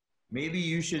 Maybe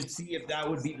you should see if that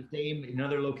would be the same in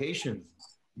other locations.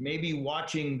 Maybe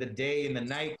watching the day and the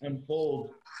night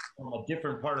unfold from a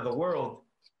different part of the world,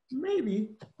 maybe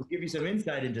will give you some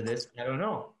insight into this. I don't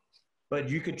know. But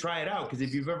you could try it out, because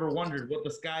if you've ever wondered what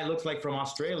the sky looks like from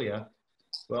Australia,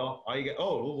 well, all you get,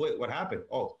 oh, wait, what happened?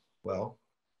 Oh, well,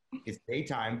 it's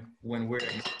daytime when we're,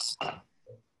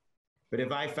 but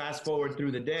if I fast forward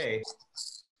through the day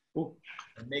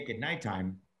and make it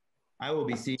nighttime, I will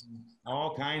be seeing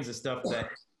all kinds of stuff that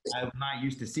I'm not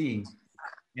used to seeing,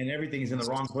 and everything is in the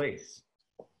wrong place.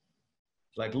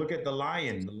 Like, look at the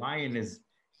lion. The lion is,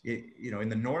 you know, in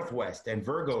the northwest, and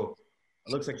Virgo,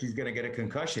 it looks like she's going to get a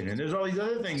concussion. And there's all these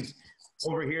other things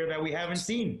over here that we haven't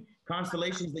seen,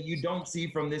 constellations that you don't see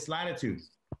from this latitude.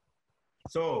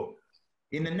 So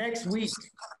in the next week,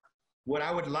 what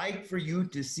I would like for you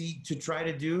to see, to try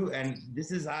to do, and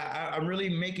this is, I'm really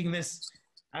making this,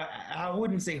 I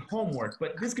wouldn't say homework,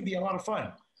 but this could be a lot of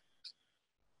fun.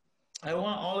 I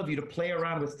want all of you to play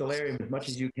around with Stellarium as much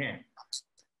as you can.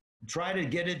 Try to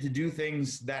get it to do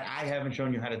things that I haven't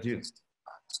shown you how to do.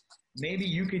 Maybe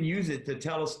you can use it to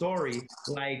tell a story,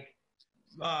 like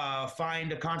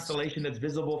find a constellation that's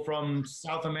visible from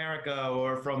South America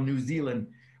or from New Zealand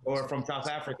or from South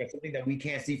Africa, something that we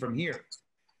can't see from here.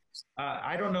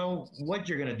 I don't know what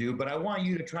you're gonna do, but I want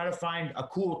you to try to find a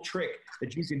cool trick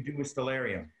that you can do with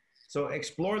Stellarium. So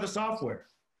explore the software,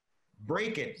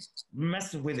 break it,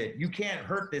 mess with it. You can't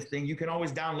hurt this thing. You can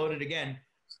always download it again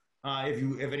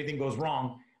if anything goes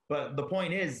wrong. But the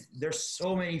point is, there's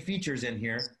so many features in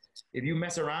here. If you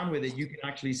mess around with it, you can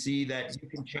actually see that you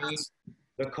can change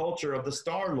the culture of the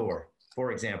star lore,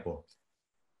 for example.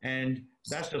 And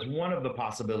that's just one of the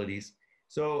possibilities.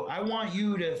 So I want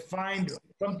you to find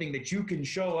something that you can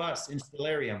show us in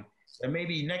Stellarium, and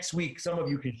maybe next week some of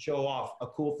you can show off a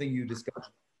cool thing you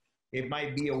discovered. It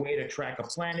might be a way to track a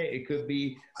planet. It could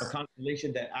be a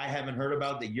constellation that I haven't heard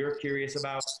about that you're curious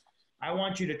about. I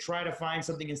want you to try to find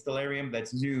something in Stellarium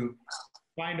that's new,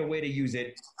 find a way to use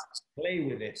it, play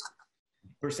with it,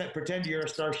 pretend you're a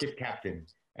starship captain,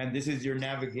 and this is your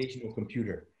navigational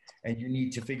computer, and you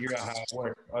need to figure out how it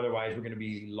works. Otherwise, we're going to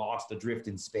be lost adrift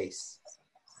in space.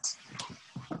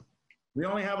 We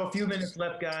only have a few minutes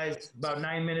left, guys, about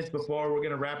 9 minutes before we're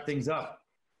going to wrap things up.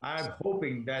 I'm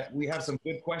hoping that we have some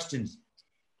good questions.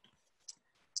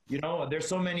 You know, there's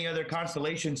so many other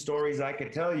constellation stories I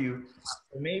could tell you.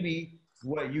 Maybe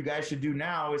what you guys should do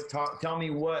now is tell me,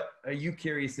 what are you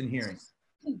curious in hearing?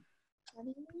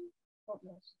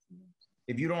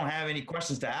 If you don't have any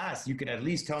questions to ask, you can at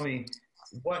least tell me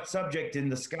what subject in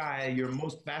the sky you're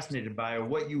most fascinated by, or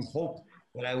what you hope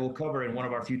that I will cover in one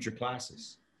of our future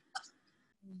classes.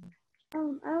 I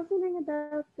was wondering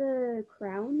about the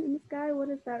crown in the sky. What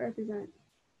does that represent?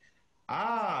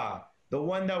 Ah, the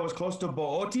one that was close to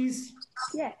Bootes?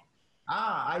 Yeah.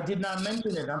 Ah, I did not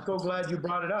mention it. I'm so glad you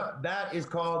brought it up. That is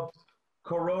called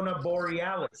Corona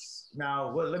Borealis.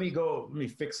 Now, well, let me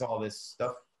fix all this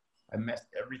stuff. I messed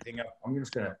everything up. I'm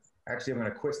gonna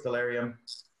quit Stellarium,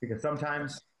 because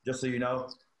sometimes, just so you know,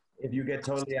 if you get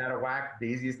totally out of whack, the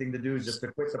easiest thing to do is just to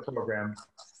quit the program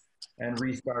and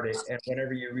restart it. And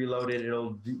whenever you reload it,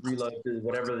 it'll reload to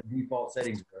whatever the default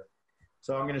settings were.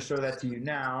 So I'm gonna show that to you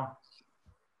now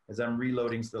as I'm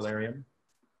reloading Stellarium.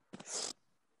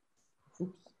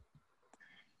 Oops,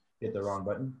 hit the wrong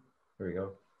button. There we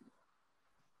go.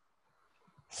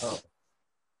 Oh,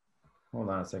 hold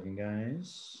on a second,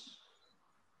 guys.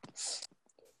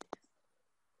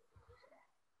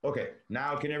 Okay,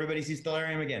 now can everybody see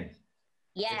Stellarium again?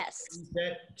 Yes. It's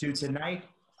set to tonight.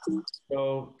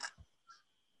 So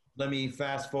let me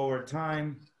fast forward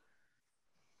time,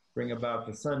 bring about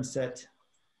the sunset.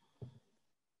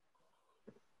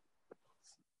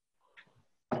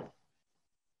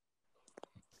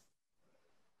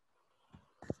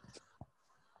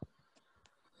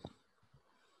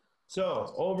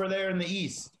 So over there in the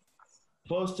east,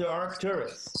 close to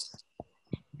Arcturus,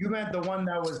 you meant the one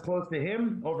that was close to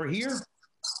him over here?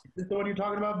 Is this the one you're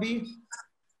talking about, B?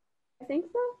 I think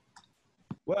so.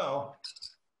 Well,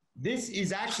 this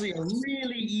is actually a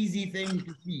really easy thing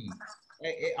to see.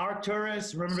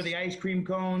 Arcturus, remember the ice cream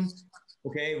cone?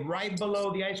 Okay, right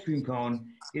below the ice cream cone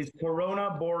is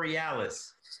Corona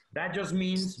Borealis. That just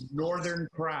means northern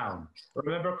crown.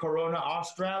 Remember Corona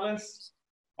Australis?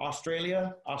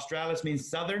 Australia? Australis means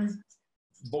southern.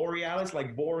 Borealis,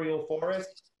 like boreal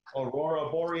forest. Aurora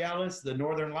Borealis, the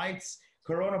northern lights.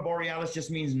 Corona Borealis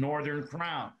just means northern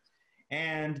crown.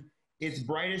 And its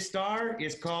brightest star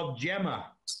is called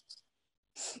Gemma.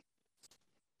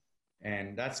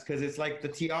 And that's because it's like the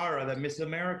tiara that Miss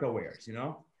America wears, you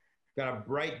know? Got a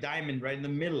bright diamond right in the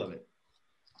middle of it.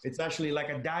 It's actually like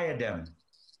a diadem,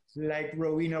 like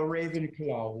Rowena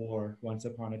Ravenclaw wore once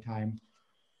upon a time.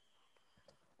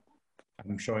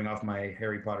 I'm showing off my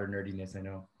Harry Potter nerdiness, I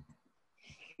know.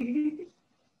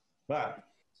 But,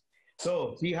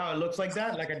 so see how it looks like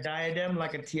that? Like a diadem,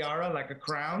 like a tiara, like a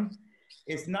crown?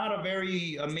 It's not a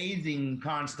very amazing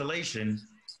constellation,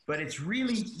 but it's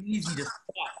really easy to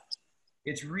spot.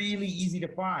 It's really easy to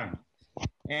find.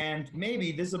 And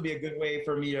maybe this will be a good way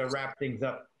for me to wrap things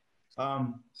up.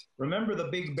 Remember the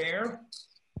Big Bear?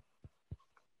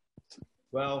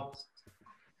 Well,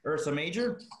 Ursa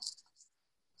Major?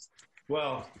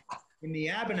 Well, in the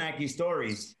Abenaki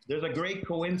stories, there's a great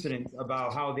coincidence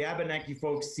about how the Abenaki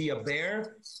folks see a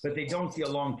bear, but they don't see a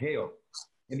long tail.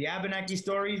 In the Abenaki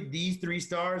stories, these three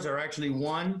stars are actually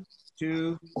 1,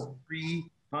 2,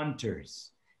 3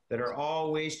 hunters that are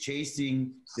always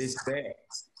chasing this bear.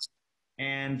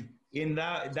 And in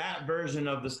that version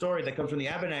of the story that comes from the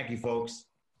Abenaki folks,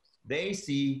 they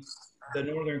see the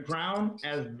northern crown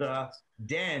as the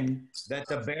den that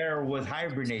the bear was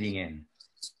hibernating in.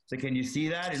 So can you see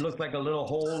that? It looked like a little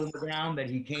hole in the ground that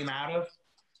he came out of,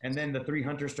 and then the 3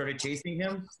 hunters started chasing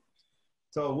him.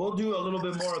 So we'll do a little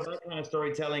bit more of that kind of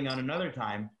storytelling on another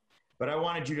time, but I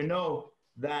wanted you to know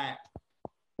that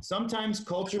sometimes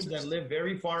cultures that live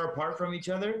very far apart from each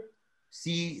other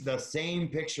see the same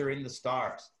picture in the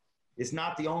stars. It's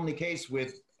not the only case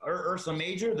with Ursa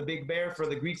Major, the big bear for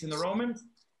the Greeks and the Romans,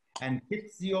 and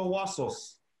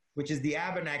Pitsiowasos, which is the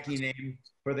Abenaki name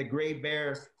for the great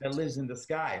bear that lives in the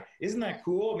sky. Isn't that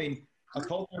cool? I mean, a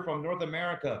culture from North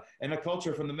America and a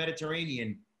culture from the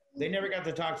Mediterranean, they never got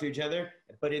to talk to each other,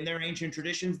 but in their ancient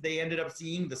traditions, they ended up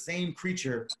seeing the same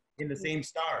creature in the same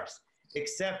stars,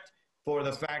 except for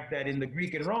the fact that in the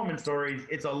Greek and Roman stories,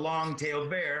 it's a long-tailed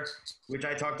bear, which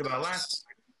I talked about last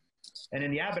time. And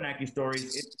in the Abenaki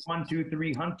stories, it's 1, 2,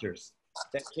 3 hunters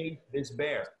that chase this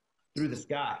bear through the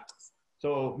sky.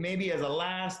 So maybe as a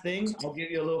last thing, I'll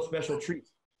give you a little special treat.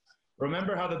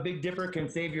 Remember how the Big Dipper can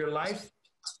save your life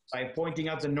by pointing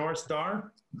out the North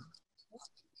Star?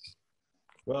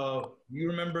 Well, you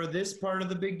remember this part of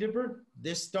the Big Dipper?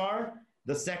 This star,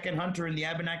 the second hunter in the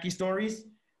Abenaki stories,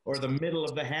 or the middle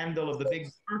of the handle of the Big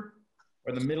Dipper,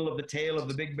 or the middle of the tail of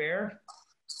the big bear?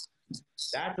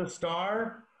 That's a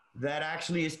star that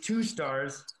actually is 2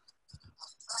 stars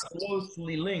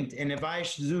closely linked. And if I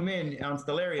zoom in on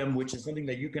Stellarium, which is something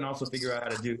that you can also figure out how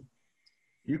to do,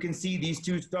 you can see these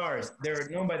 2 stars. They're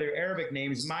known by their Arabic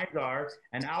names, Mizar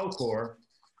and Alcor,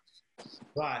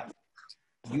 but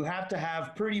you have to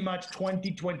have pretty much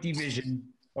 20/20 vision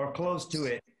or close to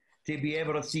it to be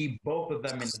able to see both of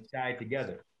them in the sky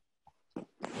together.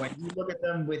 When you look at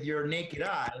them with your naked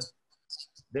eye,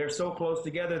 they're so close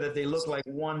together that they look like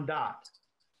one dot,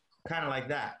 kind of like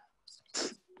that.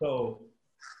 So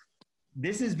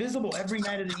this is visible every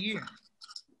night of the year.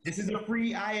 This is a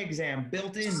free eye exam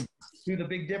built in to the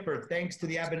Big Dipper, thanks to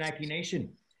the Abenaki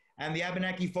Nation. And the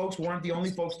Abenaki folks weren't the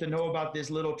only folks to know about this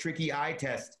little tricky eye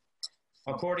test.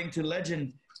 According to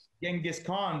legend, Genghis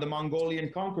Khan, the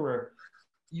Mongolian conqueror,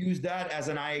 used that as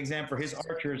an eye exam for his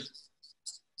archers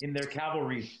in their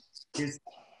cavalry, his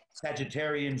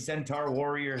Sagittarian centaur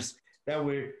warriors that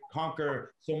would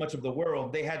conquer so much of the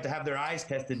world. They had to have their eyes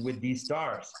tested with these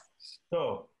stars.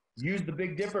 So use the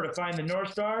Big Dipper to find the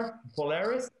North Star,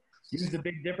 Polaris. Use the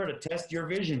Big Dipper to test your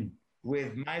vision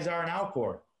with Mizar and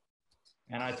Alcor.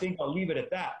 And I think I'll leave it at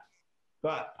that.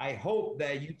 But I hope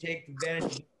that you take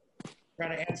advantage of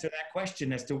trying to answer that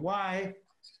question as to why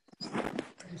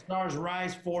the stars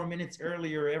rise 4 minutes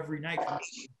earlier every night from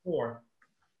before,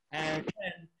 and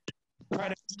then try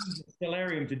to use the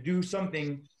Stellarium to do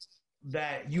something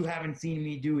that you haven't seen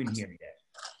me do in here yet.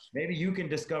 Maybe you can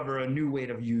discover a new way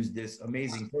to use this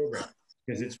amazing program,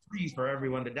 because it's free for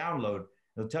everyone to download.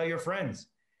 So tell your friends,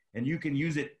 and you can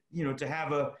use it, you know, to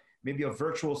have maybe a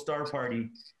virtual star party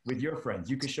with your friends.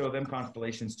 You can show them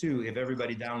constellations too. If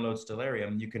everybody downloads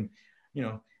Stellarium, you can, you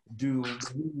know, do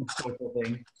the social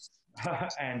thing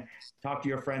and talk to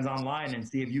your friends online and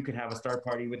see if you can have a star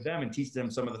party with them and teach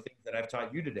them some of the things that I've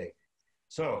taught you today.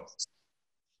 So.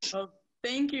 Well,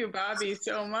 thank you, Bobby,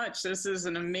 so much. This is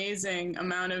an amazing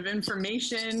amount of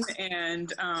information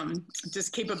and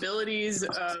just capabilities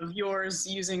of yours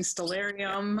using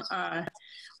Stellarium.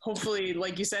 Hopefully,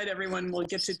 like you said, everyone will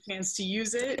get a chance to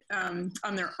use it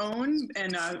on their own.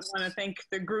 And I want to thank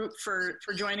the group for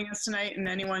joining us tonight, and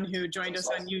anyone who joined us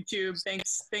on YouTube.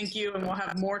 Thank you. And we'll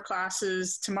have more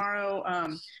classes tomorrow,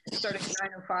 starting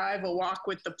at 9:05. A walk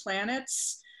with the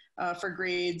planets for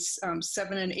grades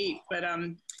 7 and 8. But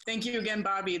thank you again,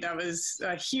 Bobby. That was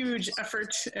a huge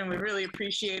effort, and we really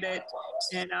appreciate it.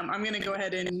 And I'm going to go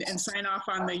ahead and sign off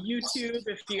on the YouTube.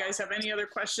 If you guys have any other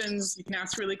questions, you can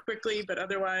ask really quickly, but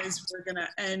otherwise we're going to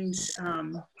end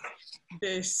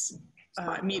this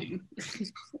meeting.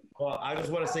 Well, I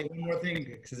just want to say one more thing,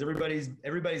 because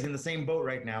everybody's in the same boat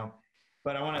right now.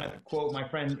 But I want to quote my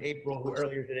friend April, who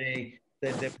earlier today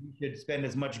said that we should spend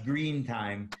as much green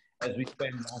time as we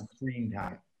spend on screen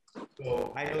time.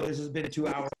 So I know this has been 2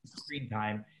 hours of screen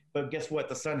time, but guess what?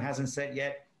 The sun hasn't set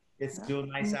yet. It's still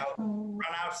nice out. Run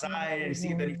outside and see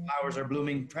if any flowers are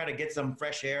blooming. Try to get some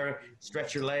fresh air,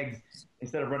 stretch your legs.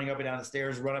 Instead of running up and down the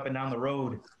stairs, run up and down the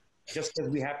road. Just because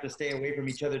we have to stay away from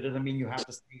each other doesn't mean you have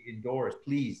to stay indoors.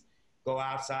 Please go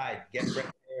outside, get fresh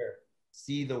air,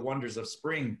 see the wonders of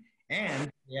spring,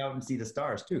 and stay out and see the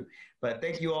stars too. But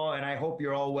thank you all, and I hope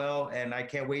you're all well, and I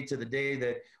can't wait to the day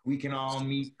that we can all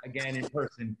meet again in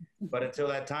person. But until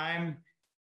that time,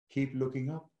 keep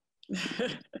looking up.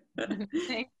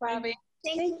 Thanks, Bobby.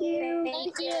 Thank you.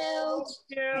 Thank you.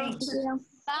 Thank you.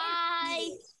 Bye.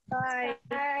 Bye.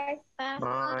 Bye.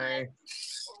 Bye.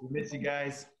 We miss you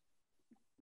guys.